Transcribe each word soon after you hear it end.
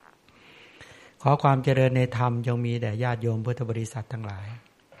ขอความเจริญในธรรมจงมีแด่ญาติโยมพุทธบริษัททั้งหลาย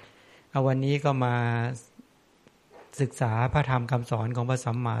เอาวันนี้ก็มาศึกษาพระธรรมคำสอนของพระ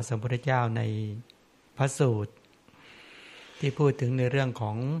สัมมาสัมพุทธเจ้าในพระสูตรที่พูดถึงในเรื่องข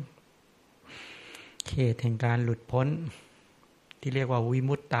องเขตแห่งการหลุดพ้นที่เรียกว่าวิ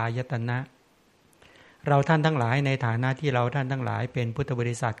มุตตายตนะเราท่านทั้งหลายในฐานะที่เราท่านทั้งหลายเป็นพุทธบ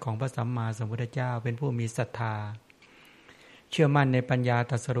ริษัทของพระสัมมาสัมพุทธเจ้าเป็นผู้มีศรัทธาเชื่อมั่นในปัญญา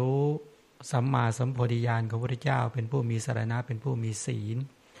ตรัสรู้สัมมาสัมโพธิญาณของพระพุทธเจ้าเป็นผู้มีสรณะเป็นผู้มีศีล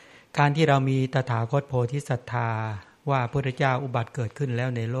การที่เรามีตถาคตโพธิศรัทธาว่าพระพุทธเจ้าอุบัติเกิดขึ้นแล้ว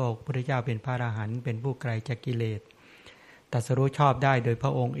ในโลกพระพุทธเจ้าเป็นพระอรหันต์เป็นผู้ไกลจากกิเลสตรัสรู้ชอบได้โดยพร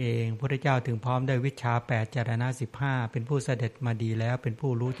ะองค์เองพระพุทธเจ้าถึงพร้อมด้วยวิชชา8จรณะ15เป็นผู้เสด็จมาดีแล้วเป็น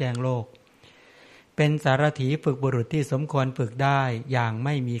ผู้รู้แจ้งโลกเป็นสารถีฝึกบุรุษที่สมควรฝึกได้อย่างไ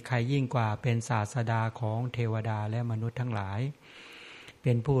ม่มีใครยิ่งกว่าเป็นศาสดาของเทวดาและมนุษย์ทั้งหลายเ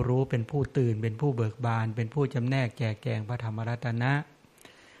ป็นผู้รู้เป็นผู้ตื่นเป็นผู้เบิกบานเป็นผู้จำแนกแจกแจงพระธรรมรัตนะ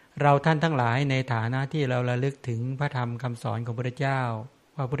เราท่านทั้งหลายในฐานะที่เราระลึกถึงพระธรรมคำสอนของพระพุทธเจ้า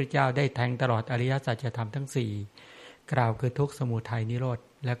ว่าพระพุทธเจ้าได้แทงตลอดอริยสัจธรรมทั้ง4กล่าวคือทุกข์สมุทัยนิโรธ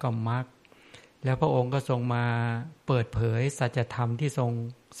และก็มรรคแล้วพระองค์ก็ทรงมาเปิดเผยสัจธรรมที่ทรง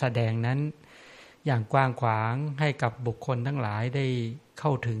แสดงนั้นอย่างกว้างขวางให้กับบุคคลทั้งหลายได้เข้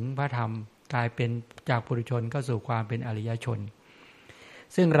าถึงพระธรรมกลายเป็นจากปุถุชนเข้าสู่ความเป็นอริยชน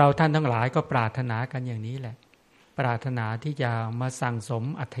ซึ่งเราท่านทั้งหลายก็ปรารถนากันอย่างนี้แหละปรารถนาที่จะมาสั่งสม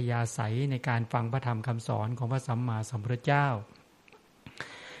อัธยาศัยในการฟังพระธรรมคำสอนของพระสัมมาสัมพุทธเจ้า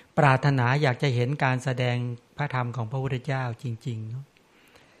ปรารถนาอยากจะเห็นการแสดงพระธรรมของพระพุทธเจ้าจริง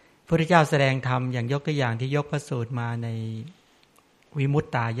ๆพระพุทธเจ้าแสดงธรรมอย่างยกตัวอย่างที่ยกพระสูตรมาในวิมุต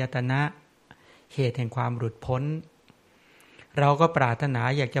ตายตนะเหตุแห่งความหลุดพ้นเราก็ปรารถนา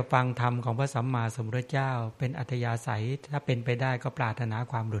อยากจะฟังธรรมของพระสัมมาสัมพุทธเจ้าเป็นอัธยาศัยถ้าเป็นไปได้ก็ปรารถนา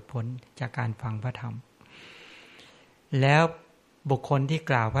ความหลุดพ้นจากการฟังพระธรรมแล้วบุคคลที่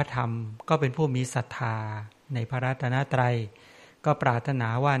กล่าวพระธรรมก็เป็นผู้มีศรัทธาในพระรัตนตรัยก็ปรารถนา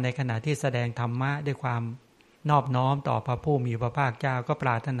ว่าในขณะที่แสดงธรรมะด้วยความนอบน้อมต่อพระผู้มีพระภาคเจ้าก็ป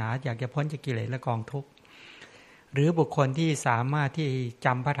รารถนาอยากจะพ้นจากกิเลสและกองทุกข์หรือบุคคลที่สามารถที่จ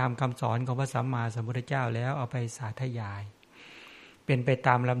ำพระธรรมคำสอนของพระสัมมาสัมพุทธเจ้าแล้วเอาไปสาธยายเป็นไปต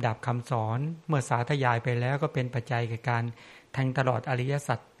ามลำดับคำสอนเมื่อสาธยายไปแล้วก็เป็นปัจจัยกับการแทงตลอดอริย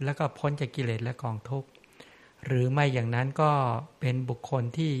สัจแล้วก็พ้นจากกิเลสและกองทุกข์หรือไม่อย่างนั้นก็เป็นบุคคล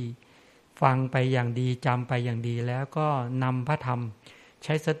ที่ฟังไปอย่างดีจำไปอย่างดีแล้วก็นำพระธรรมใ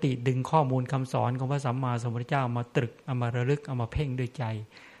ช้สติดึงข้อมูลคำสอนของพระสัมมาสัมพุทธเจ้ามาตรึกเอามาระลึกเอามาเพ่งด้วยใจ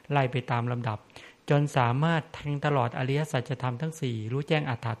ไล่ไปตามลำดับจนสามารถแทงตลอดอริยสัจธรรมทั้ง4รู้แจ้ง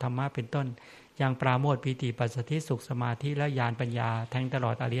อัตถธรรมะเป็นต้นอย่างปราโมทย์ปีติปัสสัทธิสุขสมาธิและญาณปัญญาแทงตล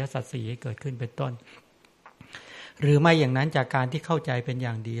อดอริยสัจ4ให้เกิดขึ้นเป็นต้นหรือไม่อย่างนั้นจากการที่เข้าใจเป็นอ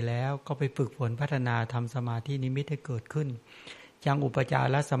ย่างดีแล้วก็ไปฝึกฝนพัฒนาทำสมาธินิมิตให้เกิดขึ้นยังอุปจา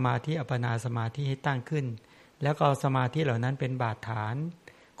รสมาธิอัปปนาสมาธิให้ตั้งขึ้นแล้วก็สมาธิเหล่านั้นเป็นบาดฐาน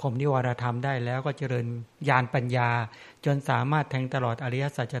ข่มนิวรธรรมได้แล้วก็เจริญญาณปัญญาจนสามารถแทงตลอดอริย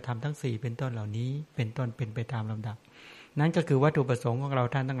สัจธรรมทั้ง4เป็นต้นเหล่านี้เป็นต้นเป็นไปตามลำดับนั่นก็คือวัตถุประสงค์ของเรา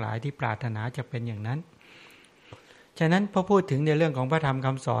ท่านทั้งหลายที่ปรารถนาจะเป็นอย่างนั้นฉะนั้นพอพูดถึงในเรื่องของพระธรรมค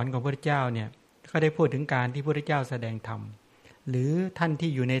ำสอนของพระพุทธเจ้าเนี่ยก็ได้พูดถึงการที่พระพุทธเจ้าแสดงธรรมหรือท่านที่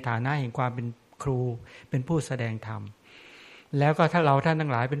อยู่ในฐานะแห่งความเป็นครูเป็นผู้แสดงธรรมแล้วก็ถ้าเราท่านทั้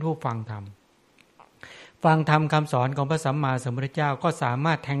งหลายเป็นผู้ฟังธรรมฟังธรรมคำสอนของพระสัมมาสัมพุทธเจ้าก็สาม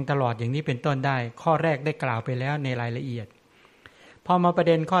ารถแทงตลอดอย่างนี้เป็นต้นได้ข้อแรกได้กล่าวไปแล้วในรายละเอียดพอมาประเ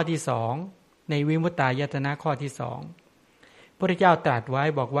ด็นข้อที่2ในวิมุตตายตนะข้อที่2พระพุทธเจ้าตรัสไว้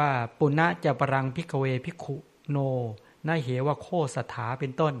บอกว่าปุณณะจะปรังภิกขเวภิกขุโนนะเหวะโคสัทธาเป็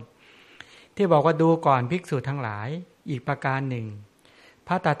นต้นที่บอกว่าดูก่อนภิกษุทั้งหลายอีกประการหนึ่งพ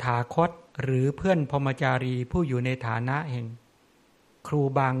ระตถาคตหรือเพื่อนพรหมจารีผู้อยู่ในฐานะแห่งครู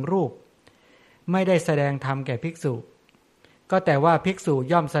บางรูปไม่ได้แสดงธรรมแก่ภิกษุก็แต่ว่าภิกษุ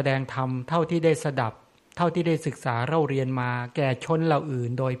ย่อมแสดงธรรมเท่าที่ได้สดับเท่าที่ได้ศึกษาเล่าเรียนมาแก่ชนเหล่าอื่น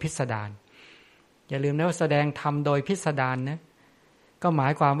โดยพิสดารอย่าลืมนะว่าแสดงธรรมโดยพิสดารนะก็หมา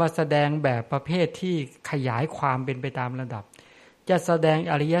ยความว่าแสดงแบบประเภทที่ขยายความเป็นไปตามระดับจะแสดง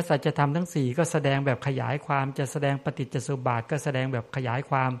อริยสัจธรรมทั้ง4ก็แสดงแบบขยายความจะแสดงปฏิจจสมุปบาทก็แสดงแบบขยาย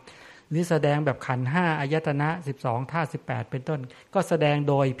ความหรือแสดงแบบขันธ์5อายตนะ12ธาตุ18เป็นต้นก็แสดง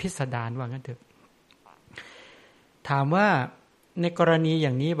โดยพิสดารว่างั้นเถอะถามว่าในกรณีอย่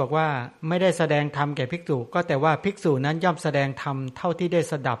างนี้บอกว่าไม่ได้แสดงธรรมแก่ภิกษุก็แต่ว่าภิกษุนั้นย่อมแสดงธรรมเท่าที่ได้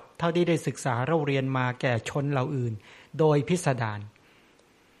สดับเท่าที่ได้ศึกษาเล่าเรียนมาแก่ชนเหล่าอื่นโดยพิสดาร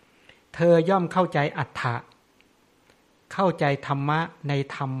เธอย่อมเข้าใจอัตถะเข้าใจธรรมะใน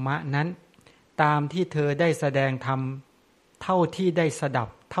ธรรมะนั้นตามที่เธอได้แสดงธรรม เท่าที่ได้สดับ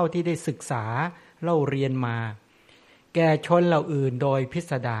เท่าที่ได้ศึกษาเล่าเรียนมาแก่ชนเหล่าอื่นโดยพิ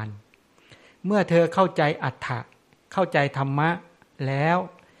สดารเมื่อเธอเข้าใจอัตถะเข้าใจธรรมะแล้ว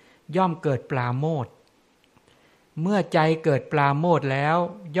ย่อมเกิดปราโมทย์เมื่อใจเกิดปราโมทย์แล้ว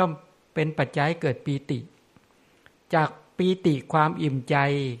ย่อมเป็นปัจจัยเกิดปีติจากปีติความอิ่มใจ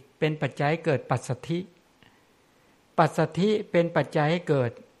เป็นปัจจัยเกิดปัสสัทธิปัสสัทธิเป็นปัจจัยให้เกิ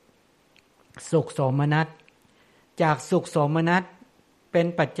ดสุขโสมนัสจากสุขโสมนัสเป็น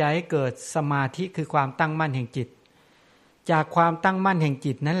ปัจจัยให้เกิดสมาธิคือความตั้งมั่นแห่งจิตจากความตั้งมั่นแห่ง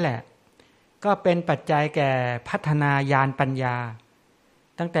จิตนั่นแหละก็เป็นปัจจัยแก่พัฒนาญาณปัญญา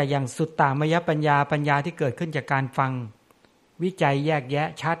ตั้งแต่อย่างสุตตามยปัญญาปัญญาที่เกิดขึ้นจากการฟังวิจัยแยกแยะ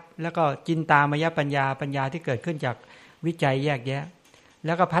ชัดแล้วก็จินตามยปัญญาปัญญาที่เกิดขึ้นจากวิจัยแยกแยะแ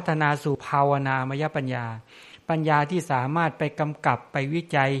ล้วก็พัฒนาสู่ภาวนามยปัญญาปัญญาที่สามารถไปกำกับไปวิ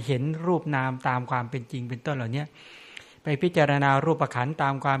จัยเห็นรูปนามตามความเป็นจริงเป็นต้นเหล่านี้ไปพิจารณารูปขันธ์ตา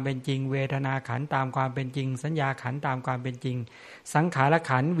มความเป็นจริงเวทนาขันธ์ตามความเป็นจริงสัญญาขันธ์ตามความเป็นจริงสังขาร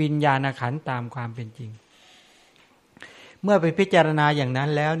ขันธ์วิญญาณขันธ์ตามความเป็นจริงเมื่อไปพิจารณาอย่างนั้น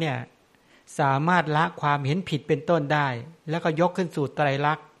แล้วเนี่ยสามารถละความเห็นผิดเป็นต้นได้แล้วก็ยกขึ้นสู่ไตร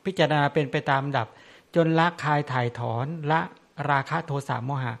ลักษณ์พิจารณาเป็นไปตามดับจนละคายถ่ายถอนละราคะโทสะโม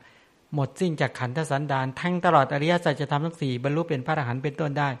หะหมดสิ้นจากขันธสันดานทั้งตลอดอริยสัจธรรมทั้ง4บรรลุเป็นพระอรหันต์เป็นต้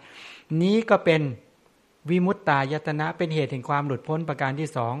นได้นี้ก็เป็นวิมุตตายตนะเป็นเหตุแห่งความหลุดพ้นประการที่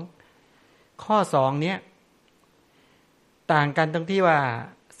2ข้อ2เนี้ยต่างกันตรงที่ว่า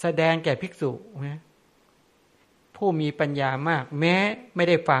แสดงแก่ภิกษุผู้มีปัญญามากแม้ไม่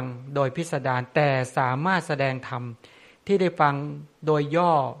ได้ฟังโดยพิสดารแต่สามารถแสดงธรรมที่ได้ฟังโดยย่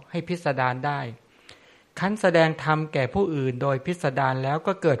อให้พิสดารได้คันแสดงธรรมแก่ผู้อื่นโดยพิสดารแล้ว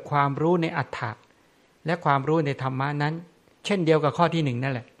ก็เกิดความรู้ในอัตถะและความรู้ในธรรมะนั้นเช่นเดียวกับข้อที่1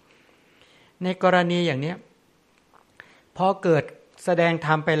นั่นแหละในกรณีอย่างนี้พอเกิดแสดงธร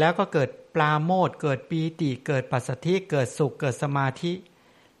รมไปแล้วก็เกิดปราโมทย์เกิดปีติเกิดปัสสัทธิเกิดสุขเกิดสมาธิ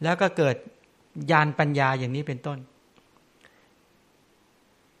แล้วก็เกิดญาณปัญญาอย่างนี้เป็นต้น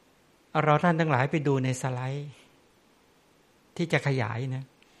เราท่านทั้งหลายไปดูในสไลด์ที่จะขยายนะ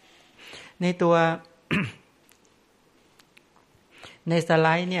ในตัว ในสไล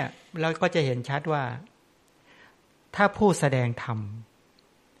ด์เนี่ยเราก็จะเห็นชัดว่าถ้าผู้แสดงธรรม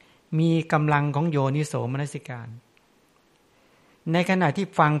มีกำลังของโยนิโสมนสิการในขณะที่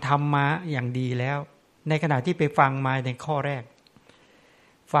ฟังธรรมมาอย่างดีแล้วในขณะที่ไปฟังมาในข้อแรก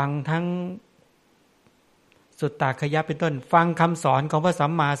ฟังทั้งสุตตาคยะเป็นต้นฟังคำสอนของพระสั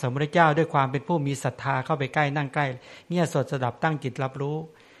มมาสัมพุทธเจ้าด้วยความเป็นผู้มีศรัทธาเข้าไปใกล้นั่งใกล้เงี่ยสดสดับตั้งจิตรับรู้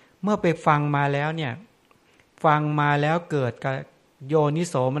เมื่อไปฟังมาแล้วเนี่ยฟังมาแล้วเกิดกับโยนิ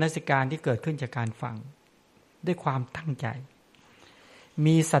โสมนสิการที่เกิดขึ้นจากการฟังด้วยความตั้งใจ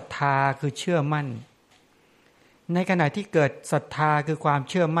มีศรัทธาคือเชื่อมั่นในขณะที่เกิดศรัทธาคือความ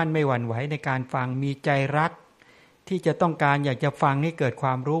เชื่อมั่นไม่หวั่นไหวในการฟังมีใจรักที่จะต้องการอยากจะฟังให้เกิดคว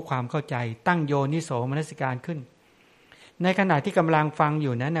ามรู้ความเข้าใจตั้งโยนิโสมนสิการขึ้นในขณะที่กำลังฟังอ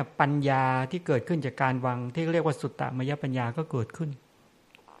ยู่นั้นน่ะปัญญาที่เกิดขึ้นจากการฟังที่เรียกว่าสุตตมยปัญญาก็เกิดขึ้น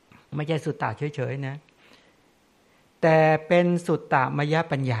ไม่ใช่สุตตะเฉยๆนะแต่เป็นสุตตมย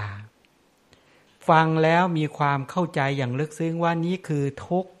ปัญญาฟังแล้วมีความเข้าใจอย่างลึกซึ้งว่านี้คือ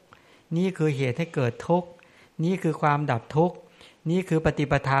ทุกข์นี่คือเหตุให้เกิดทุกข์นี่คือความดับทุกข์นี่คือปฏิ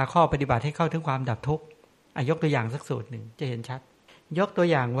ปทาข้อปฏิบัติให้เข้าถึงความดับทุกข์ยกตัวอย่างสักสูตรหนึ่งจะเห็นชัดยกตัว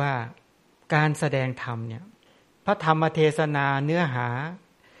อย่างว่าการแสดงธรรมเนี่ยพระธรรมเทศนาเนื้อหา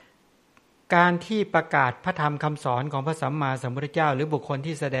การที่ประกาศพระธรรมคำสอนของพระสัมมาสัมพุทธเจ้าหรือบุคคล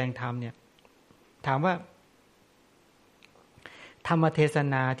ที่แสดงธรรมเนี่ยถามว่าธรรมเทศ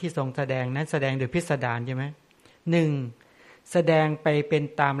นาที่ทรงแสดงนั้นแสดงโดยพิสดารใช่ไหม1แสดงไปเป็น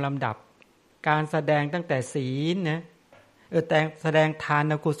ตามลำดับการแสดงตั้งแต่ศีลนะแต่แสดงทา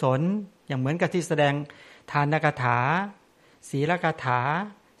นกุศลอย่างเหมือนกับที่แสดงทานกถาศีลกถา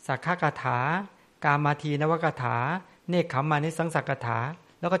สักขกถากามาทีนวกถาเนกขัมมานิสังสักถา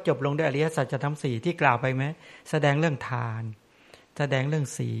แล้วก็จบลงด้วยอริยสัจธรรม4ที่กล่าวไปไหมแสดงเรื่องทานแสดงเรื่อง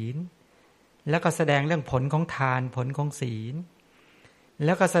ศีลแล้วก็แสดงเรื่องผลของทานผลของศีลแ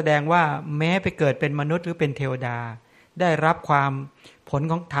ล้วก็แสดงว่าแม้ไปเกิดเป็นมนุษย์หรือเป็นเทวดาได้รับความผล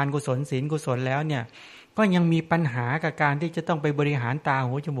ของทานกุศลศีลกุศลแล้วเนี่ยก็ยังมีปัญหากับการที่จะต้องไปบริหารตา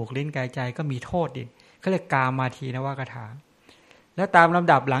หูจมูกลิ้นกายใจก็มีโทษอีกเขาเรียกกามาทีนวกถาแล้วตามล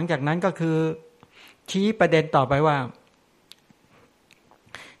ำดับหลังจากนั้นก็คือชี้ประเด็นต่อไปว่า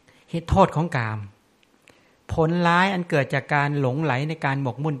เหตุโทษของกามผลร้ายอันเกิดจากการหลงไหลในการหม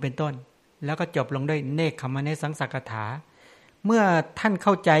กมุ่นเป็นต้นแล้วก็จบลงด้วยเนกขัมมะเนสังสักถาเมื่อท่านเ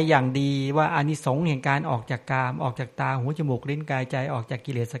ข้าใจอย่างดีว่าอานิสงส์แห่งการออกจากกามออกจากตาหูจมูกลิ้นกายใจออกจาก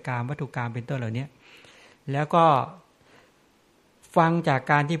กิเลสกามวัตถุกามเป็นต้นเหล่านี้แล้วก็ ฟังจาก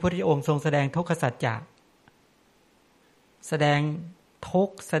การที่พระพุทธองค์ทรงแสดงทุกขสัจจะแสดงทุก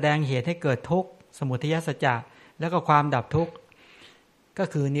ข์แสดงเหตุให้เกิดทุกข์สมุทัยสัจจะแล้วก็ความดับทุกข์ก็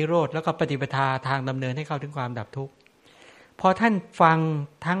คือนิโรธแล้วก็ปฏิปทาทางดำเนินให้เข้าถึงความดับทุกข์พอท่านฟัง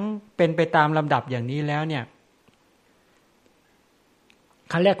ทั้งเป็นไปตามลำดับอย่างนี้แล้วเนี่ย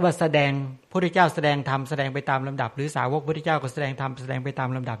เขาเรียกว่าแสดงพระพุทธเจ้าแสดงธรรมแสดงไปตามลำดับหรือสาวกพระพุทธเจ้าก็แสดงธรรมแสดงไปตาม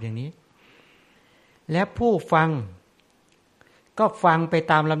ลำดับอย่างนี้และผู้ฟังก็ฟังไป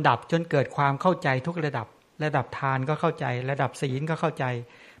ตามลำดับจนเกิดความเข้าใจทุกระดับทานก็เข้าใจระดับศีลก็เข้าใจ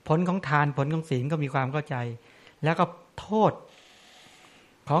ผลของทานผลของศีลก็มีความเข้าใจแล้วก็โทษ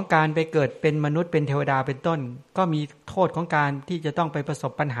ของการไปเกิดเป็นมนุษย์เป็นเทวดาเป็นต้นก็มีโทษของการที่จะต้องไปประส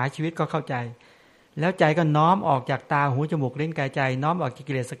บปัญหาชีวิตก็เข้าใจแล้วใจก็น้อมออกจากตาหูจมูกลิ้นกายใจน้อมออกจาก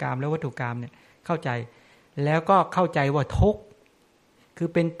กิเลสกามและวัตถุกามเนี่ยเข้าใจแล้วก็เข้าใจว่าทุกข์คือ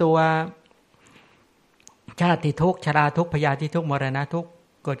เป็นตัวชาติทุกข์ชราทุกข์พยาธิทุกข์มรณะทุกข์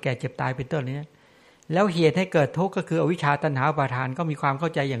เกิดแก่เจ็บตายเป็นต้นนี้แล้วเหตุให้เกิดทุกข์ก็คืออวิชชาตัณหาอุปาทานก็มีความเข้า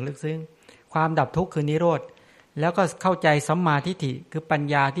ใจอย่างลึกซึ้งความดับทุกข์คือนิโรธแล้วก็เข้าใจสัมมาทิฏฐิคือปัญ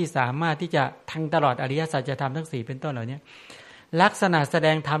ญาที่สามารถที่จะทังตลอดอริยสัจธรรมทั้ง4เป็นต้นเหล่านี้ลักษณะแสด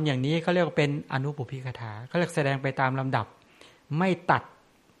งธรรมอย่างนี้เขาเรียกว่าเป็นอนุปุพิกถาเขาเรียกแสดงไปตามลำดับไม่ตัด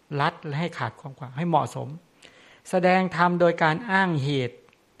ลัดและให้ขาดความให้เหมาะสมแสดงธรรมโดยการอ้างเหตุ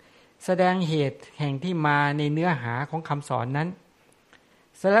แสดงเหตุแห่งที่มาในเนื้อหาของคำสอนนั้น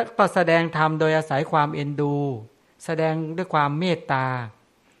แล้วก็แสดงธรรมโดยอาศัยความเอ็นดูแสดงด้วยความเมตตา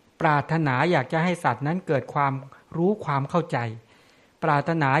ปรารถนาอยากจะให้สัตว์นั้นเกิดความรู้ความเข้าใจปราร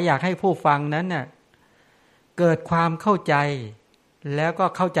ถนาอยากให้ผู้ฟังนั้นน่ะเกิดความเข้าใจแล้วก็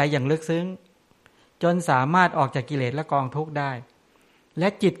เข้าใจอย่างลึกซึ้งจนสามารถออกจากกิเลสและกองทุกข์ได้และ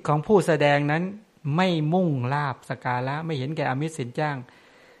จิตของผู้แสดงนั้นไม่มุ่งลาภสักการะไม่เห็นแก่อมิตรสินจ้าง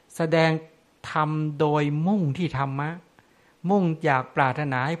แสดงธรรมโดยมุ่งที่ธรรมะมุ่งอยากปรารถ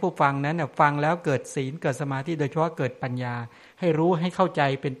นาให้ผู้ฟังนั้นฟังแล้วเกิดศีลเกิดสมาธิโดยเฉพาะเกิดปัญญาให้รู้ให้เข้าใจ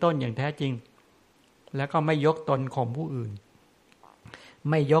เป็นต้นอย่างแท้จริงแล้วก็ไม่ยกตนข่มผู้อื่น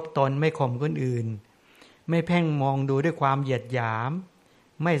ไม่ยกตนไม่ข่มคนอื่นไม่เพ่งมองดูด้วยความเหยียดหยาม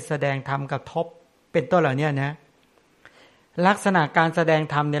ไม่แสดงธรรมกระทบเป็นต้นเหล่านี้นะลักษณะการแสดง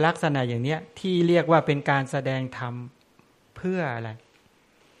ธรรมในลักษณะอย่างนี้ที่เรียกว่าเป็นการแสดงธรรมเพื่ออะไร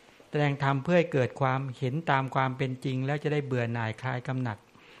แสดงธรรมเพื่อให้เกิดความเห็นตามความเป็นจริงแล้วจะได้เบื่อหน่ายคลายกำหนัด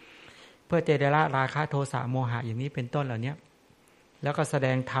เพื่อจะได้ละราคะโทสะโมหะอย่างนี้เป็นต้นเหล่านี้แล้วก็แสด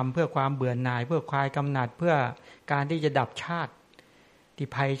งธรรมเพื่อความเบื่อหน่ายเพื่อคลายกำหนัดเพื่อการที่จะดับชาติที่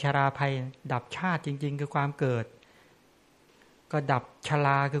ภัยชราภัยดับชาติจริงๆคือความเกิดก็ดับชร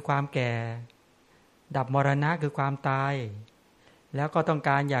าคือความแก่ดับมรณะคือความตายแล้วก็ต้องก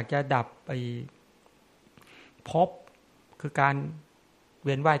ารอยากจะดับภพคือการเ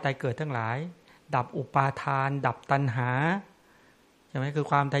วียนว่ายตายเกิดทั้งหลายดับอุปาทานดับตัณหาใช่ไหมคือ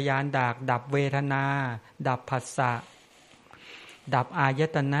ความทยานดับเวทนาดับผัสสะดับอาย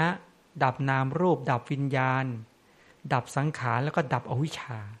ตนะดับนามรูปดับวิญญาณดับสังขารแล้วก็ดับอวิชช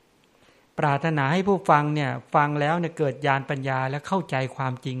าปรารถนาให้ผู้ฟังเนี่ยฟังแล้วเนี่ยเกิดญาณปัญญาและเข้าใจควา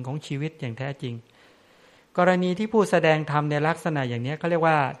มจริงของชีวิตอย่างแท้จริงกรณีที่ผู้แสดงธรรมในลักษณะอย่างนี้เขาเรียก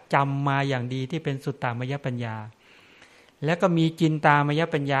ว่าจำมาอย่างดีที่เป็นสุตตามยปัญญาแล้วก็มีจินตามย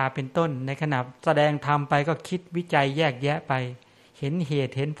ปัญญาเป็นต้นในขณะแสดงธรรมไปก็คิดวิจัยแยกแยะไปเห็นเห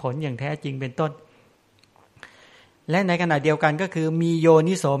ตุเห็นผลอย่างแท้จริงเป็นต้นและในขณะเดียวกันก็คือมีโย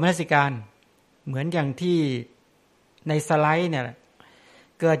นิโสมนสิการเหมือนอย่างที่ในสไลด์เนี่ย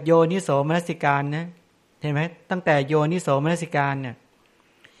เกิดโยนิโสมนสิการนะเห็นไหมตั้งแต่โยนิโสมนสิการเนี่ย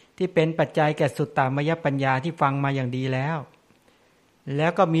ที่เป็นปัจจัยแก่สุตตามยปัญญาที่ฟังมาอย่างดีแล้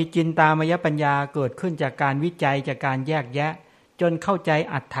วก็มีจินตามยปัญญาเกิดขึ้นจากการวิจัยจากการแยกแยะจนเข้าใจ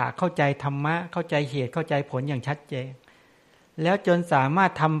อัฏฐะเข้าใจธรรมะเข้าใจเหตุเข้าใจผลอย่างชัดเจนแล้วจนสามาร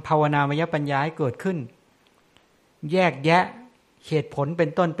ถทำภาวนามยปัญญาให้เกิดขึ้นแยกแยะเหตุผลเป็น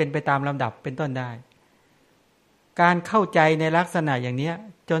ต้นเป็นไปตามลำดับเป็นต้นได้การเข้าใจในลักษณะอย่างนี้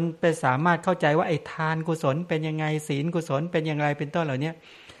จนไปสามารถเข้าใจว่าไอ้ทานกุศลเป็นยังไงศีลกุศลเป็นอย่างไรเป็นต้นเหล่านี้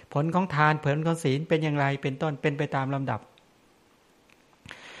ผลของทานผลของศีลเป็นอย่างไรเป็นต้นเป็นไปตามลำดับ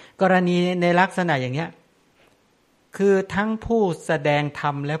กรณีในลักษณะอย่างนี้คือทั้งผู้แสดงธร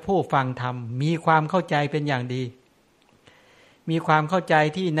รมและผู้ฟังธรรมมีความเข้าใจเป็นอย่างดีมีความเข้าใจ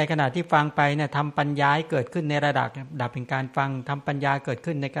ที่ในขณะที่ฟังไปเนี่ยทำปัญญาให้เกิดขึ้นในระดับเป็นการฟังทำปัญญาเกิด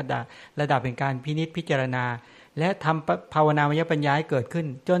ขึ้นในระดับเป็นการพินิจพิจารณาและทำภาวนามยปัญญาให้เกิดขึ้น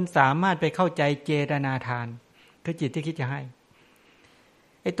จนสามารถไปเข้าใจเจตนาทานคือจิตที่คิดจะให้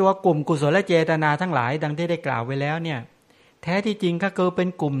ไอตัวกลุ่มกุศลและเจตนาทั้งหลายดังที่ได้กล่าวไว้แล้วเนี่ยแท้ที่จริงก็คือเป็น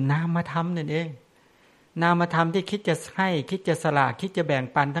กลุ่มนามธรรมนั่นเองนามธรรมที่คิดจะให้คิดจะสละคิดจะแบ่ง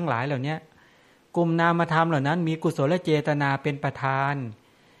ปันทั้งหลายเหล่านี้ กลุ่มนามธรรมเหล่านั้นมีกุศลเจตนาเป็นประธาน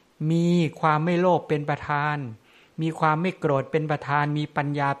มีความไม่โลภเป็นประธานมีความไม่โกรธเป็นประธานมีปัญ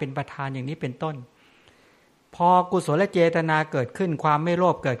ญาเป็นประธานอย่างนี้เป็นต้นพอกุศลเจตนาเกิดขึ้นความไม่โล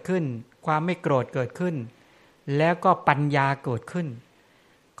ภเกิดขึ้นความไม่โกรธเกิดขึ้นแล้วก็ปัญญาเกิดขึ้น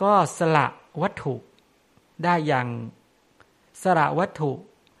ก็สละวัตถุได้อย่างสละวั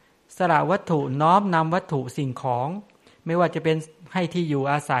ตถุน้อมนำวัตถุสิ่งของไม่ว่าจะเป็นให้ที่อยู่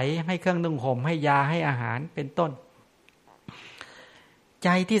อาศัยให้เครื่องนุ่งห่มให้ยาให้อาหารเป็นต้นใจ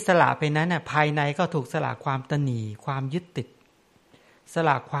ที่สละไปนั้นน่ะภายในก็ถูกสละความตณีความยึดติดสล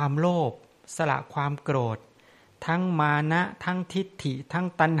ะความโลภสละความโกรธทั้งมานะทั้งทิฏฐิทั้ง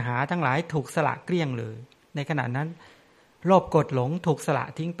ตัณหาทั้งหลายถูกสละเกลี้ยงเลยในขณะนั้นโลภโกรธหลงถูกสละ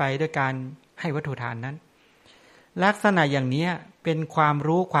ทิ้งไปด้วยการให้วัตถุทานนั้นลักษณะอย่างนี้เป็นความ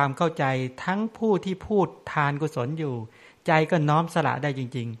รู้ความเข้าใจทั้งผู้ที่พูดทานกุศลอยู่ใจก็น้อมสละได้จ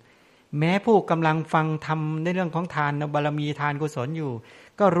ริงๆแม้ผู้กำลังฟังธรรมในเรื่องของทานบารมีทานกุศลอยู่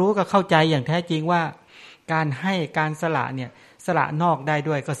ก็รู้ก็เข้าใจอย่างแท้จริงว่าการให้การสละเนี่ยสละนอกได้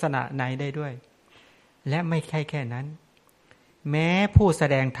ด้วยก็สละในได้ด้วยและไม่ใช่แค่นั้นแม้ผู้แส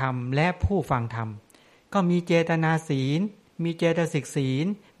ดงธรรมและผู้ฟังธรรมก็มีเจตนาศีลมีเจตสิกศีล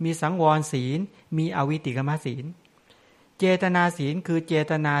มีสังวรศีลมีอวิติกรรมศีลเจตนาศีลคือเจ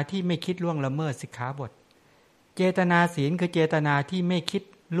ตนาที่ไม่คิดล่วงละเมิดสิกขาบทเจตนาศีลคือเจตนาที่ไม่คิด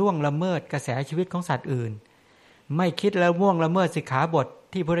ล่วงละเมิดกระแสชีวิตของสัตว์อื่นไม่คิดแล้วล่วงละเมิดสิกขาบท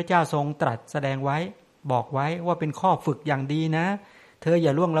ที่พระพุทธเจ้าทรงตรัสแสดงไว้บอกไว้ว่าเป็นข้อฝึกอย่างดีนะเธออย่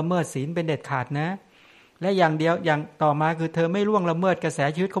าล่วงละเมิดศีลเป็นเด็ดขาดนะและอย่างเดียวอย่างต่อมาคือเธอไม่ล่วงละเมิดกระแส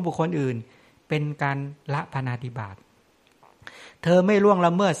ชีวิตของบุคคลอื่นเป็นการละปาณาติบาตเธอไม่ล่วงล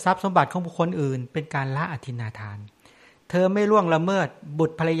ะเมิดทรัพย์สมบัติของบุคคลอื่นเป็นการละอทินนาทานเธอไม่ล่วงละเมิดบุ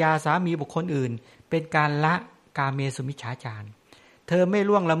ตรภรรยาสามีบุคคลอื่นเป็นการละกาเมสุมิจฉาจารเธอไม่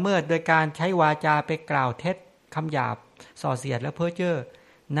ล่วงละเมิดโดยการใช้วาจาไปกล่าวเท็จคำหยาบส่อเสียดและเพ้อเจ้อ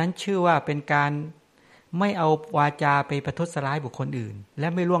นั้นชื่อว่าเป็นการไม่เอาวาจาไปประทุษร้ายบุคคลอื่นและ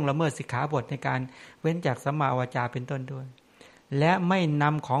ไม่ล่วงละเมิดสิกขาบทในการเว้นจากสัมมาวาจาเป็นต้นด้วยและไม่น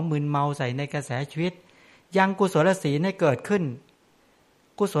ำของมึนเมาใส่ในกระแสชีวิตยังกุศลศีลให้เกิดขึ้น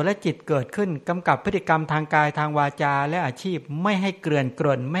กุศลจิตเกิดขึ้นกำกับพฤติกรรมทางกายทางวาจาและอาชีพไม่ให้เกลื่อนก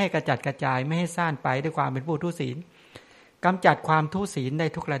ล่นไม่ให้กระจัดกระจายไม่ให้ซ่านไปด้วยความเป็นผู้ทุศีลกำจัดความทุศีลได้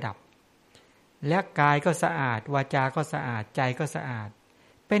ทุกระดับและกายก็สะอาดวาจาก็สะอาดใจก็สะอาด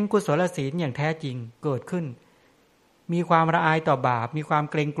เป็นกุศลศีลอย่างแท้จริงเกิดขึ้นมีความละอายต่อบาปมีความ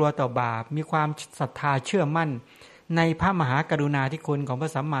เกรงกลัวต่อบาปมีความศรัทธาเชื่อมั่นในพระมหากรุณาธิคุณของพร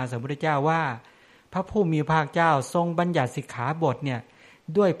ะสัมมาสัมพุทธเจ้าว่าพระผู้มีพระภาคเจ้าทรงบัญญัติสิกขาบทเนี่ย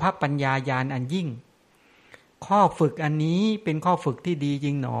ด้วยพระปัญญาญาณอันยิ่งข้อฝึกอันนี้เป็นข้อฝึกที่ดีจ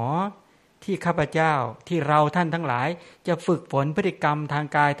ริงหนอที่ข้าพเจ้าที่เราท่านทั้งหลายจะฝึกฝนพฤติกรรมทาง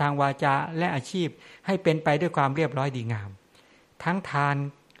กายทางวาจาและอาชีพให้เป็นไปด้วยความเรียบร้อยดีงามทั้งทาน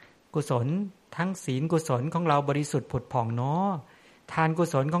กุศลทั้งศีลกุศลของเราบริสุทธิ์ผุดผ่องเนาะทานกุ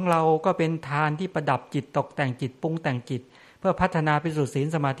ศลของเราก็เป็นทานที่ประดับจิตตกแต่งจิตปรุงแต่งจิตเพื่อพัฒนาไปสู่ศีล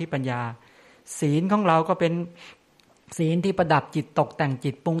สมาธิปัญญาศีลของเราก็เป็นศีลที่ประดับจิตตกแต่งจิ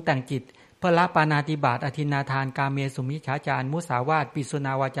ตปรุงแต่งจิตเพื่อละปาณาติบาตอทินนาทานกาเมสุมิจฉาจารมุสาวาทปิสุน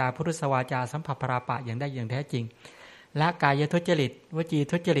าวาจาพุทธวาจาสัมผัสปราปะอย่างได้อย่างแท้จริงละกายทุจริตวจี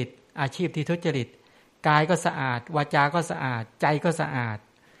ทุจริตอาชีพที่ทุจริตกายก็สะอาดวาจาก็สะอาดใจก็สะอาด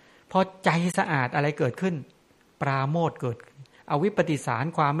พอใจสะอาดอะไรเกิดขึ้นปราโมทย์เกิดอวิปปิสาร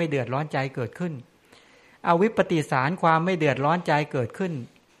ความไม่เดือดร้อนใจเกิดขึ้นอวิปปิสารความไม่เดือดร้อนใจเกิดขึ้น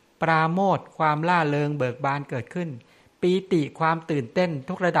ปราโมทย์ความล่าเริงเบิกบานเกิดขึ้นปีติความตื่นเต้น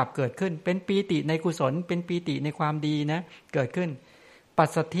ทุกระดับเกิดขึ้นเป็นปีติในกุศลเป็นปีติในความดีนะเกิดขึ้นปัส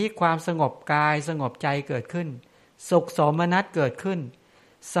สัทธิความสงบกายสงบใจเกิดขึ้นสุขโสมนัสเกิดขึ้น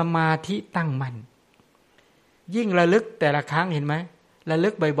สมาธิตั้งมั่นยิ่งระลึกแต่ละครั้งเห็นไหมระลึ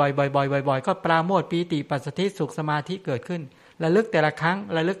กบ่อยๆบ่อยๆบ่อยๆก็ปราโมทย์ปีติปัสสัทธิสุขสมาธิเกิดขึ้นระลึกแต่ละครั้ง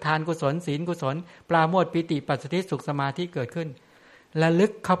ระลึกทานกุศลศีลกุศลปราโมทย์ปีติปัสสัทธิสุขสมาธิเกิดขึ้นระลึ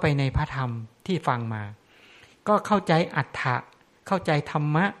กเข้าไปในพระธรรมที่ฟังมาก็เข้าใจอัฏฐะเข้าใจธรร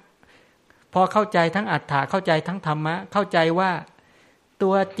มะพอเข้าใจทั้งอัฏฐะเข้าใจทั้งธรรมะเข้าใจว่าตั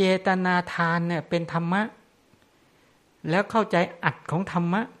วเจตนาทานเนี่ยเป็นธรรมะแล้วเข้าใจอัตของธรร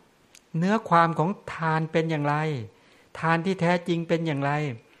มะเนื้อความของทานเป็นอย่างไรทานที่แท้จริงเป็นอย่างไร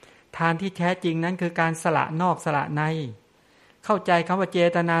ทานที่แท้จริงนั้นคือการสละนอกสละในเข้าใจคำว่าเจ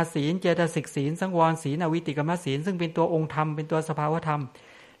ตนาศีลเจตสิกศีลสังวรศีลอวิติกรรมศีลซึ่งเป็นตัวองค์ธรรมเป็นตัวสภาวธรรม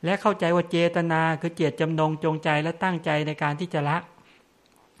และเข้าใจว่าเจตนาคือเจตจำนงจงใจและตั้งใจในการที่จะละ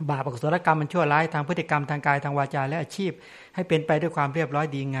บาปอกุศลกรรมมันชั่วร้ายทางพฤติกรรมทางกายทางวาจาและอาชีพให้เป็นไปด้วยความเรียบร้อย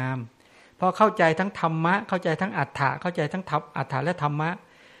ดีงามพอเข้าใจทั้งธรรมะเข้าใจทั้งอัฏฐะเข้าใจทั้งอัฏฐะและธรรมะ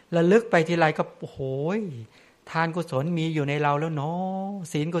ระลึกไปทีไรก็โอ้โหทานกุศลมีอยู่ในเราแล้วเนาะ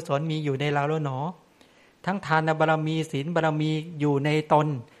ศีลกุศลมีอยู่ในเราแล้วเนาะทั้งทานบารมีศีลบารมีอยู่ในตน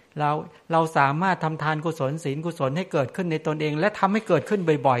เราสามารถทำทานกุศลศีลกุศลให้เกิดขึ้นในตนเองและทำให้เกิดขึ้น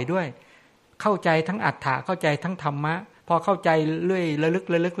บ่อยๆด้วยเข้าใจทั้งอัฏฐะเข้าใจทั้งธรรมะพอเข้าใจเรื่อยระลึก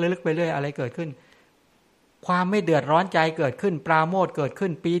ไปเรื่อยอะไรเกิดขึ้นความไม่เดือดร้อนใจเกิดขึ้นปราโมทย์เกิดขึ้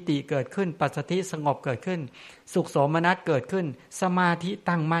นปีติเกิดขึ้นปัสสัทธิสงบเกิดขึ้นสุขโสมนัสเกิดขึ้นสมาธิ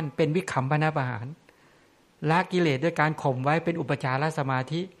ตั้งมั่นเป็นวิคัมภนปหารละกิเลสด้วยการข่มไว้เป็นอุปจารสมา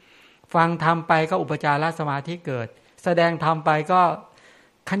ธิฟังธรรมไปก็อุปจารสมาธิเกิดแสดงธรรมไปก็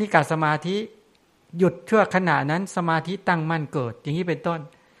คณิกาสมาธิหยุดชั่วขณะนั้นสมาธิตั้งมั่นเกิดอย่างนี้เป็นต้น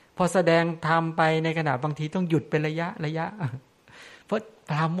พอแสดงธรรมไปในขณะบางทีต้องหยุดเป็นระยะเพราะ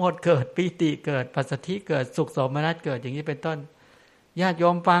ปราโมทย์เกิดปีติเกิดปัสสัทธิเกิดสุขโสมนัสเกิดอย่างนี้เป็นต้นญาติโย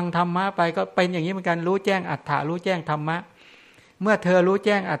มฟังธรรมะไปก็เป็นอย่างนี้เหมือนกันรู้แจ้งอัฏฐะรู้แจ้งธรรมะเมื่อเธอรู้แ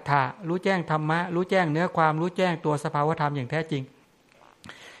จ้งอัฏฐะรู้แจ้งธรรมะรู้แจ้งเนื้อความรู้แจ้งตัวสภาวธรรมอย่างแท้จริง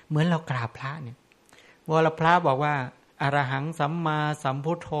เหมือนเรากราบพระเนี่ยเวลาพระบอกว่าอรหังสัมมาสัม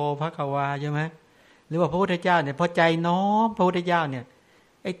พุทโธภควาใช่ไหมหรือว่าพระพุทธเจ้าเนี่ยพอใจน้อมพระพุทธเจ้าเนี่ย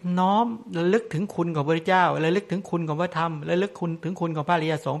ไอ้น้อมระลึกถึงคุณของพระพุทธเจ้าระลึกถึงคุณของพระธรรมระลึกถึงคุณของพระอริ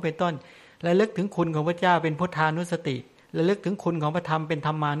ยสงฆ์เป็นต้นระลึกถึงคุณของพระเจ้าเป็นพุทธานุสติระลึกถึงคุณของพระธรรมเป็นธ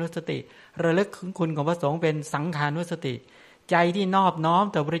รรมานุสติระลึกถึงคุณของพระสงฆ์เป็นสังฆานุสติใจที่นอบน้อม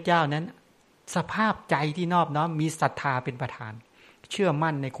ต่อพระพุทธเจ้านั้นสภาพใจที่นอบน้อมมีศรัทธาเป็นประธานเชื่อ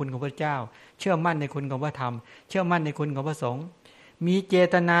มั่นในคุณของพระเจ้าเชื่อมั่นในคุณของพระธรรมเชื่อมั่นในคุณของพระสงฆ์มีเจ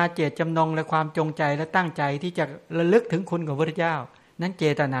ตนาเจตจำนงและความจงใจและตั้งใจที่จะระลึกถึงคุณของพระเจ้านั้นเจ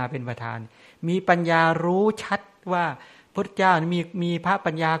ตนาเป็นประธานมีปัญญารู้ชัดว่าพระเจ้ามีพระ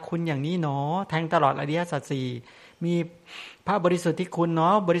ปัญญาคุณอย่างนี้หนอแทงตลอดอริยสัจสี่มีพระบริสุทธิ์ที่คุณเนา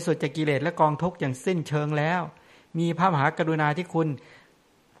ะบริสุทธิ์จากกิเลสและกองทุกข์อย่างสิ้นเชิงแล้วมีพระมหากรุณาที่คุณ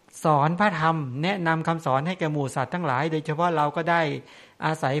สอนพระธรรมแนะนำคำสอนให้แก่หมู่สัตว์ทั้งหลายโดยเฉพาะเราก็ได้อ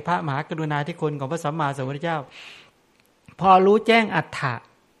าศัยพระมหากรุณาธิคุณของพระสัมมาสัมพุทธเจ้าพอรู้แจ้งอัฏฐะ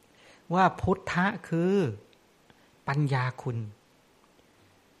ว่าพุทธะคือปัญญาคุณ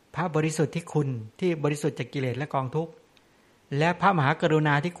พระบริสุทธิ์ที่คุณที่บริสุทธิ์จากกิเลสและกองทุกข์และพระมหากรุณ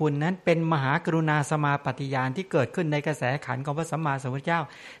าธิคุณนั้นเป็นมหากรุณาสมาปฏิญาณที่เกิดขึ้นในกระแสขันธ์ของพระสัมมาสัมพุทธเจ้า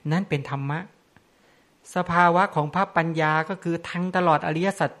นั้นเป็นธรรมะสภาวะของพระปัญญาก็คือทั้งตลอดอริย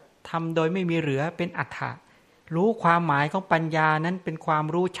สัจธรรมโดยไม่มีเหลือเป็นอัฏฐะรู้ความหมายของปัญญานั้นเป็นความ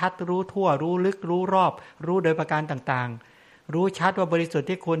รู้ชัดรู้ทั่วรู้ลึกรู้รอบรู้โดยประการต่างๆรู้ชัดว่าบริสุทธิ์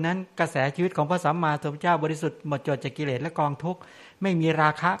ที่คุณนั้นกระแสชีวิตของพระสัมมาสัมพุทธเจ้าบริสุทธิ์หมดจดจากกิเลสและกองทุกข์ไม่มีรา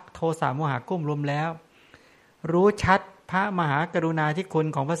คะโทสะโมหะกุ้มรุมแล้วรู้ชัดพระมหากรุณาธิคุณ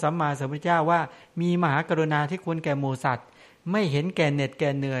ของพระสัมมาสัมพุทธเจ้าว่ามีมหากรุณาธิคุณแก่หมู่สัตว์ไม่เห็นแก่เหน็ดแก่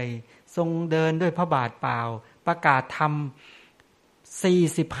เหนื่อยทรงเดินด้วยพระบาทเปล่าประกาศธรรม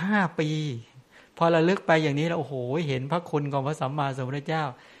45 ปีพอระลึกไปอย่างนี้แล้วโอ้โหเห็นพระคุณของพระสัมมาสัมพุทธเจ้า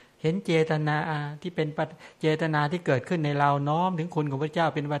เห็นเจตนาที่เป็นเจตนาที่เกิดขึ้นในเราน้อมถึงคุณของพระเจ้า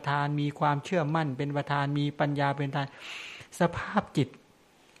เป็นประธานมีความเชื่อมั่นเป็นประธานมีปัญญาเป็นประธานสภาพจิต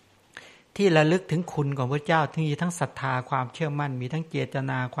ที่ระลึกถึงคุณของพระเจ้าที่มีทั้งศรัทธาความเชื่อมั่นมีทั้งเจต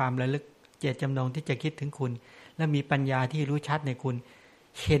นาความระลึกเจตจำนงที่จะคิดถึงคุณและมีปัญญาที่รู้ชัดในคุณ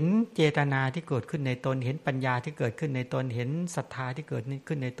เห็นเจตนาที่เกิดขึ้นในตนเห็นปัญญาที่เกิดขึ้นในตนเห็นศรัทธาที่เกิด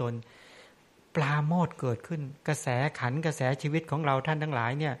ขึ้นในตนปราโมทย์เกิดขึ้นกระแสขันธ์กระแสชีวิตของเราท่านทั้งหลา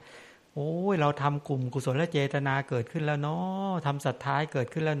ยเนี่ยโอ้ยเราทำกลุ่มกุศลและเจตนาเกิดขึ้นแล้วเนาะทำศรัทธาเกิด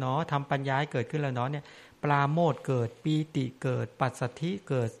ขึ้นแล้วเนาะทำปัญญาเกิดขึ้นแล้วเนาะเนี่ยปราโมทย์เกิดปีติเกิดปัสสัทธิ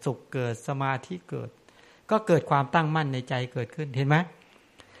เกิดสุขเกิดสมาธิเกิดก็เกิดความตั้งมั่นในใจเกิดขึ้นเห็นไหม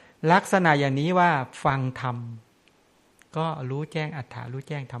ลักษณะอย่างนี้ว่าฟังธรรมก็รู้แจ้งอัฏฐะรู้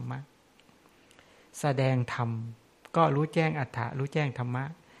แจ้งธรรมะแสดงธรรมก็รู้แจ้งอัฏฐะรู้แจ้งธรรมะ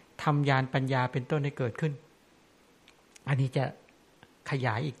ทำญาณปัญญาเป็นต้นให้เกิดขึ้นอันนี้จะขย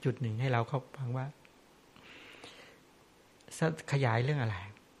ายอีกจุดหนึ่งให้เราเข้าฟังว่าขยายเรื่องอะไร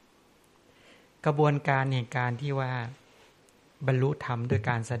กระบวนการแห่งการที่ว่าบรรลุธรรมโดย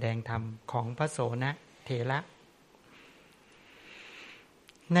การแสดงธรรมของพระโสนเถระ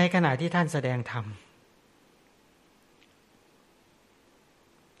ในขณะที่ท่านแสดงธรรม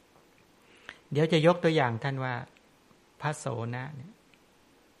เดี๋ยวจะยกตัวอย่างท่านว่าพระโสนะเนี่ย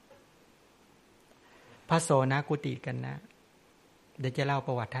พระโสนกุติกันนะเดี๋ยวจะเล่าป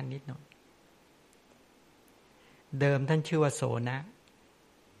ระวัติท่านนิดหน่อยเดิมท่านชื่อว่าโสนะ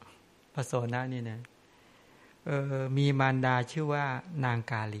พระโสนะนี่นะมีมารดาชื่อว่านาง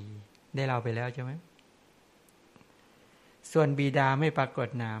กาลีได้เล่าไปแล้วใช่ไหมส่วนบิดาไม่ปรากฏ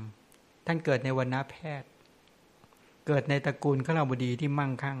นามท่านเกิดในวรรณแพทย์เกิดในตระกูลขหบดีที่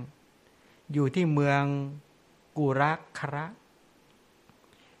มั่งคั่งอยู่ที่เมืองกุรักขระ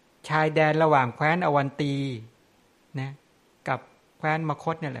ชายแดนระหว่างแคว้นอวันตีนะกับแคว้นมค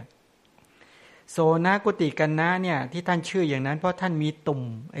ธเนี่ยแหละโสนกุติกันนะเนี่ยที่ท่านชื่ออย่างนั้นเพราะท่านมีตุ่ม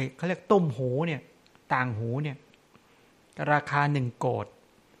เขาเรียกตุ่มหูเนี่ยต่างหูเนี่ยราคา1 โกฏ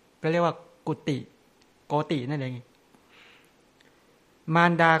ก็เรียกว่ากุติโกตินั่นเองมา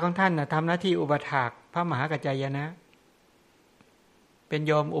รดาของท่านทำหน้าที่อุปถากพระมหากัจจายนะเป็นโ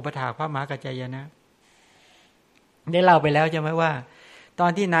ยมอุปถากพระมหากัจจายนะได้เล่าไปแล้วใช่ไหมว่าตอ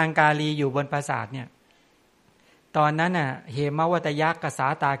นที่นางกาลีอยู่บนปราสาทเนี่ยตอนนั้นน่ะเหมวัตยักษ์กสา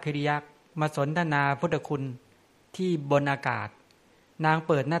ตาคริยักษ์มาสนทนาพุทธคุณที่บนอากาศนางเ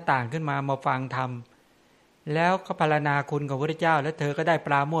ปิดหน้าต่างขึ้นมาฟังธรรมแล้วก็พรรณนาคุณของพระพุทธเจ้าแล้วเธอก็ได้ป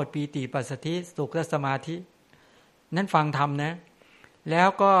ราโมทย์ปีติปัสสธิสุขและสมาธินั้นฟังธรรมนะแล้ว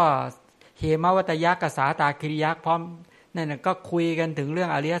ก็เหมวัตยักษ์กสาตาคริยักษ์พร้อมนั่นน่ะก็คุยกันถึงเรื่อง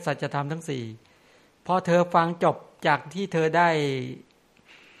อริยสัจธรรมทั้ง4พอเธอฟังจบจากที่เธอได้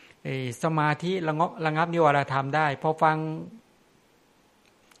สมาธิระงับนิวรธรรมได้พอ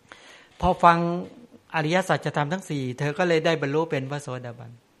ฟังอริยสัจธรรมทั้ง4เธอก็เลยได้บรรลุเป็นพระโสดาบั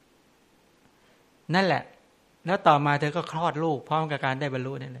นนั่นแหละแล้วต่อมาเธอก็คลอดลูกพร้อมกับการได้บรร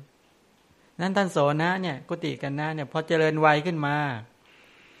ลุนั่นแหละนั้นท่านโสนะเนี่ยกุติกันนะเนี่ยพอเจริญวัยขึ้นมา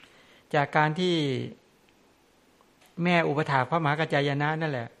จากการที่แม่อุปถากพระมหากัจจายนะนั่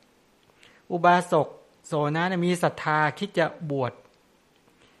นแหละอุบาสกโสนะมีศรัทธาคิดจะบวช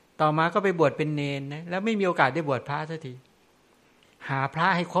ต่อมาก็ไปบวชเป็นเณรนะแล้วไม่มีโอกาสได้บวชพระสักทีหาพระ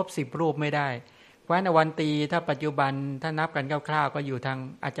ให้ครบ10 รูปไม่ได้แคว้นอวันตีถ้าปัจจุบันถ้านับกันคร่าวๆก็อยู่ทาง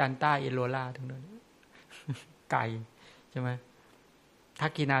อาจารย์ต้าเอโลลาทั้งนั้นไกลใช่ไหมทั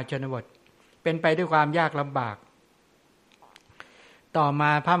กษิณาชนบทเป็นไปด้วยความยากลำบากต่อมา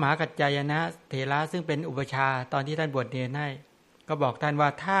พระมหากัจจายนะเถระซึ่งเป็นอุปชาตอนที่ท่านบวชเณรให้ก็บอกท่านว่า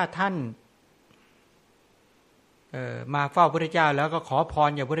ถ้าท่านมาเฝ้าพระพุทธเจ้าแล้วก็ขอพร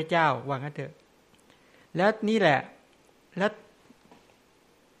จากพระพุทธเจ้าว่างั้นเถอะแล้วนี่แหละแล้ว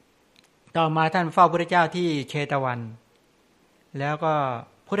ต่อมาท่านเฝ้าพระพุทธเจ้าที่เชตวันแล้วก็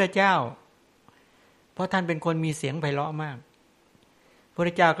พระพุทธเจ้าเพราะท่านเป็นคนมีเสียงไพเราะมากพระพุทธ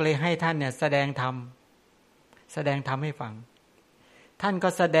เจ้าก็เลยให้ท่านเนี่ยแสดงธรรมให้ฟังท่านก็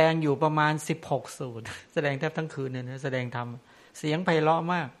แสดงอยู่ประมาณ16 สูตรแสดงแทบทั้งคืนเนี่ยนะแสดงธรรมเสียงไพเราะ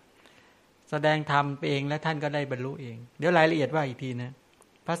มากแสดงธรรมเองและท่านก็ได้บรรลุเองเดี๋ยวรายละเอียดว่าอีกทีนะ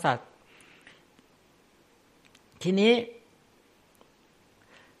พระสัตว์ทีนี้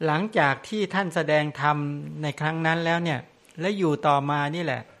หลังจากที่ท่านแสดงธรรมในครั้งนั้นแล้วเนี่ยและอยู่ต่อมานี่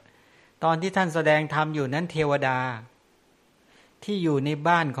แหละตอนที่ท่านแสดงธรรมอยู่นั้นเทวดาที่อยู่ใน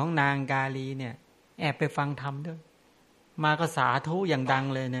บ้านของนางกาลีเนี่ยแอบไปฟังธรรมด้วยมาก็สาธุอย่างดัง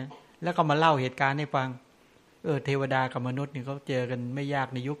เลยนะแล้วก็มาเล่าเหตุการณ์ให้ฟังเทวดากับมนุษย์นี่เขาเจอกันไม่ยาก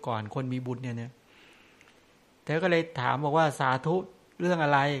ในยุคก่อนคนมีบุญเนี่ยนะเธอก็เลยถามบอกว่าสาธุเรื่องอ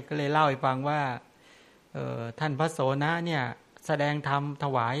ะไรก็เลยเล่าให้ฟังว่าท่านพระโสนะเนี่ยแสดงธรรมถ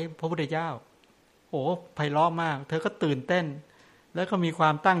วายพระพุทธเจ้าโอ้ไพเราะมากเธอก็ตื่นเต้นแล้วก็มีควา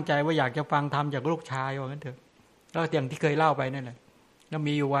มตั้งใจว่าอยากจะฟังธรรมจากลูกชายว่างั้นเถอะแล้วอย่างที่เคยเล่าไปนั่นแหละแล้ว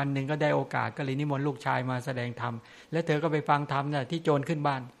มีอยู่วันหนึ่งก็ได้โอกาสก็เลยนิมนต์ลูกชายมาแสดงธรรมแล้วเธอก็ไปฟังธรรมเนี่ยที่โจรขึ้น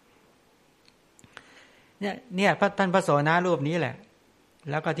บ้านเนี่ยท่านพระโสนะรูปนี้แหละ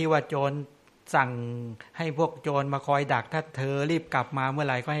แล้วก็ที่ว่าโจรสั่งให้พวกโจรมาคอยดักถ้าเธอรีบกลับมาเมื่อไ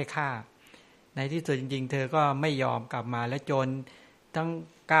หร่ก็ให้ฆ่าในที่สุดจริงๆเธอก็ไม่ยอมกลับมาและโจรทั้ง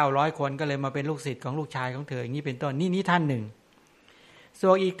900 คนก็เลยมาเป็นลูกศิษย์ของลูกชายของเธออย่างนี้เป็นต้นนี่ท่านหนึ่งส่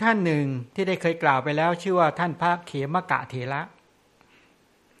วนอีกท่านหนึ่งที่ได้เคยกล่าวไปแล้วชื่อว่าท่านพระเขมกะเถระ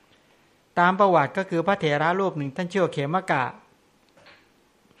ตามประวัติก็คือพระเถระรูปหนึ่งท่านชื่อเขมกะ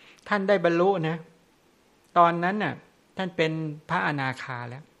ท่านได้บรรลุนะตอนนั้นน่ะท่านเป็นพระอนาคา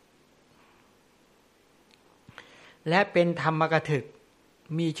แล้วและเป็นธรรมกถึก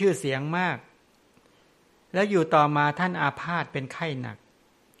มีชื่อเสียงมากแล้วอยู่ต่อมาท่านอาพาธเป็นไข้หนัก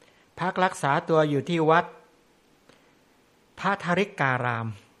พักรักษาตัวอยู่ที่วัดพระธริการาม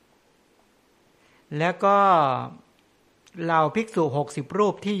แล้วก็เหล่าภิกษุ60 รู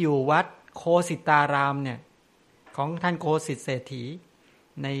ปที่อยู่วัดโคสิตารามเนี่ยของท่านโคสิตเศรษฐี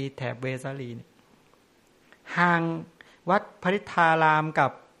ในแถบเวสาลีเนี่ยห่างวัดพริทารามกั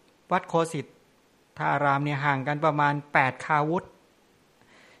บวัดโคสิตารามเนี่ยห่างกันประมาณ8 คาวุธ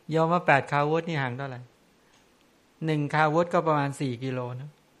ยอมว่า8 คาวุธนี่ห่างเท่าไหร่1 คาวุธก็ประมาณ4 กิโลนะ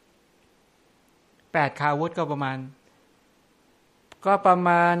8 คาวุธก็ประมา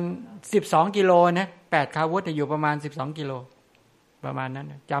ณ12 กิโลนะ8 คาวุธอยู่ประมาณ12 กิโลประมาณนั้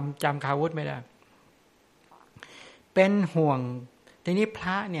นจำคาวุธไม่ได้เป็นห่วงทีนี้พร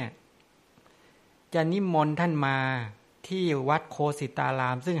ะเนี่ยจะนิมนต์ท่านมาที่วัดโคสิตารา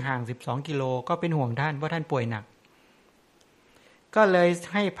มซึ่งห่าง12 กิโลก็เป็นห่วงท่านเพราะท่านป่วยหนัก ก็เลย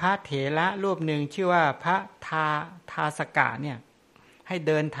ให้พระเถระรูปหนึ่งชื่อว่าพระทาสกะเนี่ยให้เ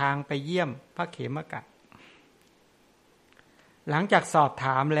ดินทางไปเยี่ยมพระเขมกะหลังจากสอบถ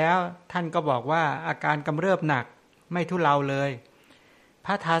ามแล้วท่านก็บอกว่าอาการกำเริบหนักไม่ทุเลาเลยพ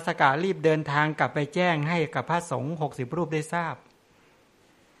ระทาสกะรีบเดินทางกลับไปแจ้งให้กับพระสงฆ์60รูปได้ทราบ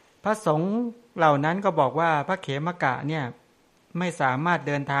พระสงฆ์เหล่านั้นก็บอกว่าพระเขมกะเนี่ยไม่สามารถเ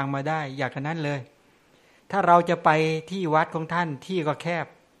ดินทางมาได้อย่างนั้นเลยถ้าเราจะไปที่วัดของท่านที่ก็แคบ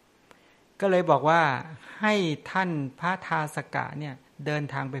ก็เลยบอกว่าให้ท่านพระทาสกะเนี่ยเดิน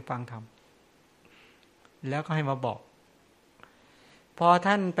ทางไปฟังธรรมแล้วก็ให้มาบอกพอ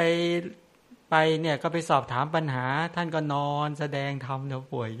ท่านไปเนี่ยก็ไปสอบถามปัญหาท่านก็นอนแสดงธรรมเดี๋ยว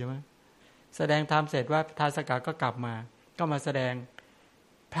ป่วยใช่ไหมแสดงธรรมเสร็จว่าทาสกะก็กลับมาก็มาแสดง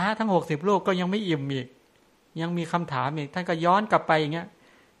พระทั้ง60รูปก็ยังไม่อิ่มอีกยังมีคำถามอีกท่านก็ย้อนกลับไปอย่างเงี้ย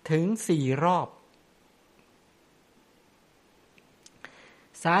ถึง4รอบ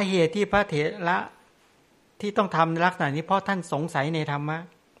สาเหตุที่พระเถระที่ต้องทำลักษณะนี้เพราะท่านสงสัยในธรรมะ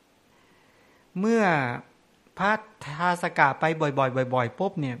เมื่อพระทาสกะไปบ่อยๆปุ๊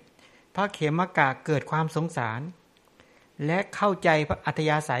บเนี่ยพระเขมกะเกิดความสงสารและเข้าใจอัธ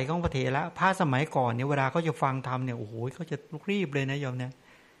ยาศัยของพระเถระพระสมัยก่อนเนี่ยเวลาเขาจะฟังธรรมเนี่ยโอ้โหเขาจะรีบเลยนะโยมนะ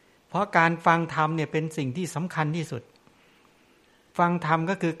เพราะการฟังธรรมเนี่ยเป็นสิ่งที่สำคัญที่สุดฟังธรรม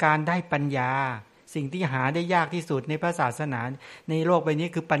ก็คือการได้ปัญญาสิ่งที่หาได้ยากที่สุดในพระศาสนาในโลกใบนี้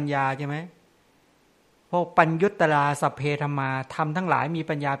คือปัญญาใช่ไหมพวกปัญญุตตราสัพเพธรรมาธรรมทั้งหลายมี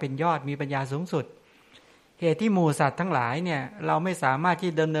ปัญญาเป็นยอดมีปัญญาสูงสุดเหตุที่หมู่สัตว์ทั้งหลายเนี่ยเราไม่สามารถ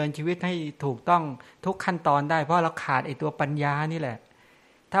ที่ดำเนินชีวิตให้ถูกต้องทุกขั้นตอนได้เพราะเราขาดไอ้ตัวปัญญานี่แหละ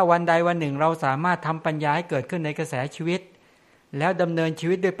ถ้าวันใดวันหนึ่งเราสามารถทำปัญญาให้เกิดขึ้นในกระแสชีวิตแล้วดำเนินชี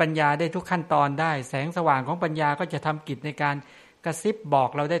วิตด้วยปัญญาได้ทุกขั้นตอนได้แสงสว่างของปัญญาก็จะทำกิจในการกระซิบบอก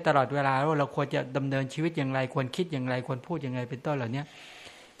เราได้ตลอดเวลาว่าเราควรจะดำเนินชีวิตอย่างไรควรคิดอย่างไรควรพูดอย่างไรเป็นต้นเหล่านี้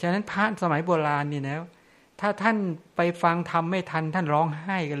ฉะนั้นพระสมัยโบราณนี่นะถ้าท่านไปฟังธรรมไม่ทันท่านร้องไ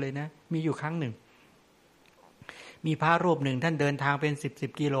ห้กันเลยนะมีอยู่ครั้งหนึ่งมีพระรูปหนึ่งท่านเดินทางเป็น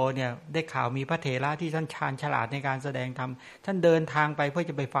10กิโลเนี่ยได้ข่าวมีพระเถระที่ท่านชาญฉลาดในการแสดงธรรมท่านเดินทางไปเพื่อ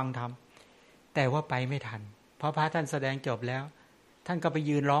จะไปฟังธรรมแต่ว่าไปไม่ทันเพราะพระท่านแสดงจบแล้วท่านก็ไป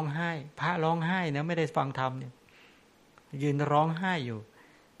ยืนร้องไห้พระร้องไห้นะไม่ได้ฟังธรรมเนี่ยยืนร้องไห้อยู่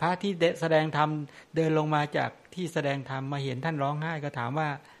พระที่แสดงธรรมเดินลงมาจากที่แสดงธรรมมาเห็นท่านร้องไห้ก็ถามว่า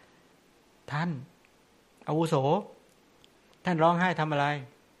ท่านอาวุโสท่านร้องไห้ทำอะไร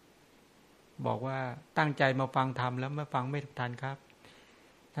บอกว่าตั้งใจมาฟังธรรมแล้วมาฟังไม่ทันครับ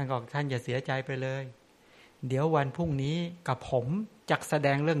ท่านบอกท่านอย่าเสียใจไปเลยเดี๋ยววันพรุ่งนี้กับผมจักแสด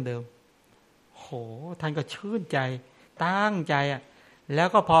งเรื่องเดิมโหท่านก็ชื่นใจตั้งใจอ่ะแล้ว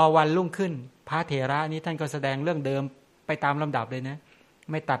ก็พอวันรุ่งขึ้นพระเถระนี้ท่านก็แสดงเรื่องเดิมไปตามลำดับเลยนะ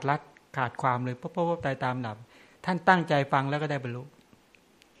ไม่ตัดลัดขาดความเลยปุ๊บไปตามลำดับท่านตั้งใจฟังแล้วก็ได้บรรลุ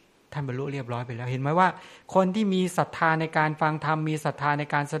ท่านบรรลุเรียบร้อยไปแล้วเห็นไหมว่าคนที่มีศรัทธาในการฟังธรรมมีศรัทธาใน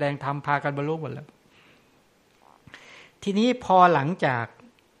การแสดงธรรมพากันบรรลุหมดแล้วทีนี้พอหลังจาก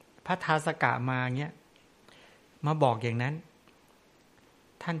พระทาสกะมาเงี้ยมาบอกอย่างนั้น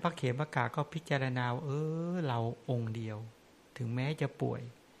ท่านพระเขมกะก็พิจารณาเราองค์เดียวถึงแม้จะป่วย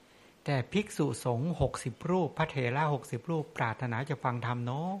แต่ภิกษุสงฆ์60รูปพระเถระ60รูปปรารถนาจะฟังธรรมเ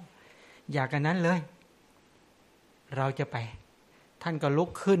นาะอยากกันนั้นเลยเราจะไปท่านก็ลุก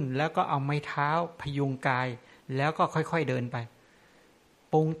ขึ้นแล้วก็เอาไม้เท้าพยุงกายแล้วก็ค่อยๆเดินไป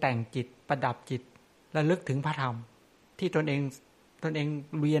ปรุงแต่งจิตประดับจิตระลึกถึงพระธรรมที่ตนเอง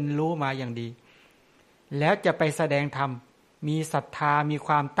เรียนรู้มาอย่างดีแล้วจะไปแสดงธรรมมีศรัทธามีค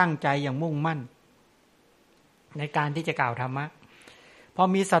วามตั้งใจอย่างมุ่งมั่นในการที่จะกล่าวธรรมะพอ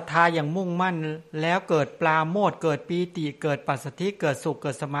มีศรัทธาอย่างมุ่งมั่นแล้วเกิดปราโมทย์เกิดปีติเกิดปัสสัทธิเกิดสุขเ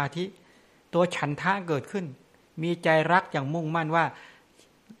กิดสมาธิตัวฉันทะเกิดขึ้นมีใจรักอย่างมุ่งมั่นว่า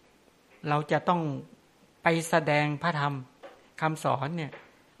เราจะต้องไปแสดงพระธรรมคำสอนเนี่ย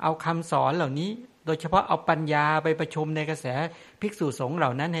เอาคำสอนเหล่านี้โดยเฉพาะเอาปัญญาไปประชุมในกระแสภิกษุสงฆ์เหล่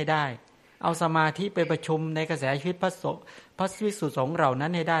านั้นให้ได้เอาสมาธิไปประชุมในกระแสชีวิตพระภิกษุสงฆ์เหล่านั้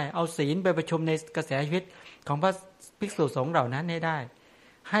นให้ได้เอาศีลไปประชุมในกระแสชีวิตของพระภิกษุสงฆ์เหล่านั้นให้ได้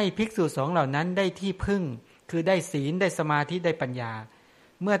ให้ภิกษุสงฆ์เหล่านั้นได้ที่พึ่งคือได้ศีลได้สมาธิได้ปัญญา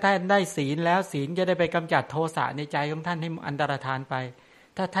เมื่อท่านได้ศีลแล้วศีลจะได้ไปกำจัดโทสะในใจของท่านให้อันตรธานไป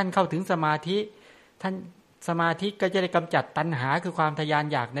ถ้าท่านเข้าถึงสมาธิท่านสมาธิก็จะได้กำจัดตัณหาคือความทยาน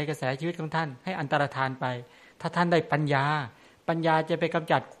อยากในกระแสชีวิตของท่านให้อันตรธานไปถ้าท่านได้ปัญญาจะไปก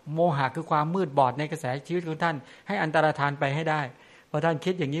ำจัดโมหะคือความมืดบอดในกระแสชีวิตของท่านให้อันตรธานไปให้ได้พอท่าน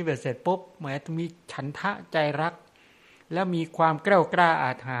คิดอย่างนี้เสร็จปุ๊บหมายมีฉันทะใจรักแล้วมีความแกล้วกล้าอ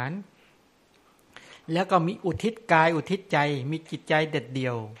าถรรพ์แล้วก็มีอุทิศกายอุทิศใจมีจิตใจเด็ดเดี่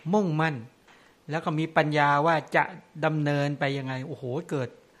ยวมุ่งมั่น แล้วก็มีปัญญาว่าจะดำเนินไปยังไงโอ้โหเกิด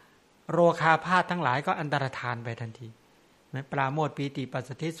โรคาพาธทั้งหลายก็อันตรธานไปทันทีนะปราโมทย์ปีติปัส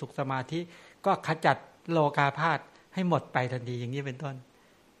สัทธิสุขสมาธิก็ขจัดโลกาพาธให้หมดไปทันทีอย่างนี้เป็นต้น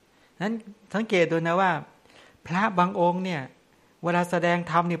นั้นสังเกตดูนะว่าพระบางองค์เนี่ยเวลาแสดง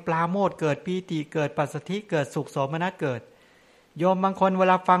ธรรมนี่ปราโมทย์เกิดปีติเกิดปัสสัทธิเกิดสุขโสมนัสเกิดโยมบางคนเว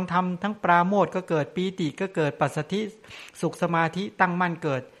ลาฟังธรรมทั้งปราโมทย์ก็เกิดปีติก็เกิดปัสสัทธิสุขสมาธิตั้งมั่นเ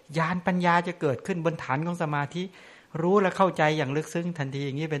กิดญาณปัญญาจะเกิดขึ้นบนฐานของสมาธิรู้และเข้าใจอย่างลึกซึ้งทันทีอ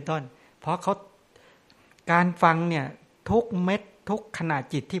ย่างนี้เป็นต้นเพราะเขาการฟังเนี่ยทุกเม็ดทุกขณะ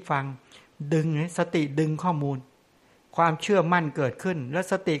จิตที่ฟังดึงสติดึงข้อมูลความเชื่อมั่นเกิดขึ้นแล้ว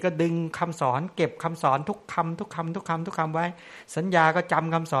สติก็ดึงคำสอนเก็บคำสอนทุกคำทุกคำทุกคำทุกคำไว้สัญญาก็จ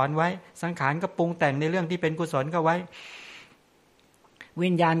ำคำสอนไว้สังขารก็ปรุงแต่งในเรื่องที่เป็นกุศลก็ไว้วิ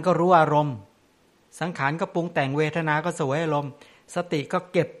ญญาณก็รู้อารมณ์สังขารก็ปรุงแต่งเวทนาก็เสวยอารมณ์สติก็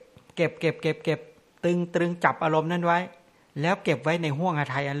เก็บตึงจับอารมณ์นั้นไว้แล้วเก็บไว้ในห้วงห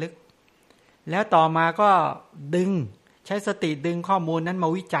ทัยอันลึกแล้วต่อมาก็ดึงใช้สติดึงข้อมูลนั้นมา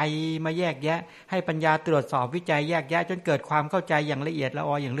วิจัยมาแยกแยะให้ปัญญาตรวจสอบวิจัยแยกแยะจนเกิดความเข้าใจอย่างละเอียดละอ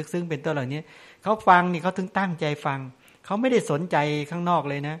ออย่างลึกซึ้งเป็นต้นเหล่านี้เขาฟังนี่เขาถึงตั้งใจฟังเขาไม่ได้สนใจข้างนอก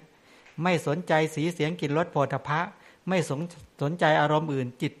เลยนะไม่สนใจสีเสียงกลิ่นรสโผฏฐัพพะไม่สนใจอารมณ์อื่น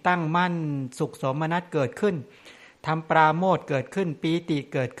จิตตั้งมั่นสุขโสมนัสเกิดขึ้นทำปราโมทย์เกิดขึ้นปีติ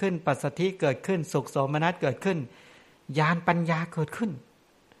เกิดขึ้นปัสสัทธิเกิดขึ้นสุขโสมนัสเกิดขึ้นญาณปัญญาเกิดขึ้น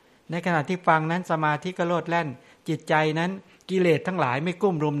ในขณะที่ฟังนั้นสมาธิก็โลดแล่นจิตใจนั้นกิเลสทั้งหลายไม่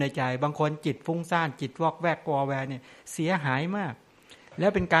กุ้มรุมในใจบางคนจิตฟุ้งซ่านจิตวอกแวกวอแวเนี่ยเสียหายมากแล้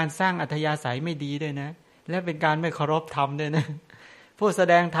วเป็นการสร้างอัธยาศัยไม่ดีด้วยนะและเป็นการไม่เคารพธรรมด้วยนะผู้แส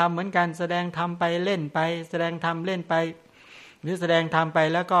ดงธรรมเหมือนกันแสดงธรรมไปเล่นไปแสดงธรรมเล่นไปหรือแสดงธรรมไป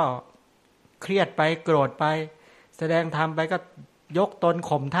แล้วก็เครียดไปโกรธไปแสดงธรรมไปก็ยกตน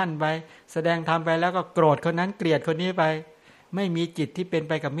ข่มท่านไปแสดงธรรมไปแล้วก็โกรธคนนั้นเกลียดคนนี้ไปไม่มีจิตที่เป็น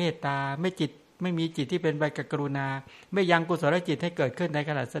ไปกับเมตตาไม่มีจิตที่เป็นไปกับกรุณาไม่ยังกุศลจิตให้เกิดขึ้นในข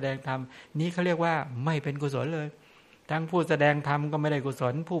ณะแสดงธรรมนี้เขาเรียกว่าไม่เป็นกุศลเลยทั้งผู้แสดงธรรมก็ไม่ได้กุศ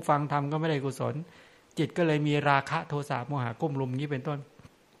ลผู้ฟังธรรมก็ไม่ได้กุศลจิตก็เลยมีราคะโทสะโมหะกุ้มรุมนี้เป็นต้น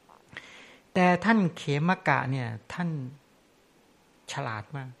แต่ท่านเขมกะเนี่ยท่านฉลาด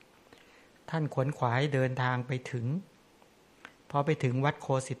มากท่านขวนขวายเดินทางไปถึงพอไปถึงวัดโค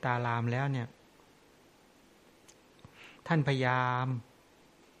สิตารามแล้วเนี่ยท่านพยายาม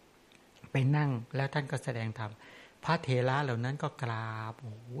ไปนั่งแล้วท่านก็แสดงธรรมพระเถระเหล่านั้นก็กราบโ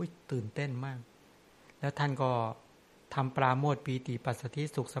อ้ยตื่นเต้นมากแล้วท่านก็ทำปราโมทย์ปีติปัสสัทธิ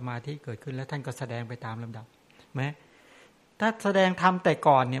สุขสมาธิเกิดขึ้นแล้วท่านก็แสดงไปตามลำดับไหมถ้าแสดงธรรมแต่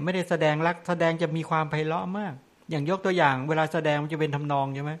ก่อนเนี่ยไม่ได้แสดงลักแสดงจะมีความไพเราะมากอย่างยกตัวอย่างเวลาแสดงมันจะเป็นทำนอง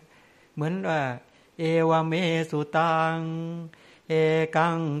ใช่ไหมเหมือนเอวเมสุตังเอกั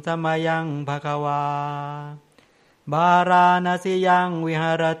งสมัยังภควาบาราณสียังวิห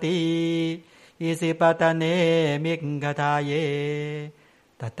ารติอิสิปตเนมิกขทาเย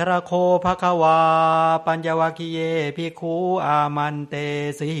ตัตระโคภควาปัญจวัคคีเยภิกขุอามันเต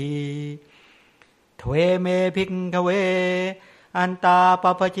สีทเวเมภิกขเวอันตาป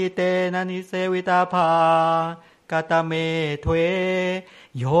ปจิเตนะนิเสวิตาภากตเมทเว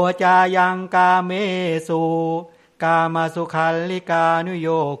โยจายังกาเมสุกามาสุขัลลิกานุโย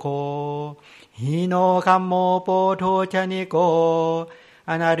โคหิโนคัมโมโปโทชนิโก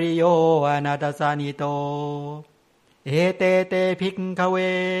อนาริโยอนาตสานิโตเอเตเตภิกขเว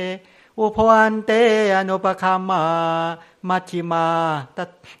อุพวันเตอนุปคัมมามัชฌิมาตัด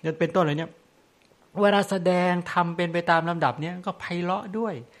เป็นต้นเลยเนี่ยเวลาแสดงทำเป็นไปตามลำดับเนี้ยก็ไพเราะด้ว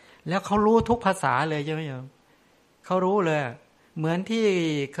ยแล้วเขารู้ทุกภาษาเลยใช่ไหมโยมเขารู้เลยเหมือนที่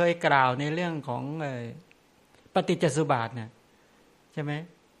เคยกล่าวในเรื่องของปฏิจจสมุปบาทเนี่ยใช่ไหม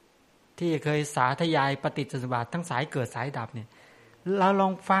ที่เคยสาธยายปฏิจจสมุปบาททั้งสายเกิดสายดับเนี่ยเราลอ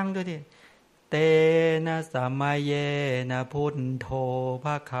งฟังดูดิเตนะสัมมาเยนะพุทโธภ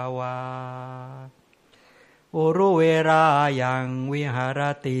ควาอุรุเวรายังวิหาร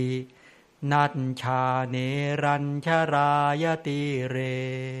ตินัจฉาเนรัญชรายติเร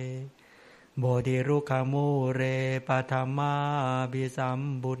โบธิรุขมูเรปัทมาบิสัม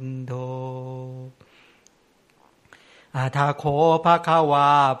บุญโธอาทาโคภควา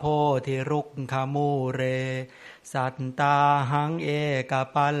โพธิรุกขมูเรสัตตาหังเอก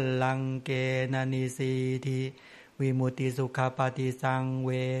ปัลลังเกนนิสีทิวิมุตติสุขปฏิสังเว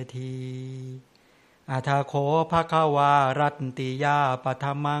ทีอาทาโคภควารัตติยาปฐ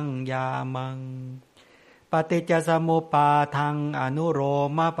มังยามังปฏิจจสมุปาทังอนุโร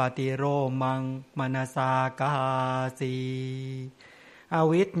มปฏิโรมังมนสากาสีอ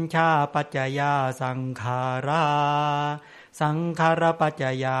วิชชาปัจจยาสังขารา สังขารปัจจ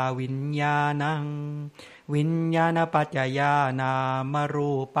ยาวิญญาณังวิญญาณปัจจยานาม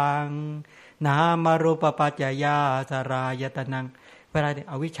รูปังนามรูปปัจจยาสรายตนังเวลา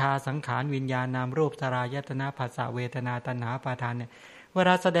อวิชชาสังขารวิญญาณนามรูปสรายตนะผัสสะเวทนาตัณหาอุปาทานเนี่ยเวล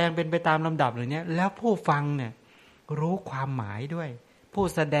าแสดงเป็นไปตามลำดับอย่างนี้แล้วผู้ฟังเนี่ยรู้ความหมายด้วยผู้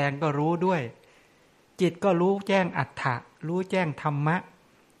แสดงก็รู้ด้วยจิตก็รู้แจ้งอัฏฐะรู้แจ้งธรรมะ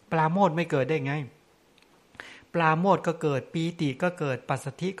ปราโมทย์ไม่เกิดได้ไงปราโมทย์ก็เกิดปีติก็เกิดปัส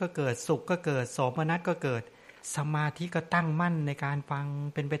สัทธิก็เกิดสุขก็เกิดโสมนัสก็เกิดสมาธิก็ตั้งมั่นในการฟัง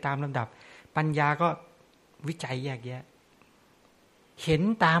เป็นไปตามลำดับปัญญาก็วิจัยแยกแยะเห็น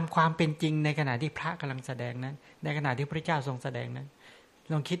ตามความเป็นจริงในขณะที่พระกำลังแสดงนั้นในขณะที่พระเจ้าทรงแสดงนั้น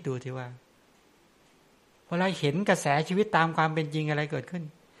ลองคิดดูทีว่าเวลาเห็นกระแสชีวิตตามความเป็นจริงอะไรเกิดขึ้น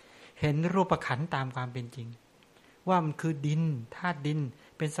เห็นรูปขันธ์ตามความเป็นจริงว่ามันคือดินธาตุดิน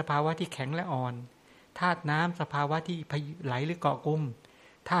เป็นสภาวะที่แข็งและอ่อนธาตุน้ำสภาวะที่ไหลหรือเกาะกลุ่ม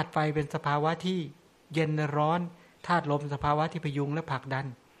ธาตุไฟเป็นสภาวะที่เย็นร้อนธาตุลมสภาวะที่พยุงและผลักดัน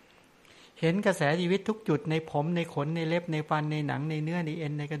เห็นกระแสชีวิตทุกจุดในผมในขนในเล็บในฟันในหนังในเนื้อในเอ็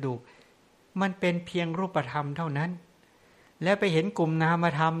นในกระดูกมันเป็นเพียงรูปธรรมเท่านั้นแล้วไปเห็นกลุ่มนาม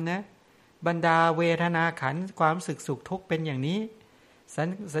ธรรมนะบรรดาเวทนาขันธ์ความสึกสุขทุกข์เป็นอย่างนี้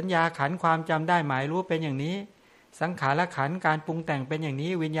สัญญาขันธ์ความจำได้หมายรู้เป็นอย่างนี้สังขารขันธ์การปรุงแต่งเป็นอย่าง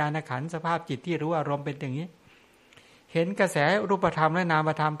นี้วิญญาณขันธ์สภาพจิตที่รู้อารมณ์เป็นอย่างนี้เห็นกระแสรูปธรรมและนาม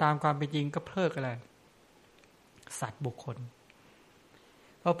ธรรมตามความเป็นจริงก็เพิกอะไรสัตว์บุคคล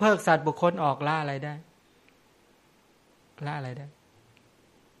พอเพิกสัตว์บุคคลออกละอะไรได้ละอะไรได้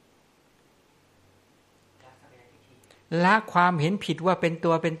ละความเห็นผิดว่าเป็นตั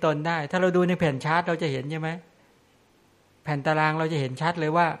วเป็นตนได้ถ้าเราดูในแผ่นชาร์ตเราจะเห็นใช่ไหมแผ่นตารางเราจะเห็นชัดเล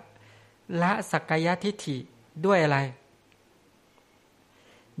ยว่าละสักกายทิฏฐิด้วยอะไร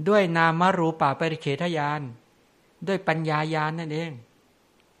ด้วยนามรูปปริเฉทญาณด้วยปัญญาญาณนั่นเอง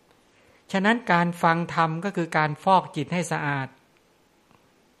ฉะนั้นการฟังธรรมก็คือการฟอกจิตให้สะอาด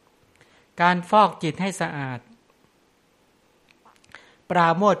การฟอกจิตให้สะอาดปรา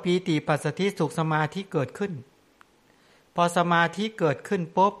โมทย์ปีติปัสสัทธิสุขสมาธิเกิดขึ้นพอสมาธิเกิดขึ้น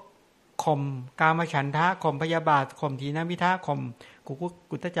ปุ๊บข่มกามฉันทะข่มพยาบาทข่มถีนมิทะข่ม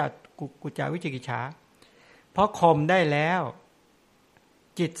กุจจวิจิกิจฉาเพราะข่มได้แล้ว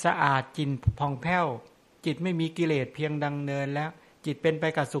จิตสะอาดจิตผ่องแผ้วจิตไม่มีกิเลสเพียงดังเนินแล้วจิตเป็นไป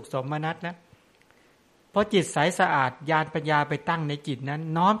กับสุขสมนัสแล้วเพราะจิตใสสะอาดญาณปัญญาไปตั้งในจิตนั้น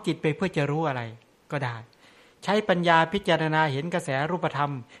น้อมจิตไปเพื่อจะรู้อะไรก็ได้ใช้ปัญญาพิจารณาเห็นกระแสรูปธรร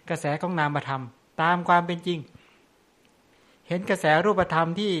มกระแสของนามธรรมตามความเป็นจริงเห็นกระแสรูปธรรม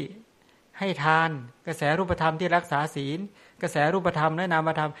ที่ให้ทานกระแสรูปธรรมที่รักษาศีลกระแสรูปธรรมและนาม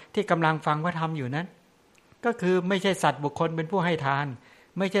ธรรมที่กำลังฟังพระธรรมอยู่นั้นก็คือไม่ใช่สัตว์บุคคลเป็นผู้ให้ทาน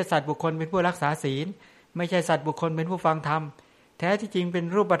ไม่ใช่สัตว์บุคคลเป็นผู้รักษาศีลไม่ใช่สัตว์บุคคลเป็นผู้ฟังธรรมแท้ที่จริงเป็น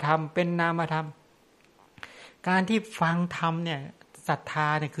รูปธรรมเป็นนามธรรมการที่ฟังธรรมเนี่ยศรัทธา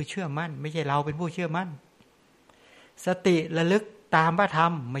เนี่ยคือเชื่อมั่นไม่ใช่เราเป็นผู้เชื่อมั่นสติระลึกตามพระธรร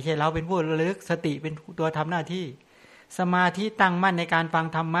มไม่ใช่เราเป็นผู้ระลึกสติเป็นตัวทำหน้าที่สมาธิตั้งมั่นในการฟัง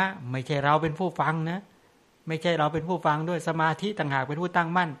ธรรมะไม่ใช่เราเป็นผู้ฟังนะไม่ใช่เราเป็นผู้ฟังด้วยสมาธิต่างหากเป็นผู้ตั้ง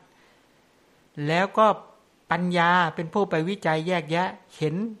มั่นแล้วก็ปัญญาเป็นผู้ไปวิจัยแยกแยะเห็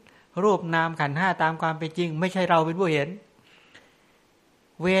นรูปนามขันธ์ห้าตามความเป็นจริงไม่ใช่เราเป็นผู้เห็น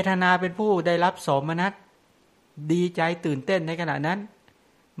เวทนาเป็นผู้ได้รับโสมนัสดีใจตื่นเต้นในขณะนั้น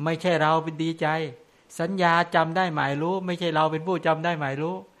ไม่ใช่เราเป็นดีใจสัญญาจำได้หมายรู้ไม่ใช่เราเป็นผู้จำได้หมาย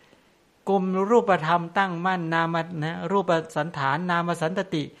รู้กลุ่มรูปธรรมตั้งมั่นนามนะรูปสันฐานนามสันต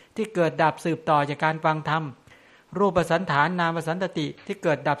ติที่เกิดดับสืบต่อจากการฟังธรรมรูปสันฐานนามสันตติที่เ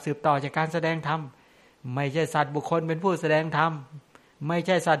กิดดับสืบต่อจากการแสดงธรรมไม่ใช่สัตว์บุคคลเป็นผู้แสดงธรรมไม่ใ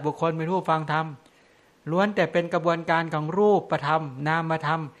ช่สัตว์บุคคลเป็นผู้ฟังธรรมล้วนแต่เป็นกระบวนการของรูปธรรมนามธ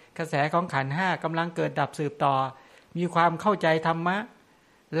รรมกระแสของขันธ์ห้ากำลังเกิดดับสืบต่อมีความเข้าใจธรรมะ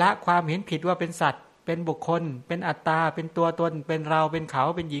ละความเห็นผิดว่าเป็นสัตว์เป็นบุคคลเป็นอัตตาเป็นตัวตนเป็นเราเป็นเขา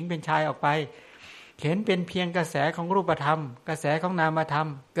เป็นหญิงเป็นชายออกไปเห็นเป็นเพียงกระแสของรูปธรรมกระแสของนามธรรม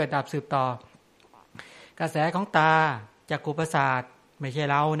เกิดดับสืบต่อกระแสของตาจักขุประสาทไม่ใช่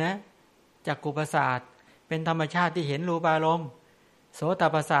เรานะจักขุประสาทเป็นธรรมชาติที่เห็นรูปารมณ์โสต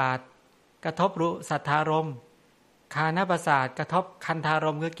ประสาทกระทบรู้สัทธารมณ์คานประสาทกระทบคันธาร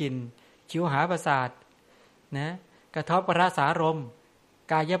มณ์คือกลิ่นชิวหาประสาทนะกระทบรสารมณ์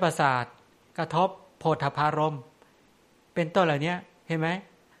กายประสาทกระทบโผฏฐัพพารมณ์เป็นต้นเหล่านี้เห็นไหม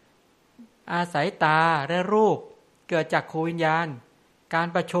อาศัยตาและรูปเกิดจากขูวิญญาณการ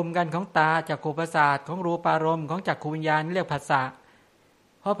ประชุมกันของตาจากขูประสาทของรูปารมณ์ของจักขูวิญญาณเรียกผัสสะ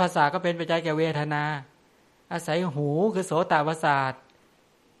เพราะผัสสะก็เป็นปัจจัยแก่เวทนาอาศัยหูคือโสตประสาท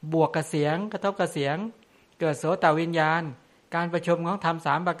บวกกับเสียงกระทบกับเสียงเกิดโสตวิญญาณ การประชุมของธรรม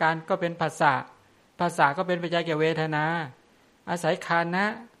3ประการก็เป็นผัสสะผัสสะก็เป็นปัจจัยแก่เวทนาอาศัยฆานะ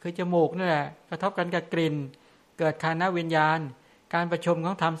คือจมูกนั่นแหละกระทบกันกับกลิ่นเกิดฆานะวิญญาณการประชุมข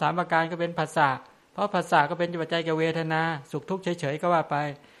องธรรม3ประการก็เป็นผัสสะเพราะผัสสะก็เป็นปัจจัยแก่เวทนาสุขทุกข์เฉยๆก็ว่าไป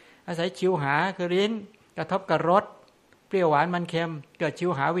อาศัยชิวหาคือลิ้นกระทบกับรสเปรี้ยวหวานมันเค็มเกิดชิว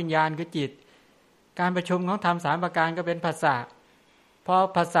หาวิญญาณคือจิตการประชุมของธรรม3ประการก็เป็นผัสสะพอ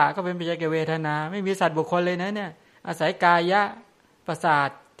ผัสสะก็เป็นปัจจัยแก่เวทนาไม่มีสัตว์บุคคลเลยนะเนี่ยอาศัยกายะประสาท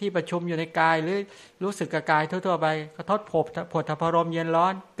ที่ประชุมอยู่ในกายหรือรู้สึกกับกายทั่วๆไปกระทบผลทพรมเย็นร้อ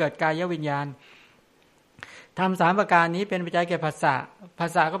นเกิดกายวิญญาณธรรม3ประการนี้เป็นปัจจัยแก่ผัสสะผัส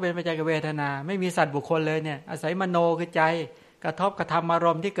สะก็เป็นปัจจัยแก่เวทนาไม่มีสัตว์บุคคลเลยเนี่ยอาศัยมโนคือใจกระทบกระทำอาร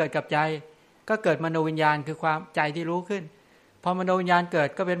มณ์ที่เกิดกับใจก็เกิดมโนวิญญาณคือความใจที่รู้ขึ้นพอมโนวิญญาณเกิด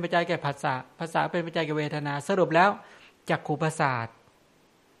ก็เป็นปัจจัยแก่ผัสสะผัสสะเป็นปัจจัยแก่เวทนาสรุปแล้วจักขุประสาท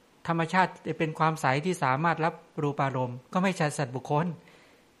ธรรมชาติเป็นความใสที่สามารถรับรูปารมณ์ก็ไม่ใช่สัตว์บุคคล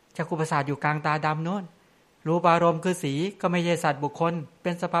จักขุประสาทอยู่กลางตาดำโน้นรูปารมณ์คือสีก็ไม่ใช่สัตว์บุคคลเป็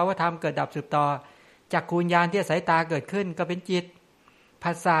นสภาวธรรมเกิดดับสืบต่อจักขุวิญญาณที่อาศัยตาเกิดขึ้นก็เป็นจิต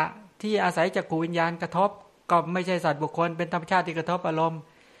ผัสสะที่อาศัยจักขุวิญญาณกระทบก็ไม่ใช่สัตว์บุคคลเป็นธรรมชาติที่กระทบอารมณ์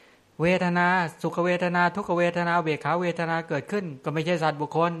เวทนาสุขเวทนาทุกขเวทนาเบกขาเวทนาเกิดขึ้นก็ไม่ใช่สัตว์บุค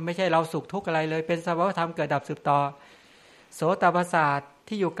คลไม่ใช่เราสุขทุกข์อะไรเลยเป็นสภาวธรรมเกิดดับสืบต่อโสตประสาท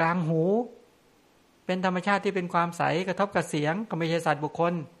ที่อยู่กลางหูเป็นธรรมชาติที่เป็นความใสกระทบกับเสียงก็ไม่ใช่สัตว์บุคค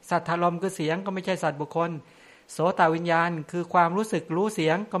ลสัทธารมณ์คือเสียงก็ไม่ใช่สัตว์บุคคลโสตวิญญาณคือความรู้สึกรู้เสี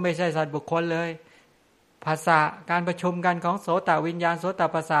ยงก็ไม่ใช่สัตว์บุคคลเลยภาษาการประชุมกันของโสตวิญญาณโสต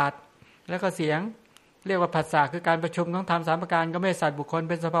ประสาทแล้วก็เสียงเรียกว่าภาษาคือการประชุมของธรรม3ประการก็ไม่ใช่สัตว์บุคคล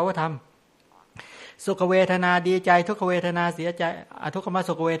เป็นสภาวธรรมสุขเวทนาดีใจทุกขเวทนาเสียใจอทุกขม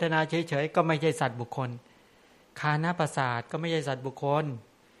สุขเวทนาเฉยๆก็ไม่ใช่สัตว์บุคคลฆานะประสาทก็ไม่ใช่สัตว์บุคคล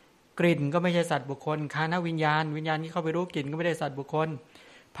กลิ่นก็ไม่ใช่สัตว์บุคคลฆานะวิญญาณที่เข้าไปรู้กลิ่นก็ไม่ได้สัตว์บุคคล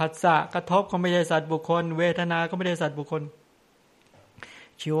ผัสสะกระทบก็ไม่ใช่สัตว์บุคคลเวทนาก็ไม่ได้สัตว์บุคคล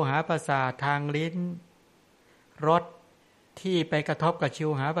ชิวหาประสาททางลิ้นรสที่ไปกระทบกับชิว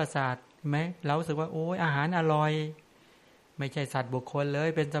หาประสาทไหมเรารู้สึกว่าโอ้ยอาหารอร่อยไม่ใช่สัตว์บุคคลเลย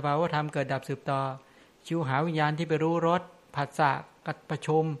เป็นสภาวธรรมเกิดดับสืบต่อชิวหาวิญญาณที่ไปรู้รสผัสสะกับประ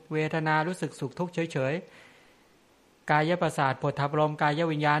ชุมเวทนารู้สึกสุขทุกข์เฉยๆกายประสาทโผฏฐัพพรมกาย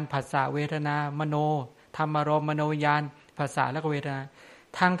วิญญาณผัสสะเวทนามโนธรรมารมณ์มโนวิญญาณผัสสะและก็เวทนา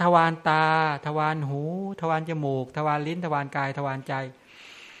ทางทวารตาทวารหูทวารจมูกทวารลิ้นทวารกายทวารใจ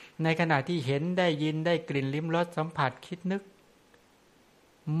ในขณะที่เห็นได้ยินได้กลิ่นลิ้มรสสัมผัสคิดนึก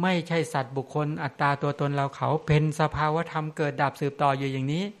ไม่ใช่สัตว์บุคคลอัตตาตัวตนเราเขาเป็นสภาวธรรมเกิดดับสืบต่ออยู่อย่าง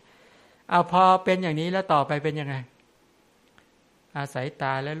นี้เอาพอเป็นอย่างนี้แล้วต่อไปเป็นยังไงอาศัยต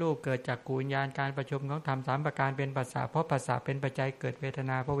าและรูปเกิดจากกุญญาณการประชุมของธรรม3ประการเป็นปัสสะเพราะปัสสะเป็นปัจจัยเกิดเวท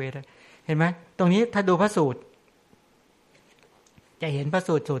นาเพราะเวทนาเห็นไหมตรงนี้ถ้าดูพระสูตรจะเห็นพระ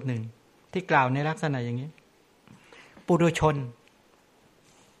สูตรสูตรหนึ่งที่กล่าวในลักษณะอย่างนี้ปุถุช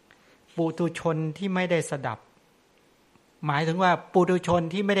นที่ไม่ได้สดับหมายถึงว่าปุถุชน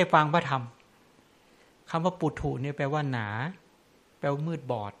ที่ไม่ได้ฟังพระธรรมคำว่าปุถุเนี่ยแปลว่าหนาแปลว่ามืด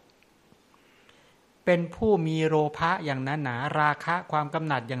บอดเป็นผู้มีโลภะอย่างนั้นหนาราคะความกำ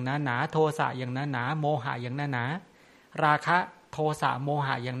หนัดอย่างนั้นหนาโทสะอย่างนั้นหนาโมหะอย่างนั้นหนาราคะโทสะโมห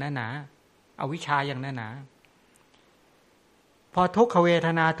ะอย่างนั้นหนาอวิชชาอย่างนั้นหนาพอทุกขเวท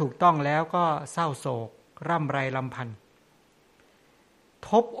นาถูกต้องแล้วก็เศร้าโศกร่ำไรรำพันท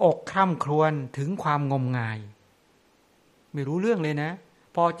บอกคร่ำครวญถึงความงมงายไม่รู้เรื่องเลยนะ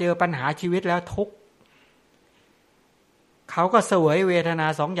พอเจอปัญหาชีวิตแล้วทุกข์เขาก็เสวยเวทนา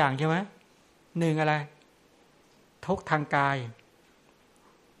2อย่างใช่ไหมหนึ่งอะไรทุกข์ทางกาย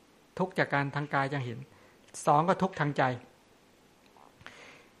ทุกข์จากการทางกายจะเห็น2ก็ทุกข์ทางใจ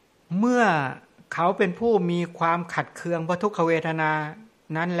เมื่อเขาเป็นผู้มีความขัดเคืองเพราะทุกขเวทนา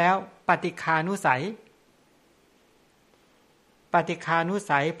นั้นแล้วปฏิฆานุสัย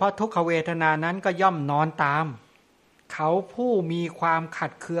เพราะทุกขเวทนานั้นก็ย่อมนอนตามเขาผู้มีความขั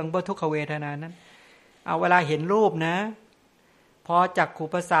ดเคืองเพราะทุกขเวทนานั้นเอาเวลาเห็นรูปนะพอจักขุ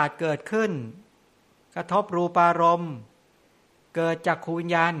ประสาทเกิดขึ้นกระทบรูปารมณ์เกิดจักขุวิญ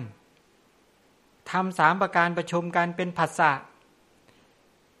ญาณทำ3ประการประชุมกันเป็นผัสสะ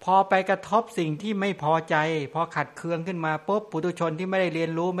พอไปกระทบสิ่งที่ไม่พอใจพอขัดเคืองขึ้นมาปุ๊บปุถุชนที่ไม่ได้เรีย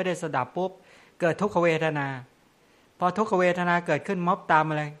นรู้ไม่ได้สดับปุ๊บเกิดทุกขเวทนาพอทุกขเวทนาเกิดขึ้นม็อบตาม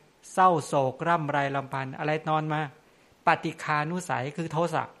อะไรเศร้าโศกร่ำไรรำพันอะไรนอนมาปฏิฆานุสัยคือโท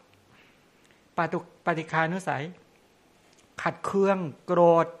สะปฏิฆานุสัยขัดเคืองโกร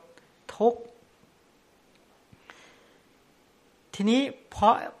ธทุกข์ทีนี้เพรา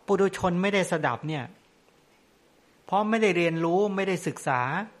ะปุถุชนไม่ได้สดับเนี่ยเพราะไม่ได้เรียนรู้ไม่ได้ศึกษา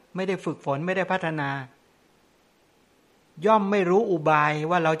ไม่ได้ฝึกฝนไม่ได้พัฒนา ย่อมไม่รู้อุบาย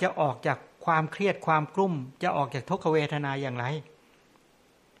ว่าเราจะออกจากความเครียดความกลุ้มจะออกจากทุกขเวทนาอย่างไร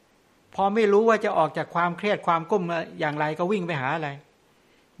พอไม่รู้ว่าจะออกจากความเครียดความกลุ้มอย่างไรก็วิ่งไปหาอะไร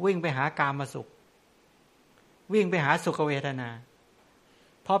วิ่งไปหากามสุขวิ่งไปหาสุขเวทนา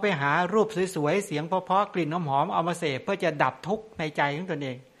พอไปหารูปสวยๆเสียงเพราะๆกลิ่นหอมๆเอามาเสพเพื่อจะดับทุกข์ในใจของตนเอ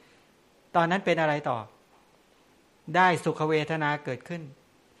งตอนนั้นเป็นอะไรต่อได้สุขเวทนาเกิดขึ้น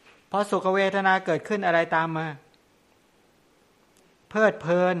พอสุขเวทนาเกิดขึ้นอะไรตามมาเพลิดเพ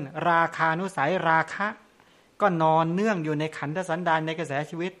ลินราคานุสัยราคะก็นอนเนื่องอยู่ในขันธสันดานในกระแส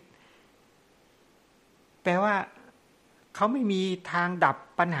ชีวิตแปลว่าเขาไม่มีทางดับ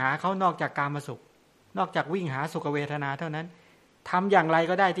ปัญหาเขานอกจากกามสุขนอกจากวิ่งหาสุขเวทนาเท่านั้นทำอย่างไร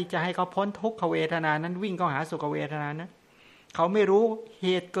ก็ได้ที่จะให้เขาพ้นทุกขเวทนานั้นวิ่งเข้าหาสุขเวทนานั้นเขาไม่รู้เห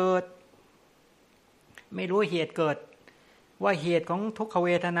ตุเกิดไม่รู้เหตุเกิดว่าเหตุของทุกขเว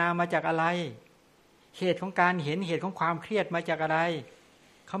ทนามาจากอะไรเหตุของการเห็นเหตุของความเครียดมาจากอะไร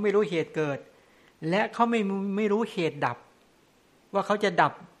เขาไม่รู้เหตุเกิดและเขาไม่รู้เหตุดับว่าเขาจะดั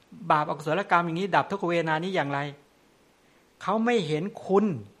บบาปอกุศลกรรมอย่างนี้ดับทุกขเวทนานี้อย่างไรเขาไม่เห็นคุณ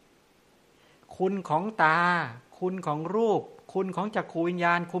ของตาคุณของรูปคุณของจักขูวิญญ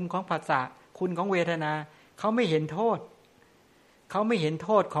าณคุณของผัสสะคุณของเวทนาเขาไม่เห็นโทษเขาไม่เห็นโท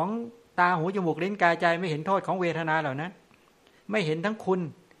ษของตาหูจมูกลิ้นกายใจไม่เห็นโทษของเวทนาเหล่านั้นไม่เห็นทั้งคุณ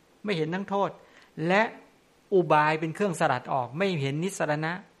ไม่เห็นทั้งโทษและอุบายเป็นเครื่องสลัดออกไม่เห็นนิสรณ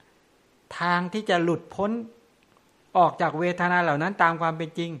ะทางที่จะหลุดพ้นออกจากเวทนาเหล่านั้นตามความเป็น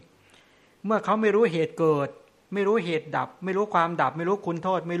จริงเมื่อเขาไม่รู้เหตุเกิดไม่รู้เหตุดับไม่รู้ความดับไม่รู้คุณโท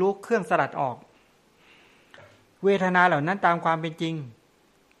ษไม่รู้เครื่องสลัดออกเวทนาเหล่านั้นตามความเป็นจริง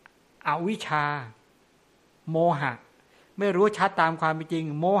อวิชชาโมหะไม่รู้ชัดตามความเป็นจริง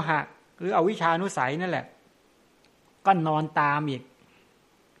โมหะหรืออวิชชานุสัยนั่นแหละก็นอนตามอีก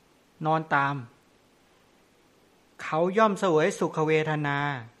นอนตามเขาย่อมเสวยสุขเวทนา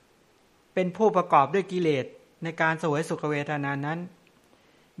เป็นผู้ประกอบด้วยกิเลสในการเสวยสุขเวทนานั้น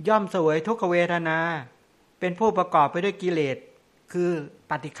ย่อมเสวยทุกขเวทนาเป็นผู้ประกอบไปด้วยกิเลสคือ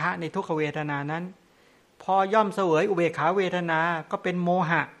ปฏิฆะในทุกขเวทนานั้นพอย่อมเสวยอุเบกขาเวทนาก็เป็นโม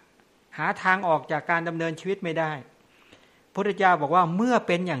หะหาทางออกจากการดำเนินชีวิตไม่ได้พระพุทธเจ้าบอกว่าเมื่อเ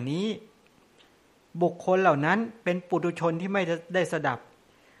ป็นอย่างนี้บุคคลเหล่านั้นเป็นปุถุชนที่ไม่ได้สดับ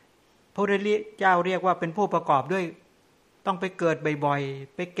พระพุทธเจ้าเรียกว่าเป็นผู้ประกอบด้วยต้องไปเกิดบ่อย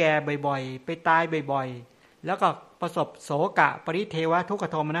ๆไปแก่บ่อยๆไปตายบ่อยๆแล้วก็ประสบโศกะปริเทวะทุกข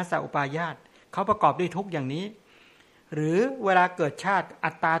โทมนัสสะอุปาญาตเขาประกอบด้วยทุกอย่างนี้หรือเวลาเกิดชาติ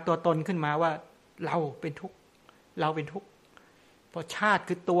อัตตาตัวตนขึ้นมาว่าเราเป็นทุกข์เราเป็นทุกข์เพราะชาติ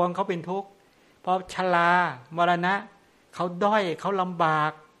คือตัวเขาเป็นทุกข์พอชรามรณะเขาด้อยเขาลำบา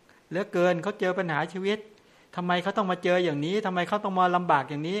กเหลือเกินเขาเจอปัญหาชีวิตทำไมเขาต้องมาเจออย่างนี้ทำไมเขาต้องมาลำบาก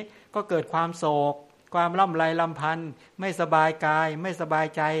อย่างนี้ก็เกิดความโศกความล่ำไรลำพันธ์ไม่สบายกายไม่สบาย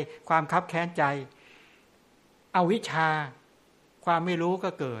ใจความคับแค้นใจอวิชชาความไม่รู้ก็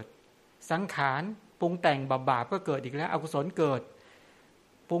เกิดสังขารปรุงแต่งบาปก็เกิดอีกแล้วอกุศลเกิด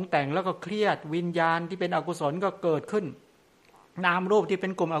ปรุงแต่งแล้วก็เครียดวิญญาณที่เป็นอกุศลก็เกิดขึ้นนามรูปที่เป็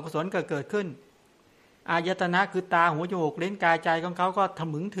นกลุ่มอกุศลก็เกิดขึ้นอายตนะคือตาหูจมูกลิ้นกายใจของเขาก็ทะ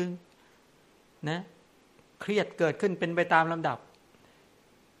มึงถึงนะเครียดเกิดขึ้นเป็นไปตามลำดับ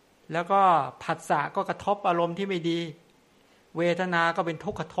แล้วก็ผัสสะก็กระทบอารมณ์ที่ไม่ดีเวทนาก็เป็นทุ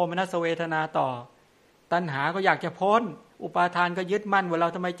กขโทมนัสเวทนาต่อตัณหาก็อยากจะพ้นอุปาทานก็ยึดมั่นว่าเรา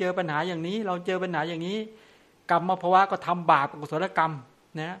ทำไมเจอปัญหาอย่างนี้เราเจอปัญหาอย่างนี้กรรมภวะก็ทำบาปอกุศลกรรม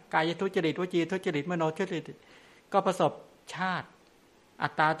นะกายทุจริตวจีทุจริตมโนทุจริตก็ประสบชาติอั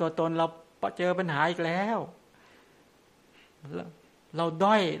ตตาตัวตนเราเจอปัญหาอีกแล้วเรา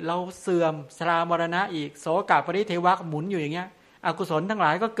ด้อยเราเสื่อมชรามรณะอีกโสกปริเทวะหมุนอยู่อย่างเงี้ยอกุศลทั้งหล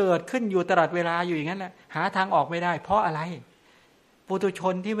ายก็เกิดขึ้นอยู่ตลอดเวลาอยู่อย่างนั้นแหละหาทางออกไม่ได้เพราะอะไรปุถุช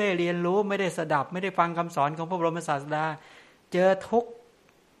นที่ไม่เรียนรู้ไม่ได้สดับไม่ได้ฟังคำสอนของพระบรมศาสดาเจอทุกข์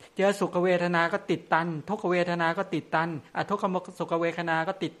เจอสุขเวทนาก็ติดตันทุกขเวทนาก็ติดตันอทุกขสุขเวทนา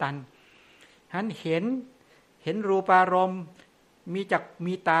ก็ติดตันฉะนั้นเห็นรูปารมณ์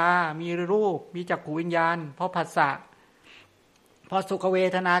มีตามีรูปมีจักขูวิญญาณเพราะผัสสะพอสุขเว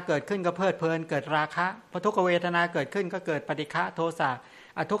ทนาเกิดขึ้นก็เพลิดเพลินเกิดราคะพอทุกขเวทนาเกิดขึ้นก็เกิดปฏิฆะโทสะ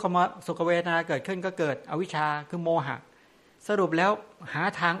อทุกขสุขเวทนาเกิดขึ้นก็เกิดอวิชชาคือโมหะสรุปแล้วหา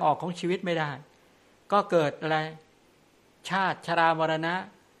ทางออกของชีวิตไม่ได้ก็เกิดอะไรชาติชรามรณะ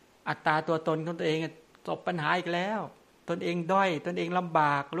อัตตาตัวตนของตัวเองจบปัญหาอีกแล้วตนเองด้อยตนเองลำบ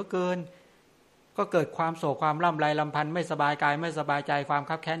ากเหลือเกินก็เกิดความโศกความล่ำไรลำพันธ์ไม่สบายกายไม่สบายใจความ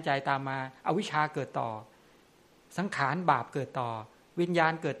คับแค้นใจตามมาอวิชชาเกิดต่อสังขารบาปเกิดต่อวิญญา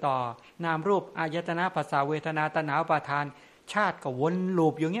ณเกิดต่อนามรูปอายตนะภาษาเวทนาตัณหาอุปาทานชาติก็วนลู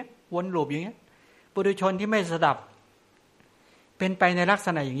ปอยู่เงี้ยวนลูปอยู่เงี้ยปุถุชนที่ไม่สดับ เป็นไปในลักษ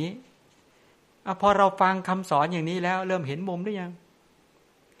ณะอย่างนี้พอเราฟังคำสอนอย่างนี้แล้วเริ่มเห็นมุมหรือยัง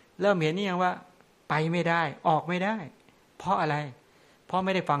เริ่มเห็นนี่ยังว่าไปไม่ได้ออกไม่ได้เพราะอะไรเพราะไ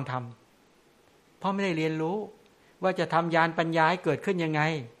ม่ได้ฟังธรรมเพราะไม่ได้เรียนรู้ว่าจะทำญาณปัญญาให้เกิดขึ้นยังไง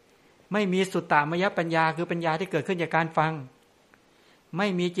ไม่มีสุตตามยปัญญาคือปัญญาที่เกิดขึ้นจากการฟังไม่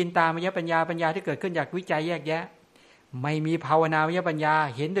มีจินตามยปัญญาปัญญาที่เกิดขึ้นจากวิจัยแยกแยะไม่มีภาวนามยปัญญา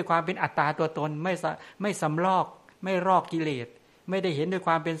เห็นด้วยความเป็นอัตตาตัวตนไม่สำลอกไม่รอกกิเลสไม่ได้เห็นด้วยค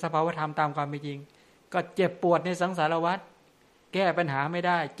วามเป็นสภาวธรรมตามความเป็นจริงก็เจ็บปวดในสังสารวัฏแก้ปัญหาไม่ไ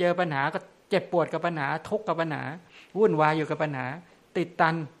ด้เจอปัญหาก็เจ็บปวดกับปัญหาทุกข์กับปัญหาวุ่นวายอยู่กับปัญหาติดตั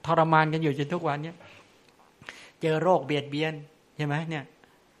นทรมานกันอยู่จนทุกวันนี้เจอโรคเบียดเบียนใช่ไหมเนี่ย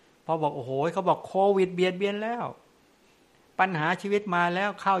พอบอกโอ้โหเขาบอกโควิดเบียดเบียนแล้วปัญหาชีวิตมาแล้ว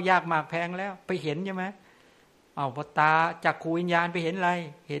ข้าวยากหมากแพงแล้วไปเห็นใช่ไหมพอตาจากขูวิญญาณไปเห็นอะไร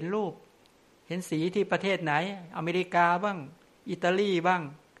เห็นรูปเห็นสีที่ประเทศไหนอเมริกาบ้างอิตาลีบ้าง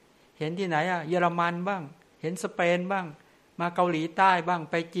เห็นที่ไหนเยอรมันบ้างเห็นสเปนบ้างมาเกาหลีใต้บ้าง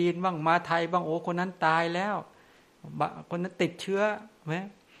ไปจีนบ้างมาไทยบ้างโอ้คนนั้นตายแล้วคนนั้นติดเชื้อไหม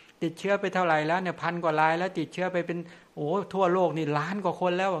ติดเชื้อไปเท่าไหร่แล้วเนี่ย1,000 กว่ารายแล้วติดเชื้อไปเป็นโอ้ทั่วโลกนี่ล้านกว่าค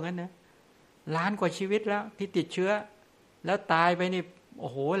นแล้วว่างั้นนะล้านกว่าชีวิตแล้วที่ติดเชื้อแล้วตายไปนี่โอ้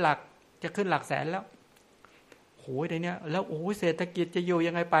โหหลักจะขึ้นหลักแสนแล้วโอ้ยทีเนี้ยแล้วโอ้เศรษฐกิจจะอยู่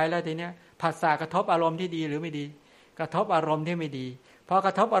ยังไงไปแล้วทีเนี้ยผัสสะกระทบอารมณ์ที่ดีหรือไม่ดีกระทบอารมณ์ที่ไม่ดีพอก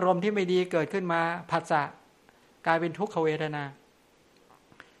ระทบอารมณ์ที่ไม่ดีเกิดขึ้นมาผัสสะกลายเป็นทุกขเวทนา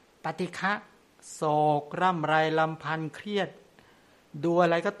ปฏิฆะโศกร่ำไรลำพันธ์เครียดดูอะ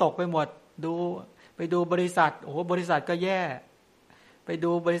ไรก็ตกไปหมดไปดูบริษัทโอ้โหบริษัทก็แย่ไป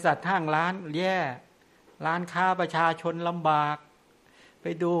ดูบริษัทห้างร้านแย่ร้านค้าประชาชนลำบากไป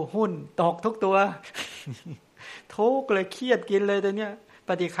ดูหุ้นตกทุกตัว ทุกเลยเครียดกินเลยตัวเนี้ยป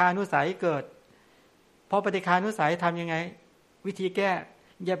ฏิฆานุสัยเกิดพอปฏิฆานุสัยทำยังไงวิธีแก้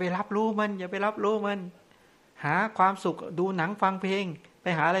อย่าไปรับรู้มันอย่าไปรับรู้มันหาความสุขดูหนังฟังเพลงไป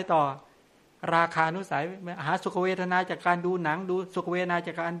หาอะไรต่อราคานุสัยหาสุขเวทนาจากการดูหนังดูสุขเวทนาจ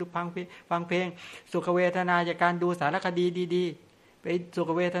ากการดูฟังเพลงสุขเวทนาจากการดูสารคดีดีๆไปสุข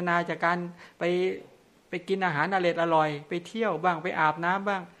เวทนาจากการไปกินอาหารอร่อยไปเที่ยวบ้างไปอาบน้ำ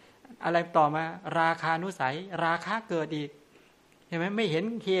บ้างอะไรต่อมาราคานุสัยราคะเกิดอีกเห็นไหมไม่เห็น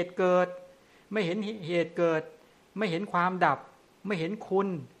เหตุเกิดไม่เห็นเหตุเกิดไม่เห็นความดับไม่เห็นคุณ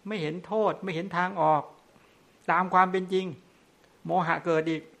ไม่เห็นโทษไม่เห็นทางออกตามความเป็นจริงโมหะเกิด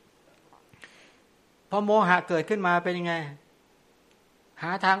อีกพอโมหะเกิดขึ้นมาเป็นยังไงห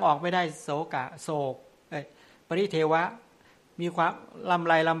าทางออกไม่ได้โศกปริเทวะมีความลำ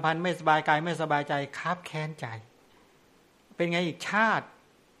ไรลำพันธ์ไม่สบายกายไม่สบายใจคับแค้นใจเป็นไงอีกชาติ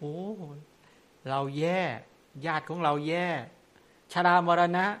โอ้เราแย่ญาติของเราแย่ชรามร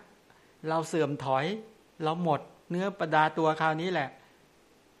ณะเราเสื่อมถอยเราหมดเนื้อประดาตัวคราวนี้แหละ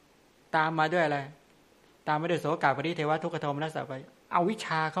ตามมาด้วยอะไรตามมาด้วยโสกปริเทวะทุกขโทมนัสสะไปเอาวิช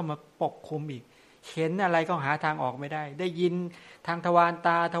าเข้ามาปกคุมอีกเห็นอะไรก็หาทางออกไม่ได้ได้ยินทางทวารต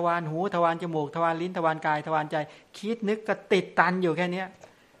าทวารหูทวารจมูกทวารลิ้นทวารกายทวารใจคิดนึกก็ติดตันอยู่แค่นี้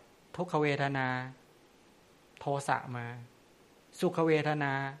ทุกขเวทนาโทสะมาสุขเวทน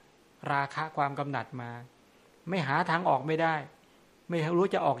าราคะความกำหนัดมาไม่หาทางออกไม่ได้ไม่รู้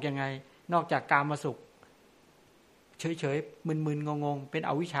จะออกยังไงนอกจากกามสุขเฉยๆมึนๆงงๆเป็น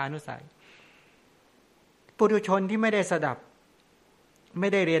อวิชชานุสัยปุถุชนที่ไม่ได้สดับไม่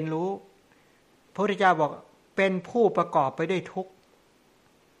ได้เรียนรู้พระพุทธเจ้าบอกเป็นผู้ประกอบไปด้วยทุกข์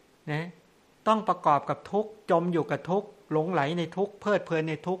นะต้องประกอบกับทุกข์จมอยู่กับทุกข์หลงไหลในทุกข์เพลิดเพลิน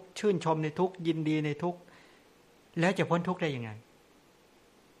ในทุกข์ชื่นชมในทุกข์ยินดีในทุกข์แล้วจะพ้นทุกข์ได้ยังไง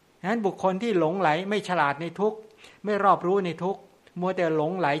ฉะนั้นบุคคลที่หลงไหลไม่ฉลาดในทุกข์ไม่รอบรู้ในทุกข์มัวแต่หล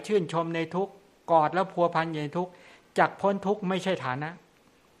งไหลชื่นชมในทุกข์กอดแล้วพัวพันอยู่ในทุกข์จักพ้นทุกข์ไม่ใช่ฐานะ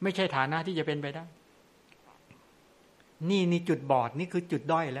ไม่ใช่ฐานะที่จะเป็นไปได้นี่จุดบอดนี่คือจุด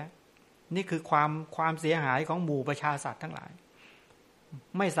ด้อยแล้วนี่คือความเสียหายของหมู่ประชาสัตว์ทั้งหลาย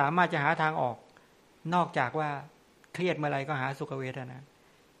ไม่สามารถจะหาทางออกนอกจากว่าเครียดเมื่อไรก็หาสุขเวทนา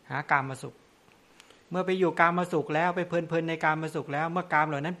หากามสุขเมื่อไปอยู่กามสุขแล้วไปเพลินในกามสุขแล้วเมื่อกาม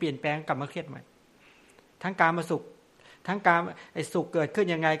เหล่านั้นเปลี่ยนแปลงกลับมาเครียดใหม่ทั้งกามสุขทั้งกามไอ้สุขเกิดขึ้น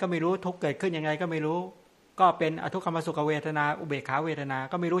ยังไงก็ไม่รู้ทุกข์เกิดขึ้นยังไงก็ไม่รู้ก็เป็นอทุกขมสุขเวทนาอุเบกขาเวทนา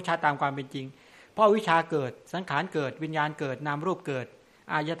ก็ไม่รู้ชัดตามความเป็นจริงเพราะวิชาเกิดสังขารเกิดวิญญาณเกิดนามรูปเกิด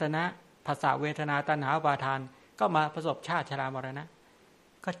อายตนะภาษาเวทนาตัณหาอุปาทานก็มาประสบชาติชรามรณะ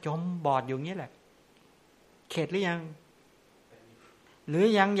ก็จมบอดอยู่งี้แหละเข็ดหรือยังหรือ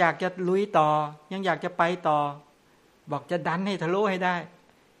ยังอยากจะลุยต่อยังอยากจะไปต่อบอกจะดันให้ทะลุให้ได้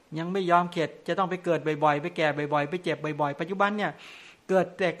ยังไม่ยอมเข็ดจะต้องไปเกิดบ่อยๆไปแก่บ่อยๆไปเจ็บบ่อยๆปัจจุบันเนี่ยเกิด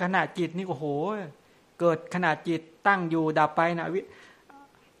แต่ขณะจิตนี่โอ้โห เกิดขณะจิตตั้งอยู่ดับไปนะ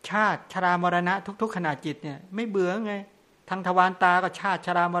ชาติชรามรณะทุกๆขณะจิตเนี่ยไม่เบื่อไงทางทวารตาก็ชาติช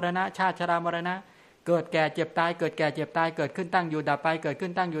รามรณะชาติชรามรณะเกิดแก่เจ็บตายเกิดแก่เจ็บตายเกิดขึ้นตั้งอยู่ดับไปเกิดขึ้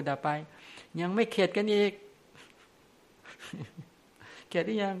นตั้งอยู่ดับไปยังไม่เข็ดกันอีกเข็ดห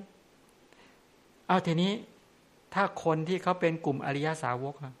รือยังเอาทีนี้ถ้าคนที่เขาเป็นกลุ่มอริยสาว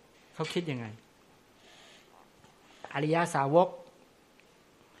กเขาคิดยังไงอริยสาวก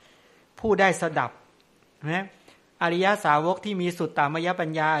ผู้ได้สดับนะอริยสาวกที่มีสุตตามยปัญ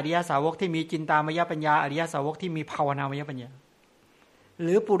ญาอริยสาวกที่มีจินตามยปัญญาอริยสาวกที่มีภาวนามยปัญญาห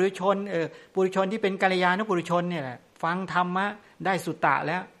รือปุถุชนปุถุชนที่เป็นกัลยาณปุถุชนเนี่ยแหละฟังธรรมะได้สุตตะ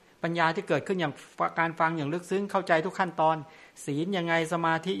แล้วปัญญาที่เกิดขึ้นอย่างการฟังอย่างลึกซึ้งเข้าใจทุกขั้นตอนศีลยังไงสม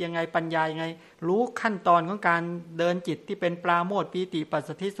าธิยังไงปัญญายังไงรู้ขั้นตอนของการเดินจิตที่เป็นปราโมทย์ปีติปัส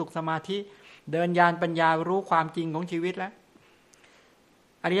สัทธิสุขสมาธิเดินญาณปัญญารู้ความจริงของชีวิตแล้ว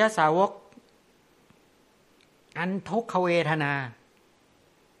อริยสาวกอันทุกขเวทนา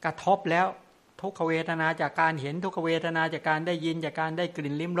กระทบแล้วทุกขเวทนาจากการเห็นทุกขเวทนาจากการได้ยินจากการได้ก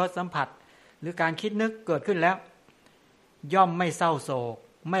ลิ่นลิ้มรสสัมผัสหรือการคิดนึกเกิดขึ้นแล้วย่อมไม่เศร้าโศก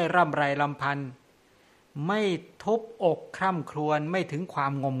ไม่ร่ำไรรำพันไม่ทุบอกคร่ำครวญไม่ถึงควา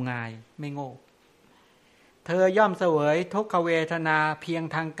มงมงายไม่โง่เธอย่อมเสวยทุกขเวทนาเพียง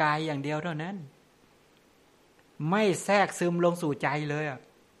ทางกายอย่างเดียวเท่านั้นไม่แทรกซึมลงสู่ใจเลย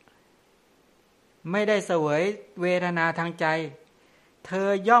ไม่ได้เสวยเวทนาทางใจเธอ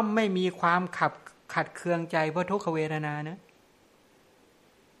ย่อมไม่มีความขัดเคืองใจเพราะทุกขเวทนานะ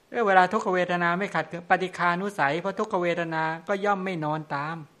เวลาทุกขเวทนาไม่ขัดเคืองปฏิฆานุสัยเพราะทุกขเวทนาก็ย่อมไม่นอนตา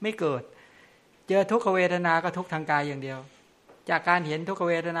มไม่เกิดเจอทุกขเวทนาก็ทุกทางกายอย่างเดียวจากการเห็นทุกข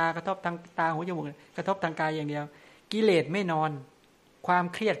เวทนากระทบทางตาหูจมูกกระทบทางกายอย่างเดียวกิเลสไม่นอนความ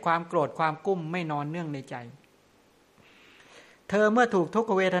เครียดความโกรธความกุ้มไม่นอนเนื่องในใจเธอเมื่อถูกทุก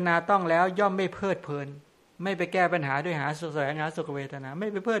ขเวทนาต้องแล้วย่อมไม่เพลิดเพลินไม่ไปแก้ปัญหาด้วยหาแสวงหาสุขเวทนาไม่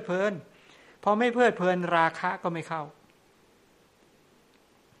ไปเพลิดเพลินพอไม่เพลิดเพลินราคะก็ไม่เข้า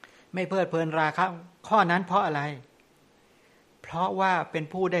ไม่เพลิดเพลินราคะข้อนั้นเพราะอะไรเพราะว่าเป็น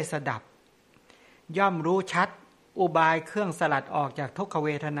ผู้ได้สดับย่อมรู้ชัดอุบายเครื่องสลัดออกจากทุกขเว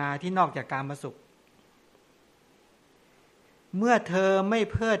ทนาที่นอกจากกามสุขเมื่อเธอไม่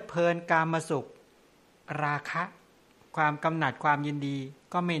เพลิดเพลินกามสุขราคะความกำหนัดความยินดี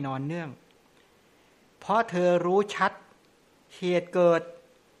ก็ไม่นอนเนื่องเพราะเธอรู้ชัดเหตุเกิด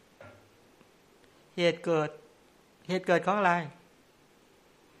ของอะไร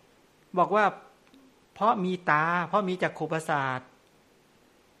บอกว่าเพราะมีตาเพราะมีจักขุประสาท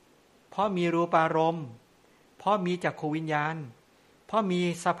เพราะมีรูปารมณ์เพราะมีจักขุวิญญาณเพราะมี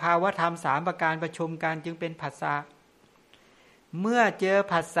สภาวธรรม3ประการประชุมกันจึงเป็นผัสสะเมื่อเจอ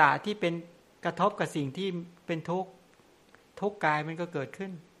ผัสสะที่เป็นกระทบกับสิ่งที่เป็นทุกข์กายมันก็เกิดขึ้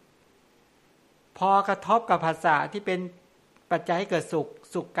นพอกระทบกับผัสสะที่เป็นปัจจัยให้เกิด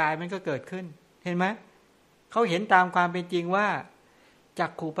สุขกายมันก็เกิดขึ้นเห็นไหมเขาเห็นตามความเป็นจริงว่าจั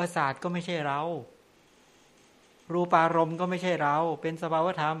กขุประสาทก็ไม่ใช่เรารูปารมณ์ก็ไม่ใช่เราเป็นสภาว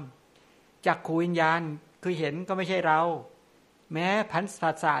ธรรมจักขุวิญญาณคือเห็นก็ไม่ใช่เราแม้ผั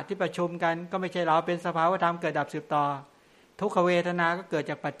สสะที่ประชุมกันก็ไม่ใช่เราเป็นสภาวธรรมเกิดดับสืบต่อทุกขเวทนาก็เกิด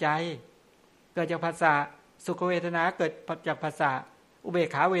จากปัจจัยเกิดจากผัสสะสุขเวทนาเกิดจากผัสสะอุเบก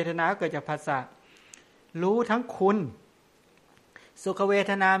ขาเวทนาเกิดจากผัสสะรู้ทั้งคุณสุขเว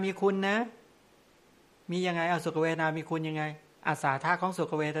ทนามีคุณนะมียังไงเอาสุขเวทนามีคุณยังไงอาสาธาของสุ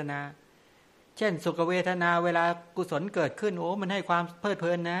ขเวทนาเช่นสุขเวทนาเวลากุศลเกิดขึ้นโอ้มันให้ความเพลิดเพ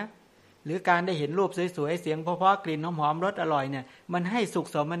ลินนะหรือการได้เห็นรูปสวยๆเสียงเพราะๆกลิ่นหอมๆรสอร่อยเนี่ยมันให้สุข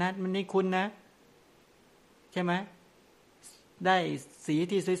สมนัตมันนี่คุณนะใช่ไหมได้สี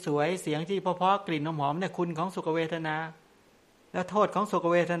ที่สวยๆเสียงที่เพราะๆกลิ่นหอมๆเนี่ยคุณของสุขเวทนาแล้วโทษของสุข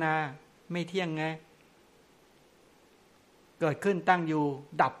เวทนาไม่เที่ยงไงเกิดขึ้นตั้งอยู่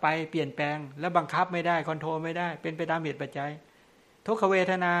ดับไปเปลี่ยนแปลงแล้วบังคับไม่ได้คอนโทรลไม่ได้เป็นไปตามเหตุปัจจัยทุกขเว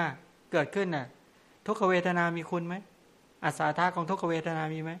ทนาเกิดขึ้นน่ะทุกขเวทนามีคุณไหมอาสาธาของทุกขเวทนา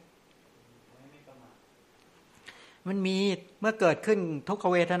มีไหมมันมีเมื่อเกิดขึ้นทุกข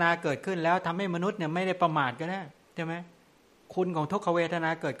เวทนาเกิดขึ้นแล้วทำให้มนุษย์เนี่ยไม่ได้ประมาทก็ได้ใช่ไหมคุณของทุกขเวทนา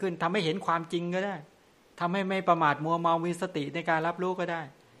เกิดขึ้นทำให้เห็นความจริงก็ได้ทำให้ไม่ประมาทมัวเมามีสติในการรับรู้ก็ได้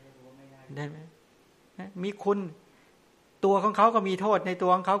ได้ไหมมีคุณตัวของเขาก็มีโทษในตั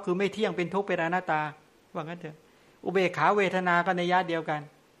วของเขาคือไม่เที่ยงเป็นทุกข์เป็นอนัตตาว่างั้นเถอะอุเบกขาเวทนาก็ในญาติเดียวกัน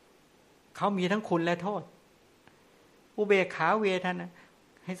เขามีทั้งคุณและโทษอุเบกขาเวทนา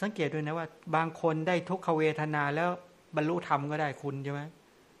ให้สังเกตด้วยนะว่าบางคนได้ทุกขเวทนาแล้วบรรลุธรรมก็ได้คุณใช่ไหม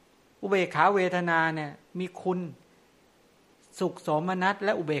อุเบกขาเวทนาเนี่ยมีคุณสุขโสมนัสแล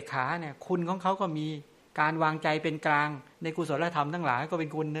ะอุเบกขาเนี่ยคุณของเขาก็มีการวางใจเป็นกลางในกุศลธรรมทั้งหลายก็เป็น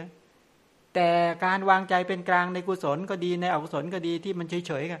คุณนะ แต่การวางใจเป็นกลางในกุศลก็ดีในอกุศลก็ดีที่มันเ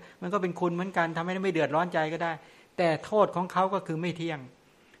ฉยๆกันมันก็เป็นคุณเหมือนกันทำให้ไม่เดือดร้อนใจก็ได้แต่โทษของเขาก็คือไม่เที่ยง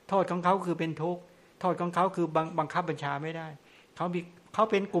โทษของเขาคือเป็นทุกข์โทษของเขาคือบังคับบัญชาไม่ได้เขา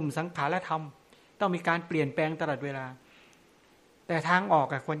เป็นกลุ่มสังขารธรรมต้องมีการเปลี่ยนแปลงตลอดเวลาแต่ทางออก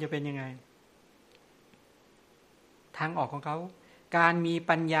ควรจะเป็นยังไงทางออกของเขาการมี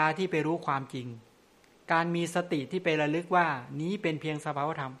ปัญญาที่ไปรู้ความจริงการมีสติที่ไประลึกว่านี้เป็นเพียงสภาว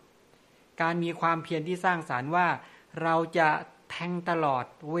ธรรมการมีความเพียรที่สร้างสรรค์ว่าเราจะแทงตลอด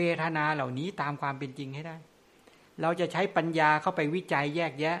เวทนาเหล่านี้ตามความเป็นจริงให้ได้เราจะใช้ปัญญาเข้าไปวิจัยแย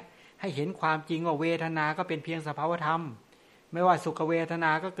กแยะให้เห็นความจริงว่าเวทนาก็เป็นเพียงสภาวธรรมไม่ว่าสุขเวทน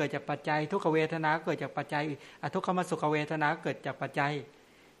าก็เกิดจากปัจจัยทุกขเวทนาก็เกิดจากปัจจัยอทุกขมสุขเวทนาก็เกิดจากปัจจัย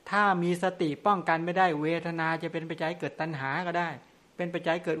ถ้ามีสติป้องกันไม่ได้เวทนาจะเป็นปัจจัยเกิดตัณหาก็ได้เป็นปัจ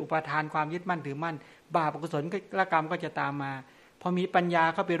จัยเกิดอุปาทานความยึดมั่นถือมั่นบาปอกุศลและกรรมก็จะตามมาพอมีปัญญา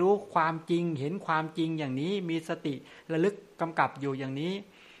เข้าไปรู้ความจริงเห็นความจริงอย่างนี้มีสติระลึกกำกับอยู่อย่างนี้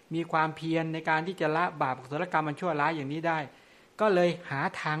มีความเพียรในการที่จะละบาปอกุศลกรรมมันชั่วร้ายอย่างนี้ได้ก็เลยหา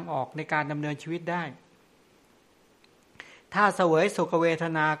ทางออกในการดำเนินชีวิตได้ถ้าเสวยสุขเวท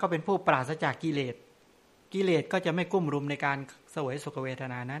นาก็เป็นผู้ปราศจากกิเลสกิเลสก็จะไม่กุ้มรุมในการเสวยสุขเวท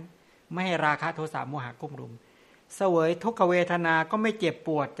นานั้นไม่ให้ราคะโทสะโมหะกุ้มรุมเสวยทุกขเวทนาก็ไม่เจ็บป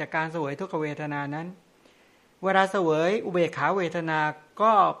วดจากการเสวยทุกขเวทนานั้นเวลาเสวยอุเบกขาเวทนา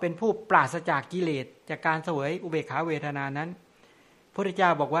ก็เป็นผู้ปราศจากกิเลสจากการเสวยอุเบกขาเวทนานั้นพระพุทธเจ้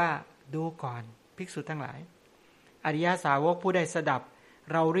าบอกว่าดูก่อนภิกษุทั้งหลายอริยสาวกผู้ได้สดับ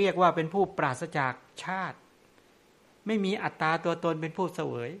เราเรียกว่าเป็นผู้ปราศจากชาติไม่มีอัตตาตัวตนเป็นผู้เส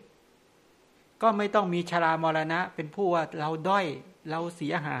วยก็ไม่ต้องมีชรามรณะเป็นผู้ว่าเราด้อยเราเสี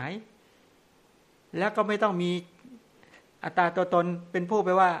ยหายแล้วก็ไม่ต้องมีอัตตาตัวตนเป็นผู้ไป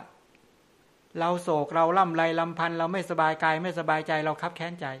ว่าเราโศกเราล่ำไรลำพันธ์เราไม่สบายกายไม่สบายใจเราคับแค้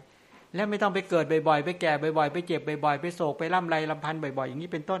นใจและไม่ต้องไปเกิดบ่อยๆไปแก่บ่อยๆไปเจ็บบ่อยๆไปโศกไปล่ำไรลำพันธ์บ่อยๆอย่างนี้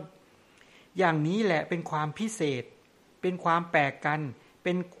เป็นต้นอย่างนี้แหละเป็นความพิเศษเป็นความแปลกกันเ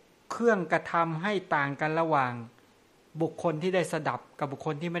ป็นเครื่องกระทำให้ต่างกันระหว่างบุคคลที่ได้สดับกับบุคค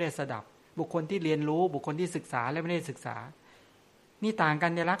ลที่ไม่ได้สดับบุคคลที่เรียนรู้บุคคลที่ศึกษาและไม่ได้ศึกษานี่ต่างกั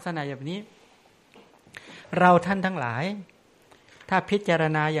นในลักษณะแบบนี้เราท่านทั้งหลายถ้าพิจาร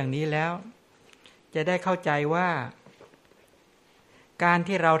ณาอย่างนี้แล้วจะได้เข้าใจว่าการ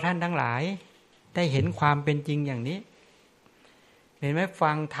ที่เราท่านทั้งหลายได้เห็นความเป็นจริงอย่างนี้เห็นไหม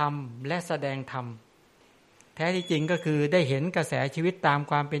ฟังธรรมและแสดงธรรมแท้ที่จริงก็คือได้เห็นกระแสชีวิตตาม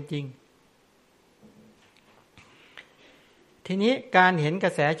ความเป็นจริงทีนี้การเห็นกร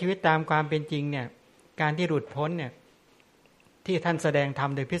ะแสชีวิตตามความเป็นจริงเนี่ยการที่หลุดพ้นเนี่ยที่ท่านแสดงธรร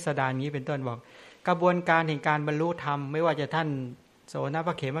มโดยพิสดารนี้เป็นต้นบอกกระบวนการแห่งการบรรลุธรรมไม่ว่าจะท่านโสนพ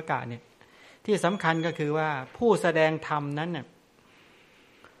เขมกะเนี่ยที่สำคัญก็คือว่าผู้แสดงธรรมนั้นเนี่ย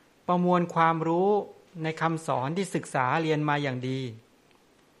ประมวลความรู้ในคำสอนที่ศึกษาเรียนมาอย่างดี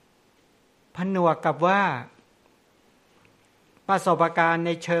ผนวกกับว่าประสบการณ์ใน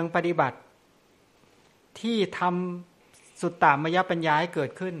เชิงปฏิบัติที่ทำสุตตามยปัญญาให้เกิ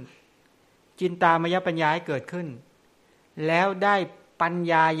ดขึ้นจินตามยปัญญาให้เกิดขึ้นแล้วได้ปัญ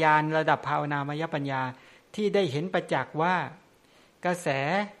ญาญาณระดับภาวนามยปัญญาที่ได้เห็นประจักษ์ว่ากระแส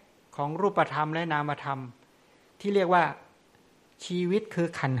ของรูปธรรมและนามธรรมที่เรียกว่าชีวิตคือ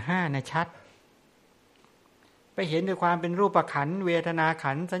ขันธ์ห้านะชัดไปเห็นด้วยความเป็นรูปขันธ์เวทนา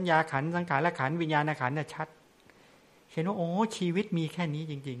ขันธ์สัญญาขันธ์สังขารขันธ์วิญญาณขันธ์นะชัดเห็นว่าโอ้ชีวิตมีแค่นี้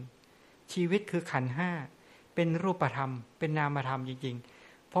จริงๆชีวิตคือขันธ์ห้าเป็นรูปธรรมเป็นนามธรรมจริง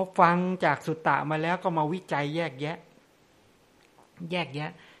ๆพอฟังจากสุตตะมาแล้วก็มาวิจัยแยกแย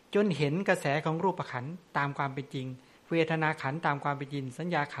ะจนเห็นกระแสของรูปขันธ์ตามความเป็นจริงเวทนาขันธ์ตามความเป็นจริงสัญ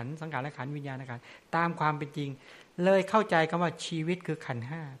ญาขันธ์สังขารขันธ์วิญญาณขันธ์ตามความเป็นจริงเลยเข้าใจคำว่าชีวิตคือขันธ์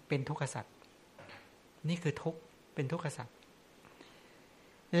ห้าเป็นทุกขสัตว์นี่คือทุกข์เป็นทุกขสัตว์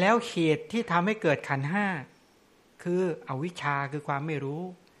แล้วเหตุที่ทำให้เกิดขันธ์ห้าคืออวิชชาคือความไม่รู้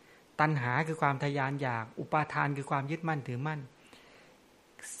ตัณหาคือความทะยานอยากอุปาทานคือความยึดมั่นถือมั่น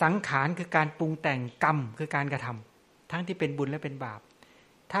สังขารคือการปรุงแต่งกรรมคือการกระทำทั้งที่เป็นบุญและเป็นบาป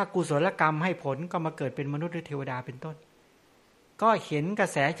ถ้ากุศลกรรมให้ผลก็มาเกิดเป็นมนุษย์หรือเทวดาเป็นต้นก็เห็นกระ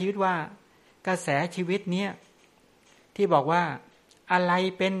แสชีวิตว่ากระแสชีวิตเนี้ยที่บอกว่าอะไร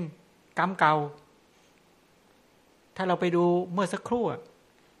เป็นกรรมเก่าถ้าเราไปดูเมื่อสักครู่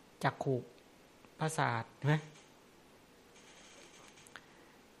จักขุประสาทใช่ไหม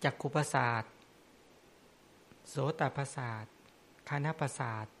จักขุประสาทโสตประสาทคานประส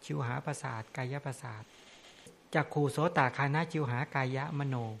าทชิวหาประสาทกายประสาทจักขุโสตคานะชิวหากายะม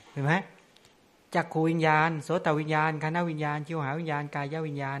โนเห็นไหมจักขุวิญญาณโสตวิญญาณคานวิญญาณชิวหาวิญญาณกาย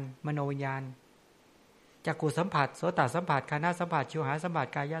วิญญาณมโนวิญญาณ จักขุสัมผัสโสตสัมผัสคานะสัมผัสชิวหาสัมผัส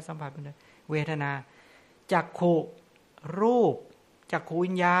กายสัมผัสเวทนาจักขุรูปจักขุวิ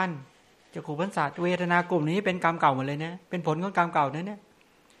ญญาณจักขุพัสสะเวทนากลุ่มนี้เป็นกรรมเก่าหมดเลยนะเป็นผลของกรรมเก่านั่นเนี่ย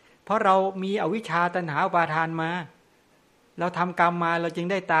เพราะเรามีอวิชชาตัณหาอุปาทานมาเราทำกรรมมาเราจึง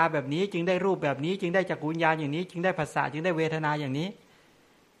ได้ตาแบบนี้จึงได้รูปแบบนี้จึงได้จักขุวิญญาณอย่างนี้จึงได้ผัสสะจึงได้เวทนาอย่างนี้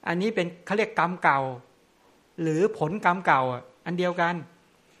อันนี้เป็นเขาเรียกกรรมเก่าหรือผลกรรมเก่าอันเดียวกัน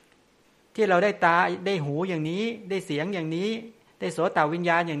ที่เราได้ตาได้หูอย่างนี้ได้เสียงอย่างนี้ได้โสตวิญ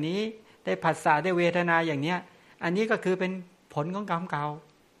ญาณอย่างนี้ได้ผัสสะได้เวทนาอย่างเนี้ยอันนี้ก็คือเป็นผลของกรรมเก่า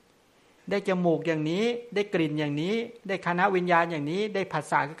ได้จมูกอย่างนี้ได้กลิ่นอย่างนี้ได้คณะวิญญาณอย่างนี้ได้ผัส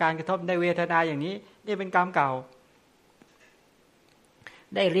สะคือการกระทบได้เวทนาอย่างนี้นี่เป็นกรรมเก่า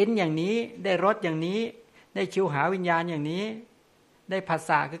ได้ลิ้นอย่างนี้ได้รสอย่างนี้ได้ชิวหาวิญญาณอย่างนี้ได้ผัสส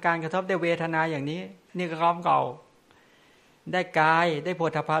ะคือการกระทบได้เวทนาอย่างนี้นี่ก็กรรมเก่าได้กายได้โผฏ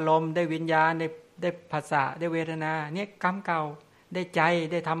ฐัพพารมณ์ได้วิญญาณได้ผัสสะได้เวทนาเนี่ยกรรมเก่าได้ใจ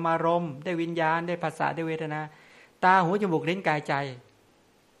ได้ธรรมารมณ์ได้วิญญาณได้ผัสสะได้เวทนาตาหูจมูกลิ้นกายใจ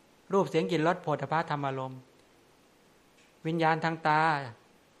รูปเสียงกลิ่นรสโผฏฐัพพะธรรมารมณ์วิญญาณทางตา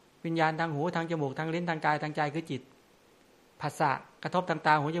วิญญาณทางหูทางจมูกทางลิ้นทางกายทางใจคือจิตผัสสะกระทบทางต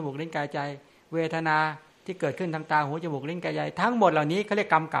าหูจมูกลิ้นกายใจเวทนาที่เกิดขึ้นทางตาหูจมูกลิ้นกายใจทั้งหมดเหล่านี้เขาเรียก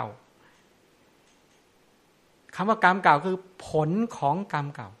กรรมเก่าคำว่ากรรมเก่าคือผลของกรรม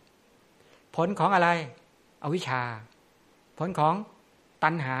เก่าผลของอะไรอวิชชาผลของตั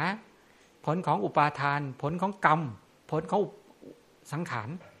ณหาผลของอุปาทานผลของกรรมผลของสังขาร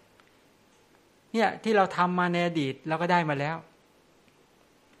เนี่ยที่เราทำมาในอดีตเราก็ได้มาแล้ว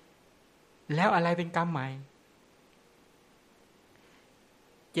แล้วอะไรเป็นกรรมใหม่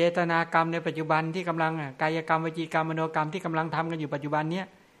เจตนากรรมในปัจจุบันที่กำลังกายกรรมวจีกรรมมโนกรรมที่กำลังทำกันอยู่ปัจจุบันเนี่ย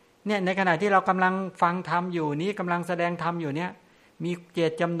ในขณะที่เรากำลังฟังธรรมอยู่นี้กำลังแสดงธรรมอยู่เนี่ยมีเจ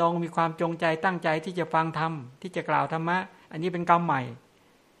ตจำนงมีความจงใจตั้งใจที่จะฟังธรรมที่จะกล่าวธรรมะอันนี้เป็นกรรมใหม่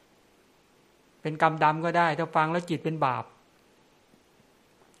เป็นกรรมดำก็ได้ถ้าฟังแล้วจิตเป็นบาป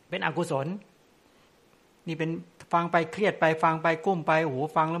เป็นอกุศลนี่เป็นฟังไปเครียดไปฟังไปกุ้มไปโอ้โห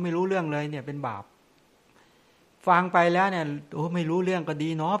ฟังแล้วไม่รู้เรื่องเลยเนี่ยเป็นบาปฟังไปแล้วเนี่ยโอ้ไม่รู้เรื่องก็ดี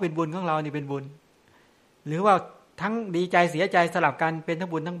เนาะเป็นบุญของเรานี่เป็นบุญหรือว่าทั้งดีใจเสียใจสลับกันเป็นทั้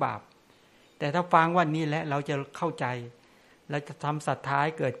งบุญทั้งบาปแต่ถ้าฟังว่านี่แหละเราจะเข้าใจเราจะทำศรัทธาใ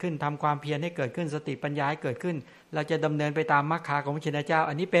ห้เกิดขึ้นทำความเพียรให้เกิดขึ้นสติปัญญาให้เกิดขึ้นเราจะดำเนินไปตามมรรคาของพระชินเจ้า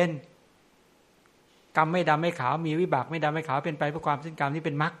อันนี้เป็นกรรมไม่ดำไม่ขาวมีวิบากไม่ดำไม่ขาวเป็นไปเพื่อความสิ้นกรรมนี่เ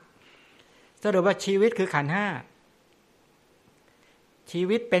ป็นมรรคสรุปว่าชีวิตคือขันธ์ห้าชี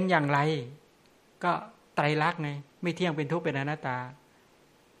วิตเป็นอย่างไรก็ไตรลักษณ์ไงไม่เที่ยงเป็นทุกข์เป็นอนัตตา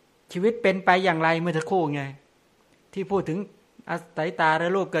ชีวิตเป็นไปอย่างไรเมื่อสักครู่ไงที่พูดถึงสายตาและ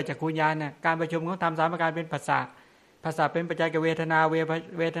รูปเกิดจากวิญญาณน่ะการประชุมของธรรมสามประการเป็นภาษาภาษาเป็นปัจจัยแก่เวทนา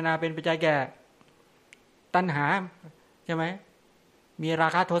เวทนาเป็นปัจจัยแก่ตัณหาใช่ไหมมีรา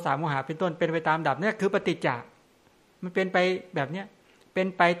คะโทสะโมหะเป็นต้นเป็นไปตามดับเนี่ยคือปฏิจจ์มันเป็นไปแบบเนี้ยเป็น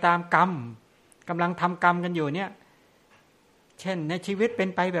ไปตามกรรมกำลังทำกรรมกันอยู่เนี่ยเช่นในชีวิตเป็น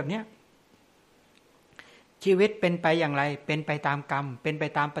ไปแบบเนี้ยชีวิตเป็นไปอย่างไรเป็นไปตามกรรมเป็นไป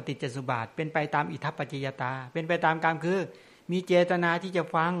ตามปฏิจจสุบาทเป็นไปตามอิทัปปัจจยตาเป็นไปตามกรรมคือมีเจตนาที่จะ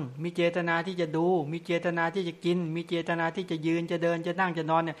ฟังมีเจตนาที่จะดูมีเจตนาที่จะกินมีเจตนาที่จะยืนจะเดินจะนั่งจะ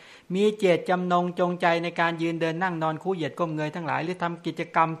นอนเนี่ยมีเจตจำนงจงใจในการยืนเดินนั่งนอนคู่เหยียดก้มเงยทั้งหลายหรือทำกิจ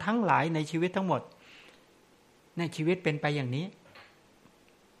กรรมทั้งหลายในชีวิตทั้งหมดในชีวิตเป็นไปอย่างนี้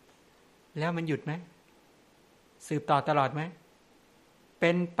แล้วมันหยุดไหมสืบต่อตลอดไหมเ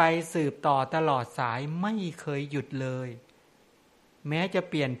ป็นไปสืบต่อตลอดสายไม่เคยหยุดเลยแม้จะ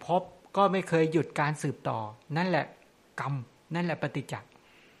เปลี่ยนภพก็ไม่เคยหยุดการสืบต่อนั่นแหละกรรมนั่นแหละปฏิจจ์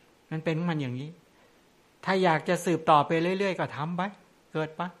มันเป็นมันอย่างนี้ถ้าอยากจะสืบต่อไปเรื่อยๆก็ทำไปเกิด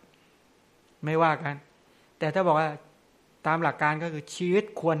ปะไม่ว่ากันแต่ถ้าบอกว่าตามหลักการก็คือชีวิต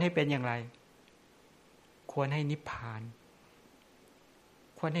ควรให้เป็นอย่างไรควรให้นิพพาน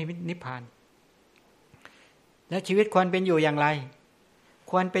ควรให้นิพพานแล้วชีวิตควรเป็นอยู่อย่างไร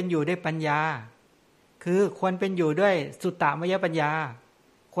ควรเป็นอยู่ด้วยปัญญาคือควรเป็นอยู่ด้วยสุตตมยปัญญา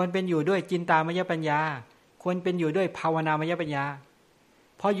ควรเป็นอยู่ด้วยจินตามยปัญญาควรเป็นอยู่ด้วยภาวนามยปัญญา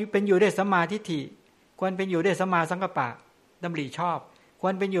พอเป็นอยู่ด้วยสัมมาทิฏฐิควรเป็นอยู่ด้วยสัมมาสังกัปปะดำริชอบคว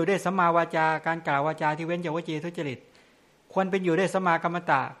รเป็นอยู่ด้วยสัมมาวาจาการกล่าววาจาที่เว้นจากวจีทุจริตควรเป็นอยู่ด้วยสัมมากัมมัน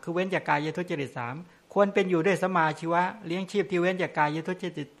ตะคือเว้นจากกายทุจริต3ควรเป็นอยู่ด้วยสัมมาชีวะเลี้ยงชีพที่เว้นจากกายทุจ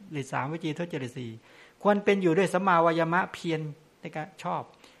ริต3วจีทุจริต4ควรเป็นอยู่ด้วยสัมมาวายามะเพียรในการชอบ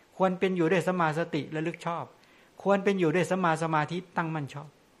ควรเป็นอยู่ด้วยสัมมาสติระลึกชอบควรเป็นอยู่ด้วยสัมมาสมาธิตั้งมั่นชอบ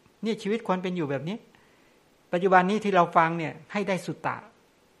นี่ชีวิตควรเป็นอยู่แบบนี้ปัจจุบันนี้ที่เราฟังเนี่ยให้ได้สุตตะ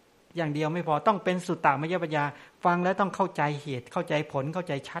อย่างเดียวไม่พอต้องเป็นสุตตมยปัญญาฟังแล้วต้องเข้าใจเหตุเข้าใจผลเข้า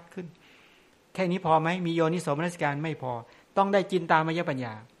ใจชัดขึ้น แค่นี้พอไหมมีโยนิโสมนสิการไม่พอต้องได้จินตามยปัญญ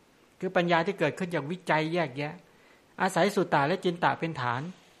าคือปัญญาที่เกิดขึ้นจากวิจัยแยกแยะอาศัยสุตตะและจินตะเป็นฐาน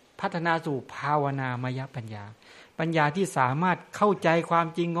พัฒนาสู่ภาวนามยปัญญาปัญญาที่สามารถเข้าใจความ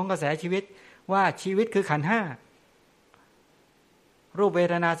จริงของกระแสชีวิตว่าชีวิตคือขันธ์ห้ารูปเว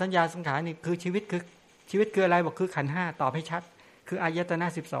ทนาสัญญาสังขารนี่คือชีวิตคืออะไรบอกคือขันธ์ห้าตอบให้ชัดคืออายตนะ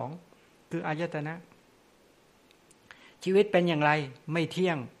12คืออายตนะชีวิตเป็นอย่างไรไม่เที่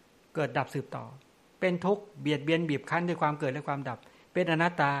ยงเกิดดับสืบต่อเป็นทุกข์เบียดเบียนบีบคั้นด้วยความเกิดและความดับเป็นอนั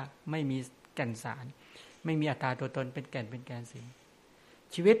ตตาไม่มีแก่นสารไม่มีอัตตาตัวตนเป็นแก่นเป็นแกนสิ่ง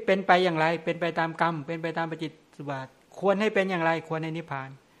ชีวิตเป็นไปอย่างไรเป็นไปตามกรรมเป็นไปตามปฏิจจสมุปบาทควรให้เป็นอย่างไรควรให้นิพพาน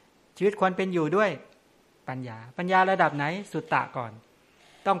ชีวิตควรเป็นอยู่ด้วยปัญญาระดับไหนสุตตะก่อน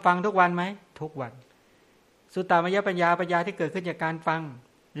ต้องฟังทุกวันไหมทุกวันสุตตามยปัญญาที่เกิดขึ้นจากการฟัง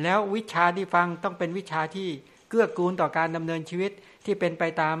แล้ววิชาที่ฟังต้องเป็นวิชาที่เกื้อกูลต่อการดำเนินชีวิตที่เป็นไป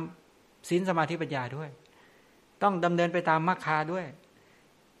ตามศีลสมาธิปัญญาด้วยต้องดำเนินไปตามมรรคาด้วย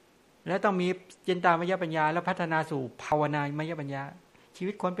และต้องมีจินตามยปัญญาแล้วพัฒนาสู่ภาวนามยปัญญาชี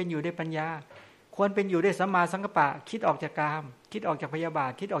วิตควรเป็นอยู่ด้วยปัญญาควรเป็นอยู่ด้วยสัมมาสังกัปปะคิดออกจากกามคิดออกจากพยาบา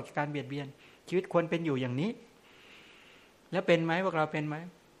ทคิดออกจากการเบียดเบียนชีวิตควรเป็นอยู่อย่างนี้แล้วเป็นไหมพวกเราเป็นไหม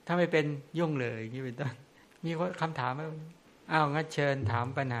ถ้าไม่เป็นยุ่งเลยอย่างนี้เป็นต้นมีคำถามไหมอ้าวงั้นเชิญถาม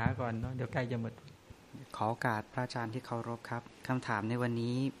ปัญหาก่อนเนาะเดี๋ยวใกล้จะหมดขอโอกาสพระอาจารย์ที่เคารพครับคำถามในวัน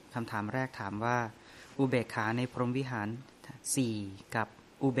นี้คำถามแรกถามว่าอุเบกขาในพรหมวิหาร4กับ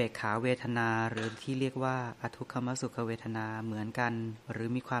อุเบกขาเวทนาหรือที่เรียกว่าอทุกขมสุขเวทนาเหมือนกันหรือ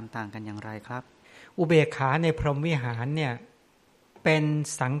มีความต่างกันอย่างไรครับอุเบกขาในพรหมวิหารเนี่ยเป็น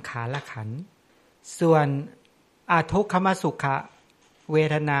สังขารขันธ์ส่วนอทุกขมสุขเว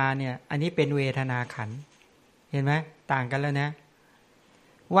ทนาเนี่ยอันนี้เป็นเวทนาขันธ์เห็นไหมต่างกันแล้วนะ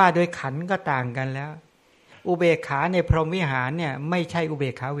ว่าโดยขันธ์ก็ต่างกันแล้วอุเบกขาในพรหมวิหารเนี่ยไม่ใช่อุเบ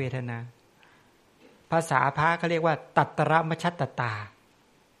กขาเวทนาภาษาพระเขาเรียกว่าตัตตระมชัตตตา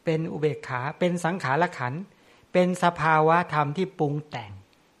เป็นอุเบกขาเป็นสังขารขันธ์เป็นสภาวะธรรมที่ปรุงแต่ง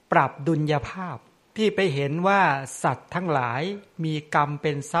ปรับดุลยภาพที่ไปเห็นว่าสัตว์ทั้งหลายมีกรรมเ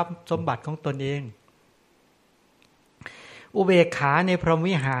ป็นทรัพย์สมบัติของตนเองอุเบกขาในพรหม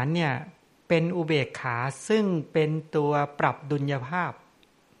วิหารเนี่ยเป็นอุเบกขาซึ่งเป็นตัวปรับดุลยภาพ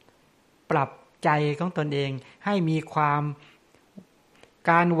ปรับใจของตนเองให้มีความ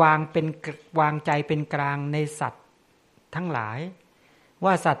การวางใจเป็นกลางในสัตว์ทั้งหลาย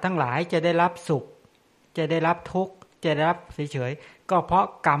ว่าสัตว์ทั้งหลายจะได้รับสุขจะได้รับทุกข์จะได้รับเฉยๆก็เพราะ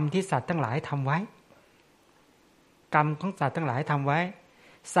กรรมที่สัตว์ทั้งหลายทำไว้กรรมของสัตว์ทั้งหลายทำไว้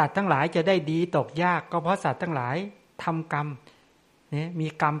สัตว์ทั้งหลายจะได้ดีตกยากก็เพราะสัตว์ทั้งหลายทำกรรมเนี่ยมี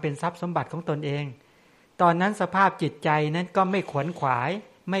กรรมเป็นทรัพย์สมบัติของตนเองตอนนั้นสภาพจิตใจนั้นก็ไม่ขวนขวาย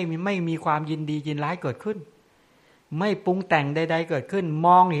ไม่มีความยินดียินร้ายเกิดขึ้นไม่ปรุงแต่งใดๆเกิดขึ้นม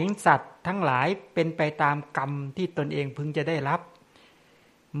องเห็นสัตว์ทั้งหลายเป็นไปตามกรรมที่ตนเองพึงจะได้รับ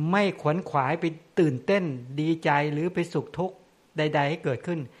ไม่ขวนขวายไปตื่นเต้นดีใจหรือไปสุขทุกข์ใดๆให้เกิด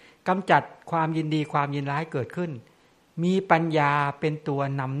ขึ้นกำจัดความยินดีความยินร้ายเกิดขึ้นมีปัญญาเป็นตัว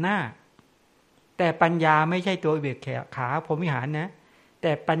นำหน้าแต่ปัญญาไม่ใช่ตัวอุเบกขาพรหมวิหารนะแ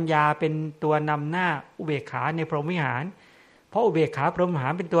ต่ปัญญาเป็นตัวนำหน้าอุเบกขาในพรหมวิหารเพราะอุเบกขาพรหมวิหา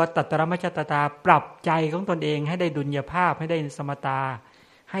รเป็นตัวตัตตรมัชฌัตตาปรับใจของตนเองให้ได้ดุลยภาพให้ได้สมตา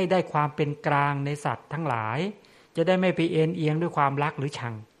ให้ได้ความเป็นกลางในสัตว์ทั้งหลายจะได้ไม่ไปเอ็นเอียงด้วยความรักหรือชั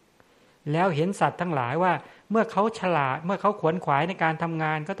งแล้วเห็นสัตว์ทั้งหลายว่าเมื่อเขาฉลาดเมื่อเขาขวนขวายในการทำง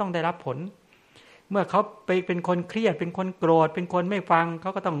านก็ต้องได้รับผลเมื่อเขาไปเป็นคนเครียดเป็นคนโกรธเป็นคนไม่ฟังเข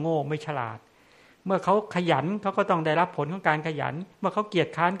าก็ต้องโง่ไม่ฉลาดเมื่อเขาขยันเขาก็ต้องได้รับผลของการขยันเมื่อเขาเกียจ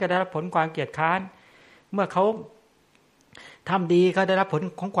ค้านก็ได้รับผลความเกียจค้านเมื่อเขาทำดีก็ได้รับผล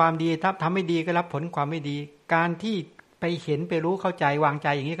ของความดีทำไม่ดีก็รับผลความไม่ดีการที่ไปเห็นไปรู้เข้าใจวางใจ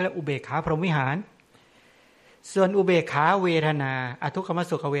อย่างนี้ก็เรียกอุเบกขาพรหมวิหารส่วนอุเบกขาเวทนาอทุกขม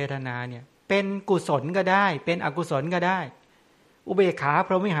สุขเวทนาเนี่ยเป็นกุศลก็ได้เป็นอกุศลก็ได้อุเบกขาพ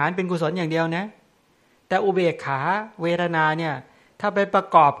รหมวิหารเป็นกุศลอย่างเดียวนะแต่อุเบกขาเวทนาเนี่ยถ้าไปประ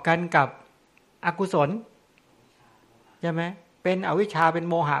กอบกันกับอกุศลใช่ไหมเป็นอวิชชาเป็น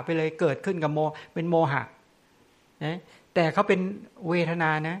โมหะไปเลยเกิดขึ้นกับเป็นโมหะนะแต่เขาเป็นเวทนา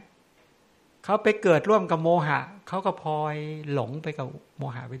นะเขาไปเกิดร่วมกับโมหะเขาก็พลอยหลงไปกับโม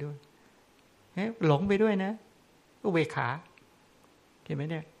หะไปด้วยหลงไปด้วยนะอุเบกขาเห็นไหม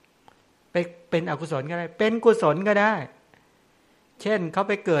เนี่ยไปเป็นอกุศลก็ได้เป็นกุศลก็ได้เช่นเขา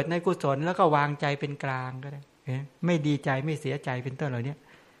ไปเกิดในกุศลแล้วก็วางใจเป็นกลางก็ได้ไม่ดีใจไม่เสียใจเป็นต้นเหล่านี้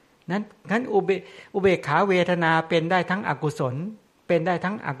นั้นอุเบกขาเวทนาเป็นได้ทั้งอกุศลเป็นได้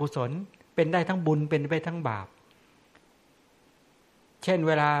ทั้งอกุศลเป็นได้ทั้งบุญเป็นไปทั้งบาปเช่นเ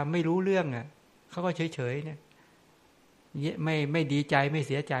วลาไม่รู้เรื่องอ่ะเขาก็เฉยๆเนี่ย ไม่ดีใจไม่เ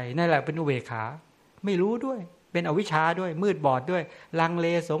สียใจนั่นแหละเป็นอุเบกขาไม่รู้ด้วยเป็นอวิชชาด้วยมืดบอดด้วยลังเล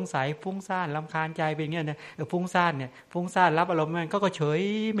สงสัยฟุ้งซ่านรำคาญใจเป็นอย่างเงี้ยนะฟุ้งซ่านเนี่ยฟุ้งซ่านรับอารมณ์มันก็เฉย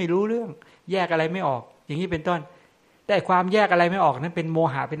ไม่รู้เรื่องแยกอะไรไม่ออกอย่างนี้เป็นต้นแต่ความแยกอะไรไม่ออกนั้นเป็นโม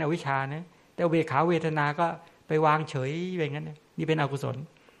หะเป็นอวิชชานะแต่อุเบกขาเวทนาก็ไปวางเฉยอย่างนั้นนี่เป็นอกุศล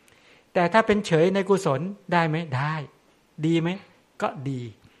แต่ถ้าเป็นเฉยในกุศลได้ไหมได้ดีไหมก็ดี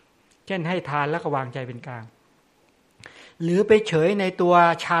เช่นให้ทานแล้วก็วางใจเป็นกลางหรือไปเฉยในตัว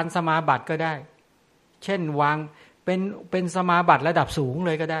ฌานสมาบัติก็ได้เช่นวางเป็นสมาบัติระดับสูงเ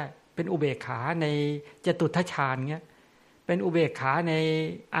ลยก็ได้เป็นอุเบกขาในจตุทัชฌานเงี้ยเป็นอุเบกขาใน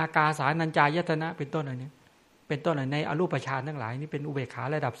อากาสานัญจายตนะเป็นต้นอะไรนี้เป็นต้นในอรูปฌานทั้งหลายนี่เป็นอุเบกขา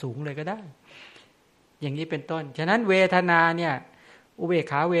ระดับสูงเลยก็ได้อย่างนี้เป็นต้นฉะนั้นเวทนาเนี่ยอุเบก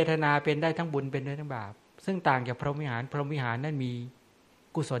ขาเวทนาเป็นได้ทั้งบุญเป็นได้ทั้งบาปซึ่งต่างจากพรหมวิหารพรหมวิหารนั้นมี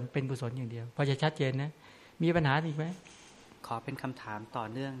กุศลเป็นกุศลอย่างเดียวพอจะชัดเจนนะมีปัญหาอีกไหมขอเป็นคำถามต่อ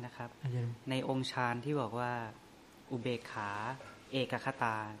เนื่องนะครับในองค์ฌานที่บอกว่าอุเบกขาเอกคต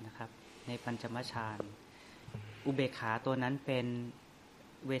านะครับในปัญจมฌานอุเบกขาตัวนั้นเป็น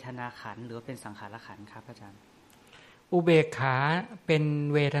เวทนาขันธ์หรือเป็นสังขารขันธ์ครับอาจารย์อุเบกขาเป็น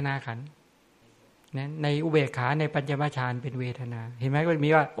เวทนาขันธ์นะในอุเบกขาในปัญจมฌานเป็นเวทนาเห็นไหมว่ามี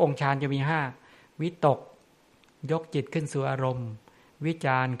ว่าองค์ฌานจะมี5วิตกยกจิตขึ้นสู่อารมณ์วิจ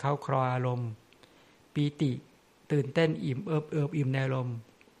ารเข้าคลออารมณ์ปีติตื่นเต้นอิ่มเอิบอิ่มในอารมณ์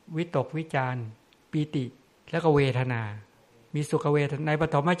วิตกวิจารปีติแล้วก็เวทนามีสุขเวทนาในป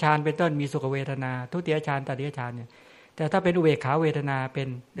ฐมฌานเป็นต้นมีสุขเวทนาทุติยฌานตติยฌานเนี่ยแต่ถ้าเป็นอุเบกขาเวทนาเป็น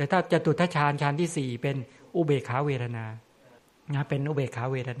แต่ถ้าจตุทัชฌานฌานที่4เป็นอุเบกขาเวทนานะเป็นอุเบกขา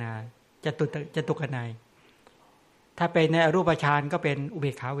เวทนาจตุกนัยถ้าเป็นในอรูปฌานก็เป็นอุเบ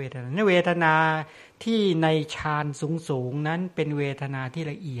กขาเวทนาในเวทนาที่ในฌานสูงนั้นเป็นเวทนาที่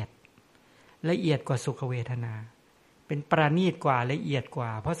ละเอียดกว่าสุขเวทนาเป็นประณีตกว่าละเอียดกว่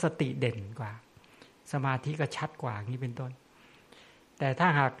าเพราะสติเด่นกว่าสมาธิก็ชัดกว่าอย่างนี้เป็นต้นแต่ถ้า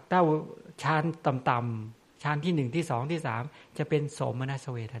หากเต้าฌานต่ำๆฌานที่1ที่2ที่3จะเป็นโสมนัส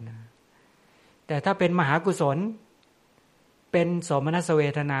เวทนาแต่ถ้าเป็นมหากุศลเป็นโสมนัสเว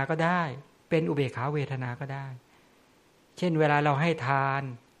ทนาก็ได้เป็นอุเบกขาเวทนาก็ได้เช่นเวลาเราให้ทาน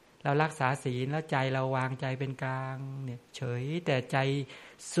เรารักษาศีลแล้วใจเราวางใจเป็นกลางเนี่ยเฉยแต่ใจ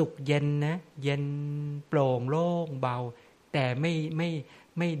สุขเย็นนะเย็นโปร่งโล่งเบาแต่ไ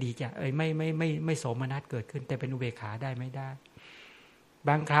ม่ดีจ้ะไม่โสมนัสเกิดขึ้นแต่เป็นอุเบกขาได้ไม่ได้บ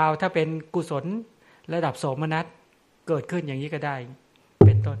างคราวถ้าเป็นกุศลระดับโสมนัสเกิดขึ้นอย่างนี้ก็ได้เ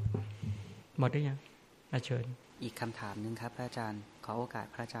ป็นต้นหมดหรือยังเชิญอีกคำถามนึงครับพระอาจารย์ขอโอกาส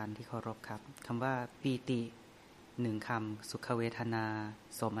พระอาจารย์ที่เคารพครับคำว่าปีติ1คำสุขเวทนา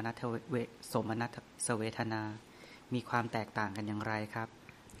โสมนัสเวทนามีความแตกต่างกันอย่างไรครับ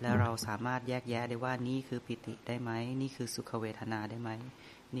แล้วเราสามารถแยกแยะได้ว่านี่คือปิติได้ไหมนี่คือสุขเวทนาได้ไหม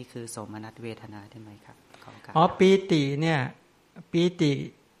นี่คือโสมนัสเวทนาได้ไหมครับปีติเนี่ยปีติ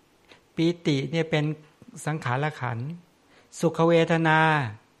เนี่ยเป็นสังขารขันธ์สุขเวทนา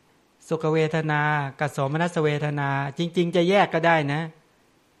กับโสมนัสเวทนาจริงๆจะแยกก็ได้นะ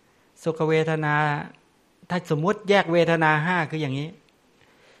สุขเวทนาถ้าสมมุติแยกเวทนา5คืออย่างนี้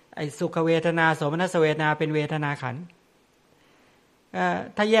ไอ้สุขเวทนาโสมนัสเวทนาเป็นเวทนาขันธ์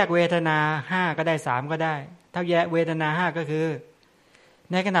ถ้าแยกเวทนา5ก็ได้3ก็ได้ถ้าแยกเวทนา5ก็คือ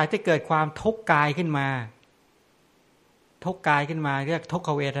ในขณะที่เกิดความทุกข์กายขึ้นมาเรียกทุกข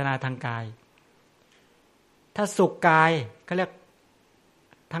เวทนาทางกายถ้าสุขกายก็เรียก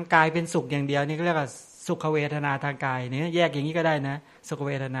ทางกายเป็นสุขอย่างเดียวนี่ก็เรียกว่าสุขเวทนาทางกายเนี่ยแยกอย่างนี้ก็ได้นะสุขเ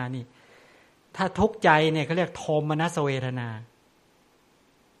วทนานี่ถ้าทุกข์ใจเนี่ยเขาเรียกโทมนัสเวทนา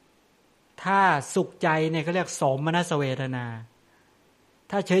ถ้าสุขใจเนี่ยเขาเรียกโสมนัสเวทนา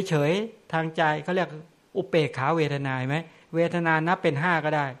ถ้าเฉยๆทางใจเขาเรียกอุเบกขาเวทนาไหมเวทนานับเป็น5ก็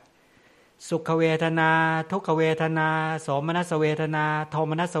ได้สุขเวทนาทุกขเวทนาโสมนัสเวทนาโท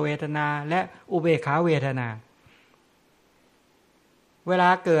มนัสเวทนาและอุเบกขาเวทนาเวลา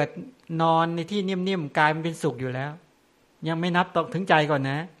เกิดนอนในที่นิ่มๆกายมันเป็นสุขอยู่แล้วยังไม่นับถึงใจก่อน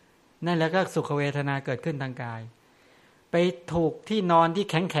นะนั่นแล้วก็สุขเวทนาเกิดขึ้นทางกายไปถูกที่นอนที่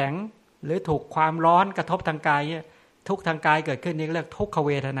แข็งๆหรือถูกความร้อนกระทบทางกายเนี่ยทุกทางกายเกิดขึ้นนี่เรียกทุกขเ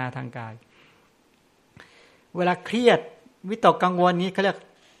วทนาทางกายเวลาเครียดวิตกกังวลนี้เขาเรียก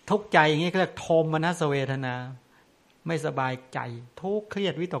ทุกข์ใจอย่างนี้เขาเรียกโทมนัสเวทนาไม่สบายใจทุกข์เครีย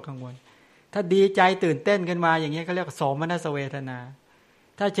ดวิตกกังวลถ้าดีใจตื่นเต้นขึ้นมาอย่างนี้เขาเรียกโสมนัสเวทนา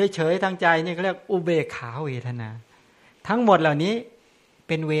ถ้าเฉยๆทางใจนี่เขาเรียกอุเบกขาเวทนาทั้งหมดเหล่านี้เ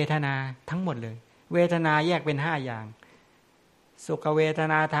ป็นเวทนาทั้งหมดเลยเวทนาแยกเป็น5อย่างสุขเวท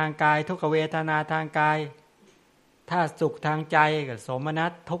นาทางกายทุกขเวทนาทางกายถ้าสุขทางใจก็โสมนั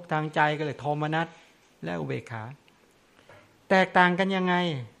สทุกข์ทางใจก็เลยโทมนัสและอุเบกขา แตกต่างกันยังไง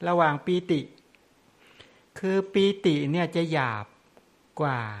ระหว่างปีติคือปีติเนี่ยจะหยาบก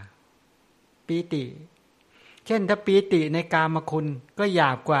ว่าปีติเช่นถ้าปีติในกามคุณก็หย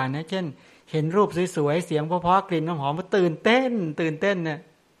าบกว่านะเช่นเห็นรูปสวยๆเสียงเพราะๆกลิ่นหอมๆตื่นเต้นเนี่ย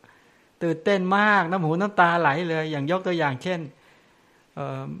ตื่นเต้นมากน้ำหูน้ำตาไหลเลยอย่างยกตัวอย่างเช่น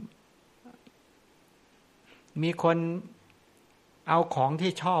มีคนเอาของ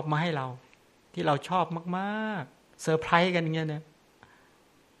ที่ชอบมาให้เราที่เราชอบมากๆเซอร์ไพรส์กันอย่างเงี้ยนะ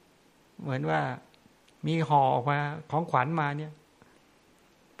เหมือนว่ามีห่อออกมาของขวัญมาเนี่ย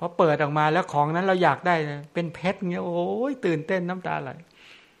พอเปิดออกมาแล้วของนั้นเราอยากได้นะเป็นเพชรเงี้ยโอ้ยตื่นเต้นน้ำตาไหล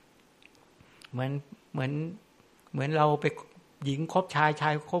เหมือนเราไปหญิงคบชาย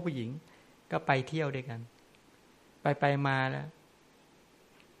คบผู้หญิงก็ไปเที่ยวด้วยกันไปมาแล้ว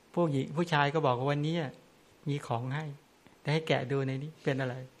ผู้ชายก็บอกว่าวันนี้มีของให้แต่ให้แกะดูในนี้เป็นอะ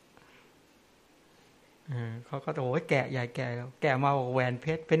ไรเขาก็โอ้ยแกะใหญ่แกะมาแหวนเพ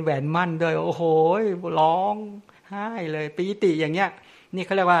ชรเป็นแหวนมั่นด้วยโอ้โหร้องไห้เลยปีติอย่างเงี้ยนี่เข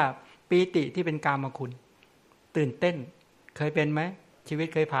าเรียกว่าปีติที่เป็นกามคุณตื่นเต้นเคยเป็นไหมชีวิต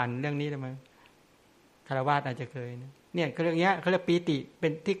เคยผ่านเรื่องนี้ไหมคารวะอาจจะเคยเนี่ยเรื่องเนี้ยเขาเรียกปีติเป็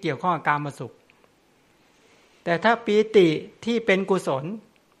นที่เกี่ยวข้องกับกามสุขแต่ถ้าปีติที่เป็นกุศล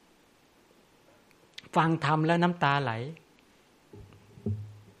ฟังธรรมแล้วน้ำตาไหล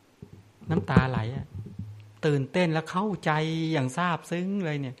ตื่นเต้นแล้วเข้าใจอย่างซาบซึ้งเล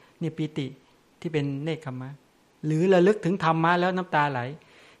ยเนี่ยนี่ปีติที่เป็นเนกขัมมะหรือระลึกถึงธรรมะแล้วน้ำตาไหล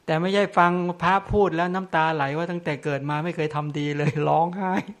แต่ไม่ใช่ฟังพระพูดแล้วน้ำตาไหลว่าตั้งแต่เกิดมาไม่เคยทำดีเลยร้องไ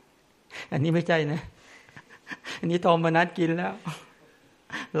ห้อันนี้ไม่ใช่นะอันนี้โทมนัสกินแล้ว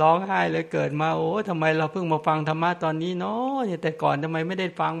ร้องไห้เลยเกิดมาโอ้ทำไมเราเพิ่งมาฟังธรรมะตอนนี้เนาะเนี่ยแต่ก่อนทำไมไม่ได้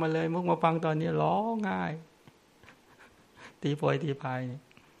ฟังมาเลยเพิ่งมาฟังตอนนี้ร้องไห้ตีโพยตีพาย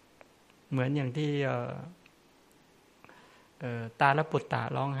เหมือนอย่างที่ตาลปุตตะ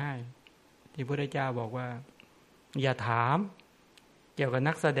ร้องไห้ที่พระพุทธเจ้าบอกว่าอย่าถามเกี่ยวกับ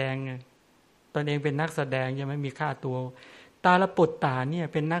นักแสดงไงตนเองเป็นนักแสดงยังไม่มีค่าตัวตาลปุตตะเนี่ย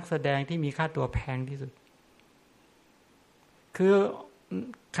เป็นนักแสดงที่มีค่าตัวแพงที่สุดคือ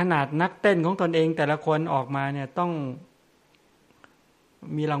ขนาดนักเต้นของตนเองแต่ละคนออกมาเนี่ยต้อง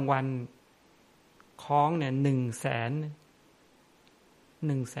มีรางวัลคล้องเนี่ย100,000เ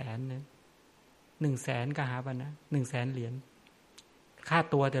นี่ย100,000ก็หาปะนะ100,000 เหรียญค่า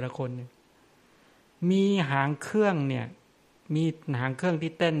ตัวแต่ละคนเนี่ยมีหางเครื่องเนี่ยมีหางเครื่อง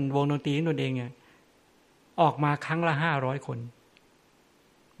ที่เต้นวงดนตรีตนเองเนี่ยออกมาครั้งละ500 คน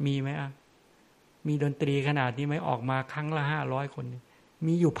มีไหมอ่ะมีดนตรีขนาดนี้ไหมออกมาครั้งละ500 คน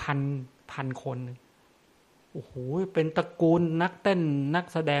มีอยู่พันคนโอ้โหเป็นตระกูลนักเต้นนัก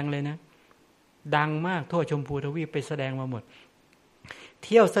แสดงเลยนะดังมากทั่วชมพูทวีปไปแสดงมาหมดเ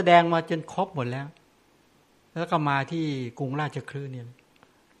ที่ยวแสดงมาจนครบหมดแล้วก็มาที่กรุงราชคฤห์เนี่ย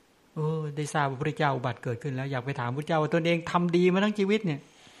ได้ทราบว่าพระเจ้าอุบัติเกิดขึ้นแล้วอยากไปถามพระเจ้าว่าตนเองทำดีมาทั้งชีวิตเนี่ย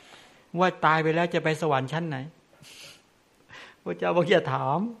ว่าตายไปแล้วจะไปสวรรค์ชั้นไหนพระเจ้าบอกอย่าถา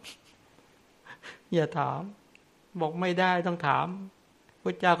มบอกไม่ได้ต้องถามพร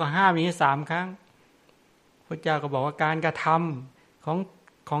ะเจ้าก็ห้ามอย่างนี้3 ครั้งพระเจ้าก็บอกว่าการกระทำ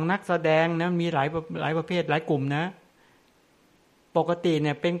ของนักแสดงนะมีหลายประเภทหลายกลุ่มนะปกติเ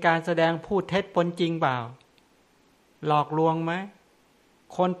นี่ยเป็นการแสดงพูดเท็จปนจริงเปล่าหลอกลวงไหม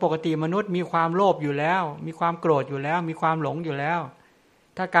คนปกติมนุษย์มีความโลภอยู่แล้วมีความโกรธอยู่แล้วมีความหลงอยู่แล้ว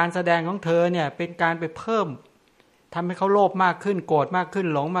ถ้าการแสดงของเธอเนี่ยเป็นการไปเพิ่มทำให้เขาโลภมากขึ้นโกรธมากขึ้น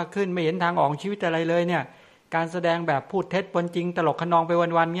หลงมากขึ้นไม่เห็นทางออกชีวิตอะไรเลยเนี่ยการแสดงแบบพูดเท็จปนจริงตลกขนองไป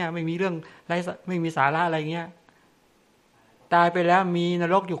วันๆเนี่ยไม่มีเรื่องไม่มีสาระอะไรเงี้ยตายไปแล้วมีน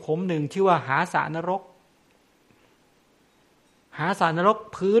รกอยู่ขุมหนึ่งชื่อว่าหาสานรก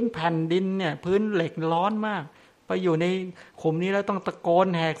พื้นแผ่นดินเนี่ยพื้นเหล็กร้อนมากไปอยู่ในขุมนี้แล้วต้องตะโกน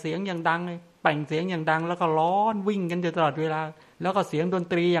แหกเสียงอย่างดังเลยเปล่งเสียงอย่างดังแล้วก็ร้อนวิ่งกันอยู่ตลอดเวลาแล้วก็เสียงดน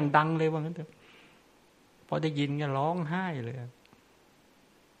ตรีอย่างดังเลยว่างั้นเถอะพอได้ยินก็ร้องไห้เลย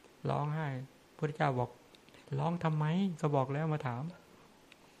ร้องไห้พระเจ้าบอกร้องทำไมก็บอกแล้วมาถาม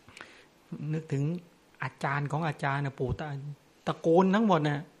นึกถึงอาจารย์ของอาจารย์นะปู่ตระกูลทั้งหมด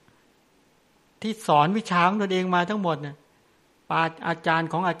น่ะที่สอนวิชาของตนเองมาทั้งหมดน่ะอาจารย์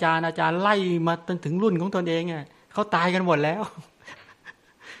ของอาจารย์ไล่มาจนถึงรุ่นของตนเองเนี่ยเขาตายกันหมดแล้ว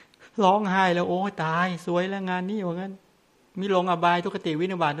ร้องไห้แล้วโอ้ตายสวยแล้วงานนี้ว่างั้นมีลงอบายทุกขติวิ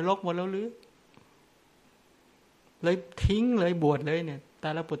นิบาตนรกหมดแล้วหรือเลยทิ้งเลยบวชเลยเนี่ยตา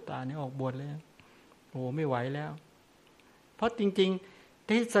ลปุตตะเนี่ยออกบวชเลยโอ้ไม่ไหวแล้วเพราะจริงๆ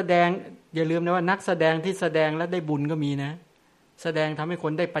ที่แสดงอย่าลืมนะว่านักแสดงที่แสดงแล้วได้บุญก็มีนะแสดงทำให้ค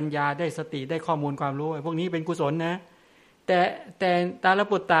นได้ปัญญาได้สติได้ข้อมูลความรู้พวกนี้เป็นกุศลนะแต่ตาล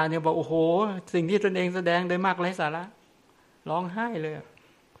ปุตตะเนี่ยบอกโอ้โหสิ่งที่ตนเองแสดงโดยมากไร้สาระ ร้องไห้เลย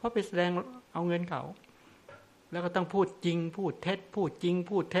เพราะไปแสดงเอาเงินเขาแล้วก็ต้องพูดจริงพูดเท็จพูดจริง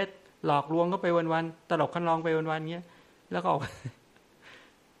พูดเท็จหลอกลวงก็ไปวันๆตลกคันลองไปวันๆเงี้ยแล้วก็ออก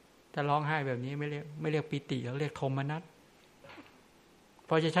แต่ร้องไห้แบบนี้ไม่เรียกปิติแล้วเรียกโทมนัสพ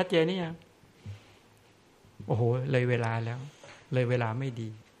อจะชัดเจนนี่ยังโอ้โหเลยเวลาแล้วเลยเวลาไม่ดี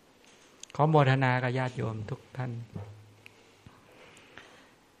ขอโมทนากับญาติโยมทุกท่าน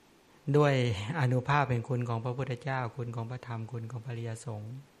ด้วยอานุภาพแห่งคุณของพระพุทธเจ้าคุณของพระธรรมคุณของพระอริยสง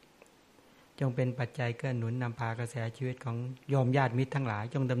ฆ์จงเป็นปัจจัยเกื้อหนุนนำพากระแสชีวิตของโยมญาติมิตรทั้งหลาย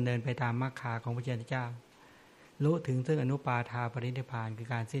จงดำเนินไปตามมรรคาของพระเจ้ารู้ถึงซึ่งอนุปาทาปรินิพพานคือ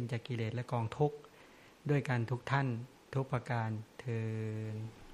การสิ้นจากกิเลสและกองทุกข์ด้วยกันทุกท่านทุกประการเทอญ